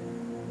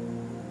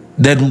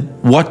than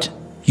what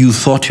you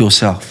thought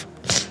yourself.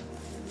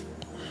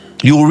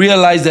 You will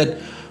realize that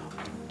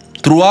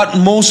throughout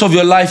most of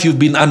your life, you've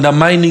been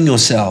undermining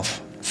yourself.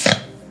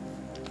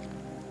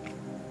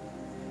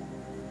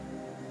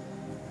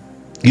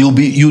 You'd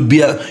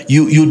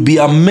be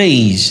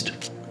amazed.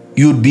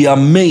 You'd be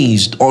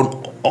amazed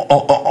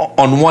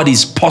on what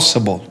is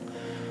possible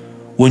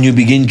when you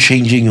begin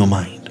changing your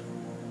mind.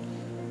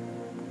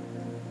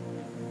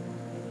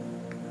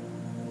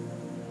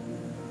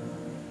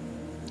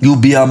 You'll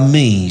be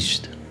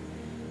amazed.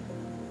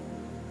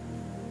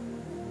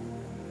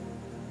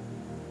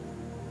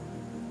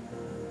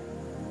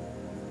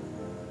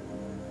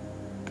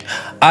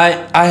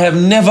 I have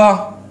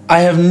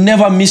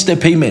never missed a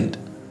payment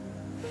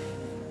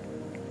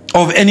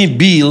of any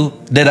bill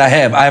that I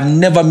have. I have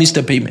never missed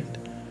a payment.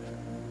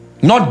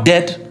 Not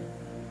debt.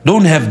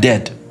 Don't have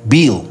debt.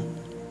 Bill.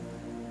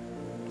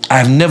 I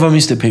have never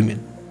missed a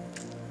payment.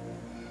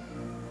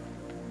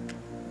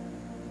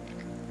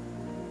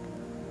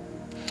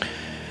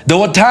 There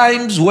were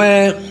times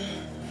where,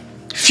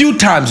 few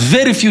times,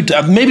 very few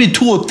times, maybe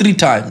 2 or 3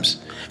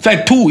 times. In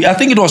fact, I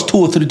think it was 2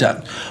 or 3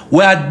 times,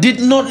 where I did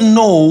not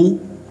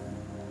know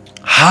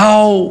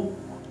how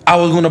I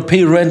was going to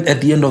pay rent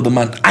at the end of the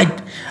month. I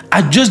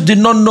just did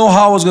not know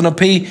how I was going to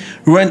pay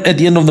rent at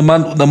the end of the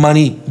month, the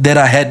money that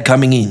I had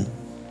coming in.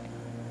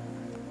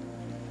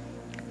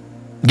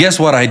 Guess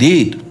what I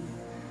did?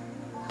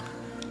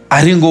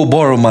 I didn't go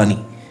borrow money.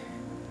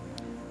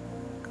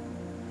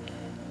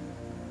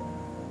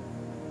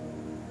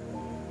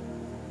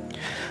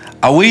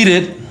 I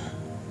waited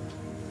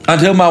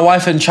until my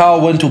wife and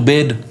child went to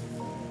bed.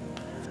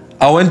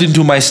 I went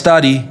into my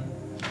study.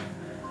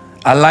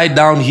 I lied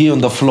down here on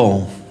the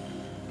floor.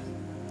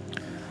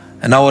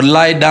 And I would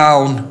lie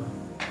down.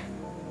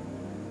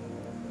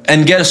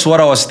 And guess what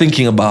I was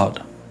thinking about?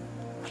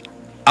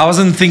 I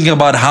wasn't thinking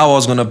about how I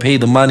was going to pay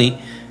the money,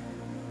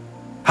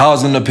 how I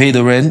was going to pay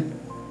the rent.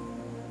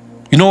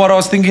 You know what I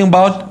was thinking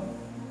about?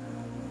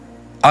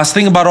 I was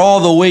thinking about all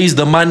the ways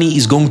the money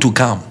is going to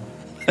come.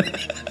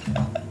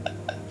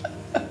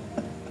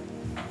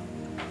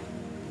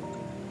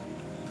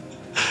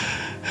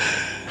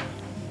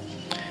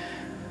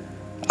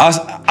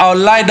 I'll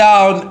lie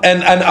down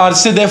and I'll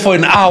sit there for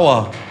an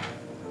hour.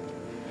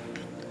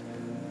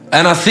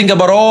 And I think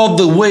about all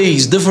the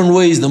ways, different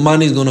ways the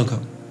money is going to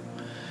come.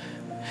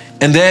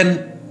 And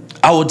then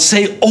I would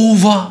say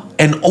over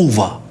and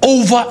over,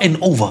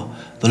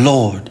 the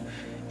Lord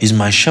is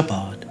my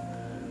shepherd,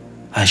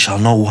 I shall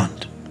not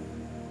want.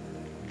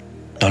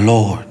 The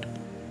Lord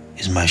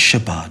is my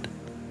shepherd,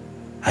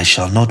 I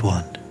shall not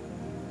want.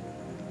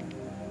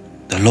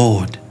 The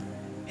Lord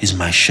is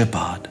my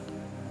shepherd,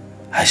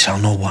 I shall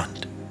not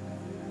want.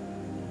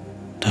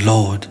 The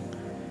Lord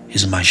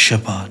is my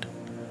shepherd,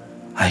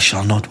 I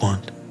shall not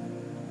want.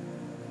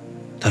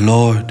 The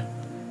Lord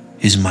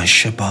is my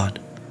shepherd,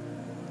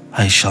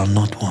 I shall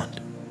not want.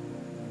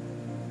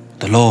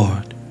 The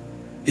Lord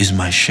is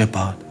my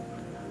shepherd,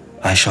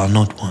 I shall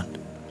not want.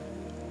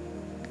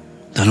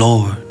 The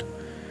Lord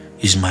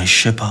is my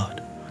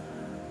shepherd,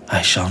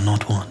 I shall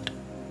not want.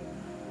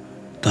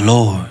 The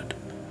Lord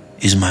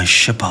is my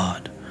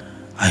shepherd,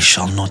 I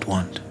shall not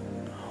want.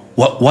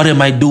 What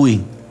am I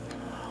doing?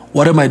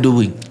 What am I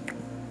doing?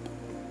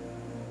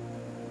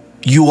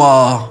 You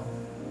are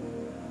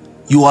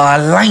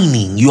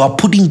aligning, you are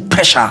putting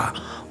pressure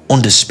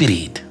on the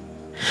spirit.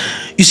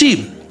 You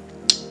see,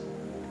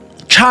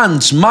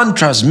 chants,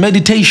 mantras,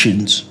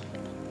 meditations,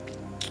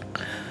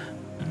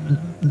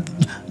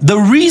 the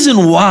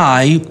reason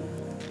why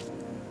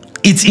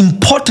it's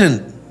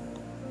important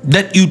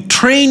that you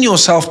train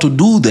yourself to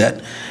do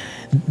that,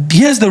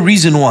 here's the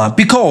reason why.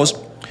 Because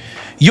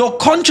your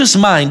conscious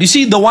mind, you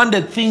see, the one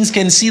that thinks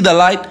can see the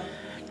light,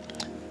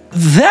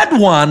 that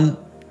one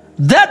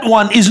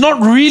is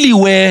not really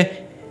where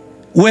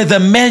the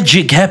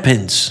magic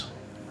happens.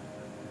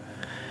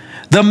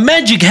 The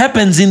magic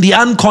happens in the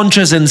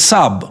unconscious and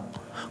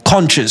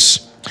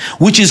subconscious,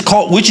 which is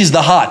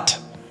the heart.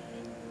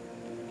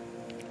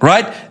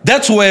 Right?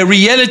 That's where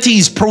reality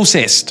is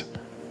processed.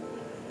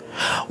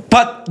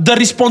 But the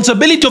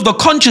responsibility of the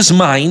conscious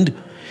mind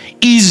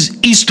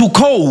is to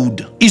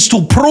code, is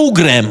to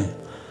program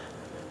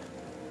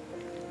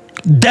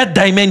that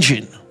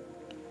dimension.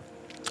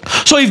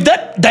 So if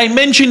that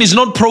dimension is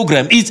not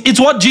programmed, it's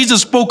what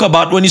Jesus spoke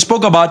about when he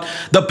spoke about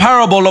the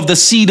parable of the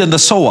seed and the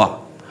sower.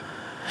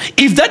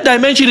 If that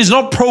dimension is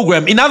not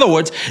programmed, in other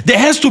words, there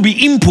has to be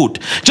input.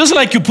 Just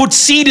like you put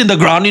seed in the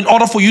ground in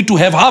order for you to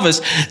have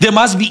harvest, there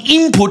must be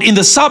input in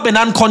the sub and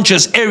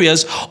unconscious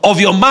areas of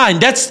your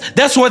mind.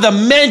 That's where the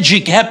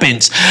magic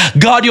happens.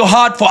 Guard your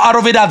heart, for out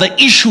of it are the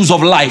issues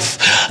of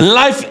life.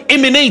 Life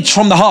emanates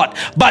from the heart,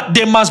 but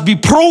there must be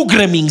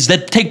programmings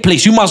that take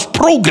place. You must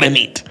program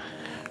it.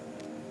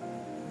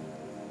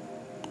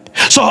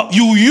 So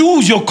you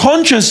use your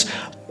conscious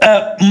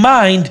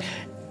mind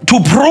to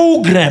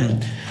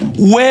program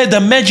where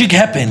the magic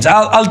happens.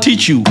 I'll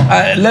teach you.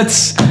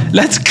 Let's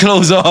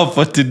close off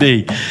for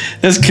today.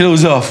 Let's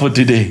close off.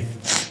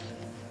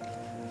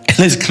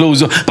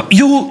 But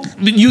you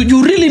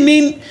really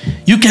mean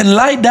you can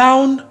lie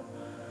down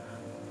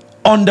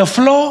on the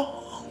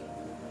floor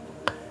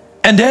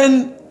and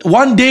then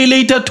 1 day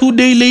later, 2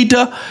 days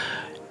later,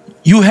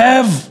 you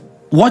have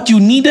what you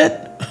needed?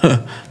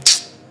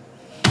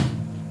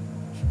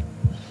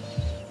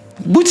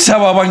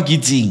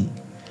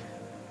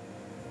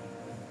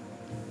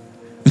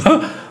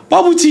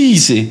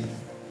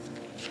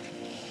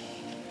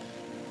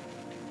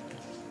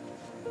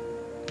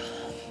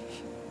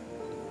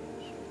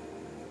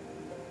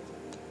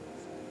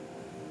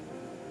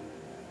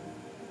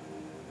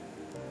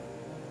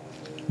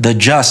 The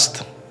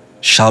just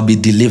shall be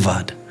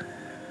delivered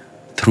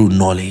through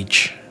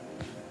knowledge.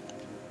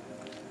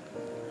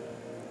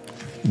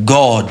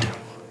 God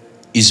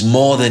is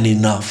more than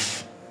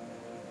enough.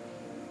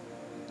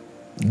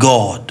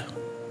 God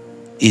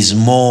is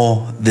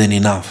more than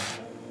enough.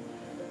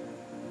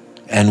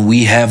 and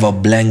we have a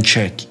blank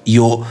check.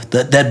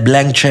 That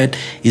blank check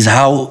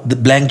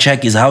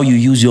is how you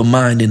use your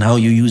mind and how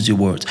you use your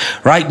words.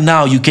 Right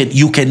now, you can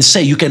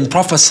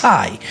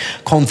prophesy.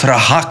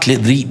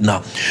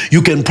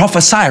 You can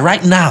prophesy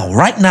right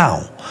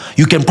now.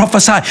 You can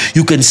prophesy.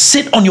 You can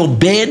sit on your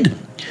bed.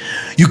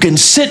 You can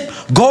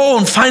go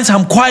and find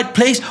some quiet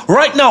place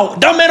right now.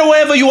 Don't matter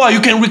wherever you are,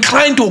 you can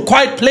recline to a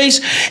quiet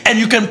place and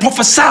you can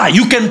prophesy.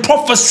 You can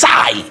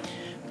prophesy.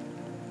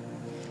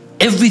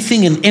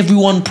 Everything and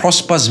everyone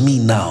prospers me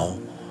now.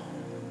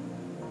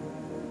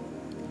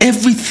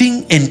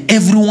 Everything and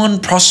everyone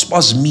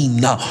prospers me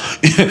now.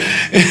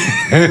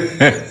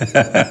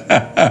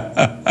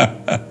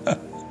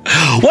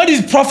 What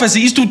is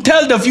prophecy? Is to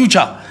tell the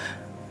future.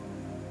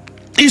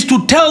 Is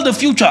to tell the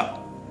future.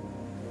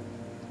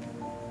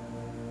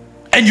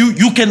 And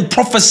you can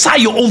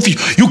prophesy your own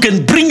future. You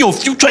can bring your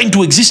future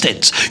into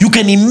existence. You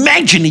can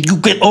imagine it.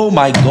 Oh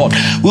my God.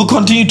 We'll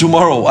continue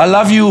tomorrow. I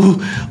love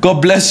you.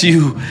 God bless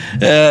you.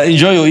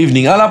 Enjoy your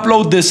evening. I'll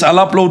upload this. I'll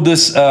upload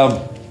this.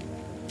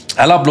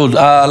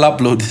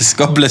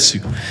 God bless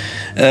you.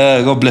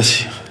 God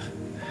bless you.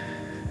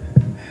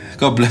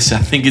 God bless you.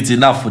 I think it's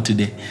enough for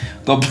today.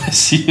 God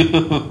bless you.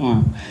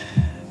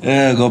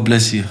 God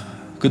bless you.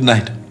 Good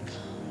night.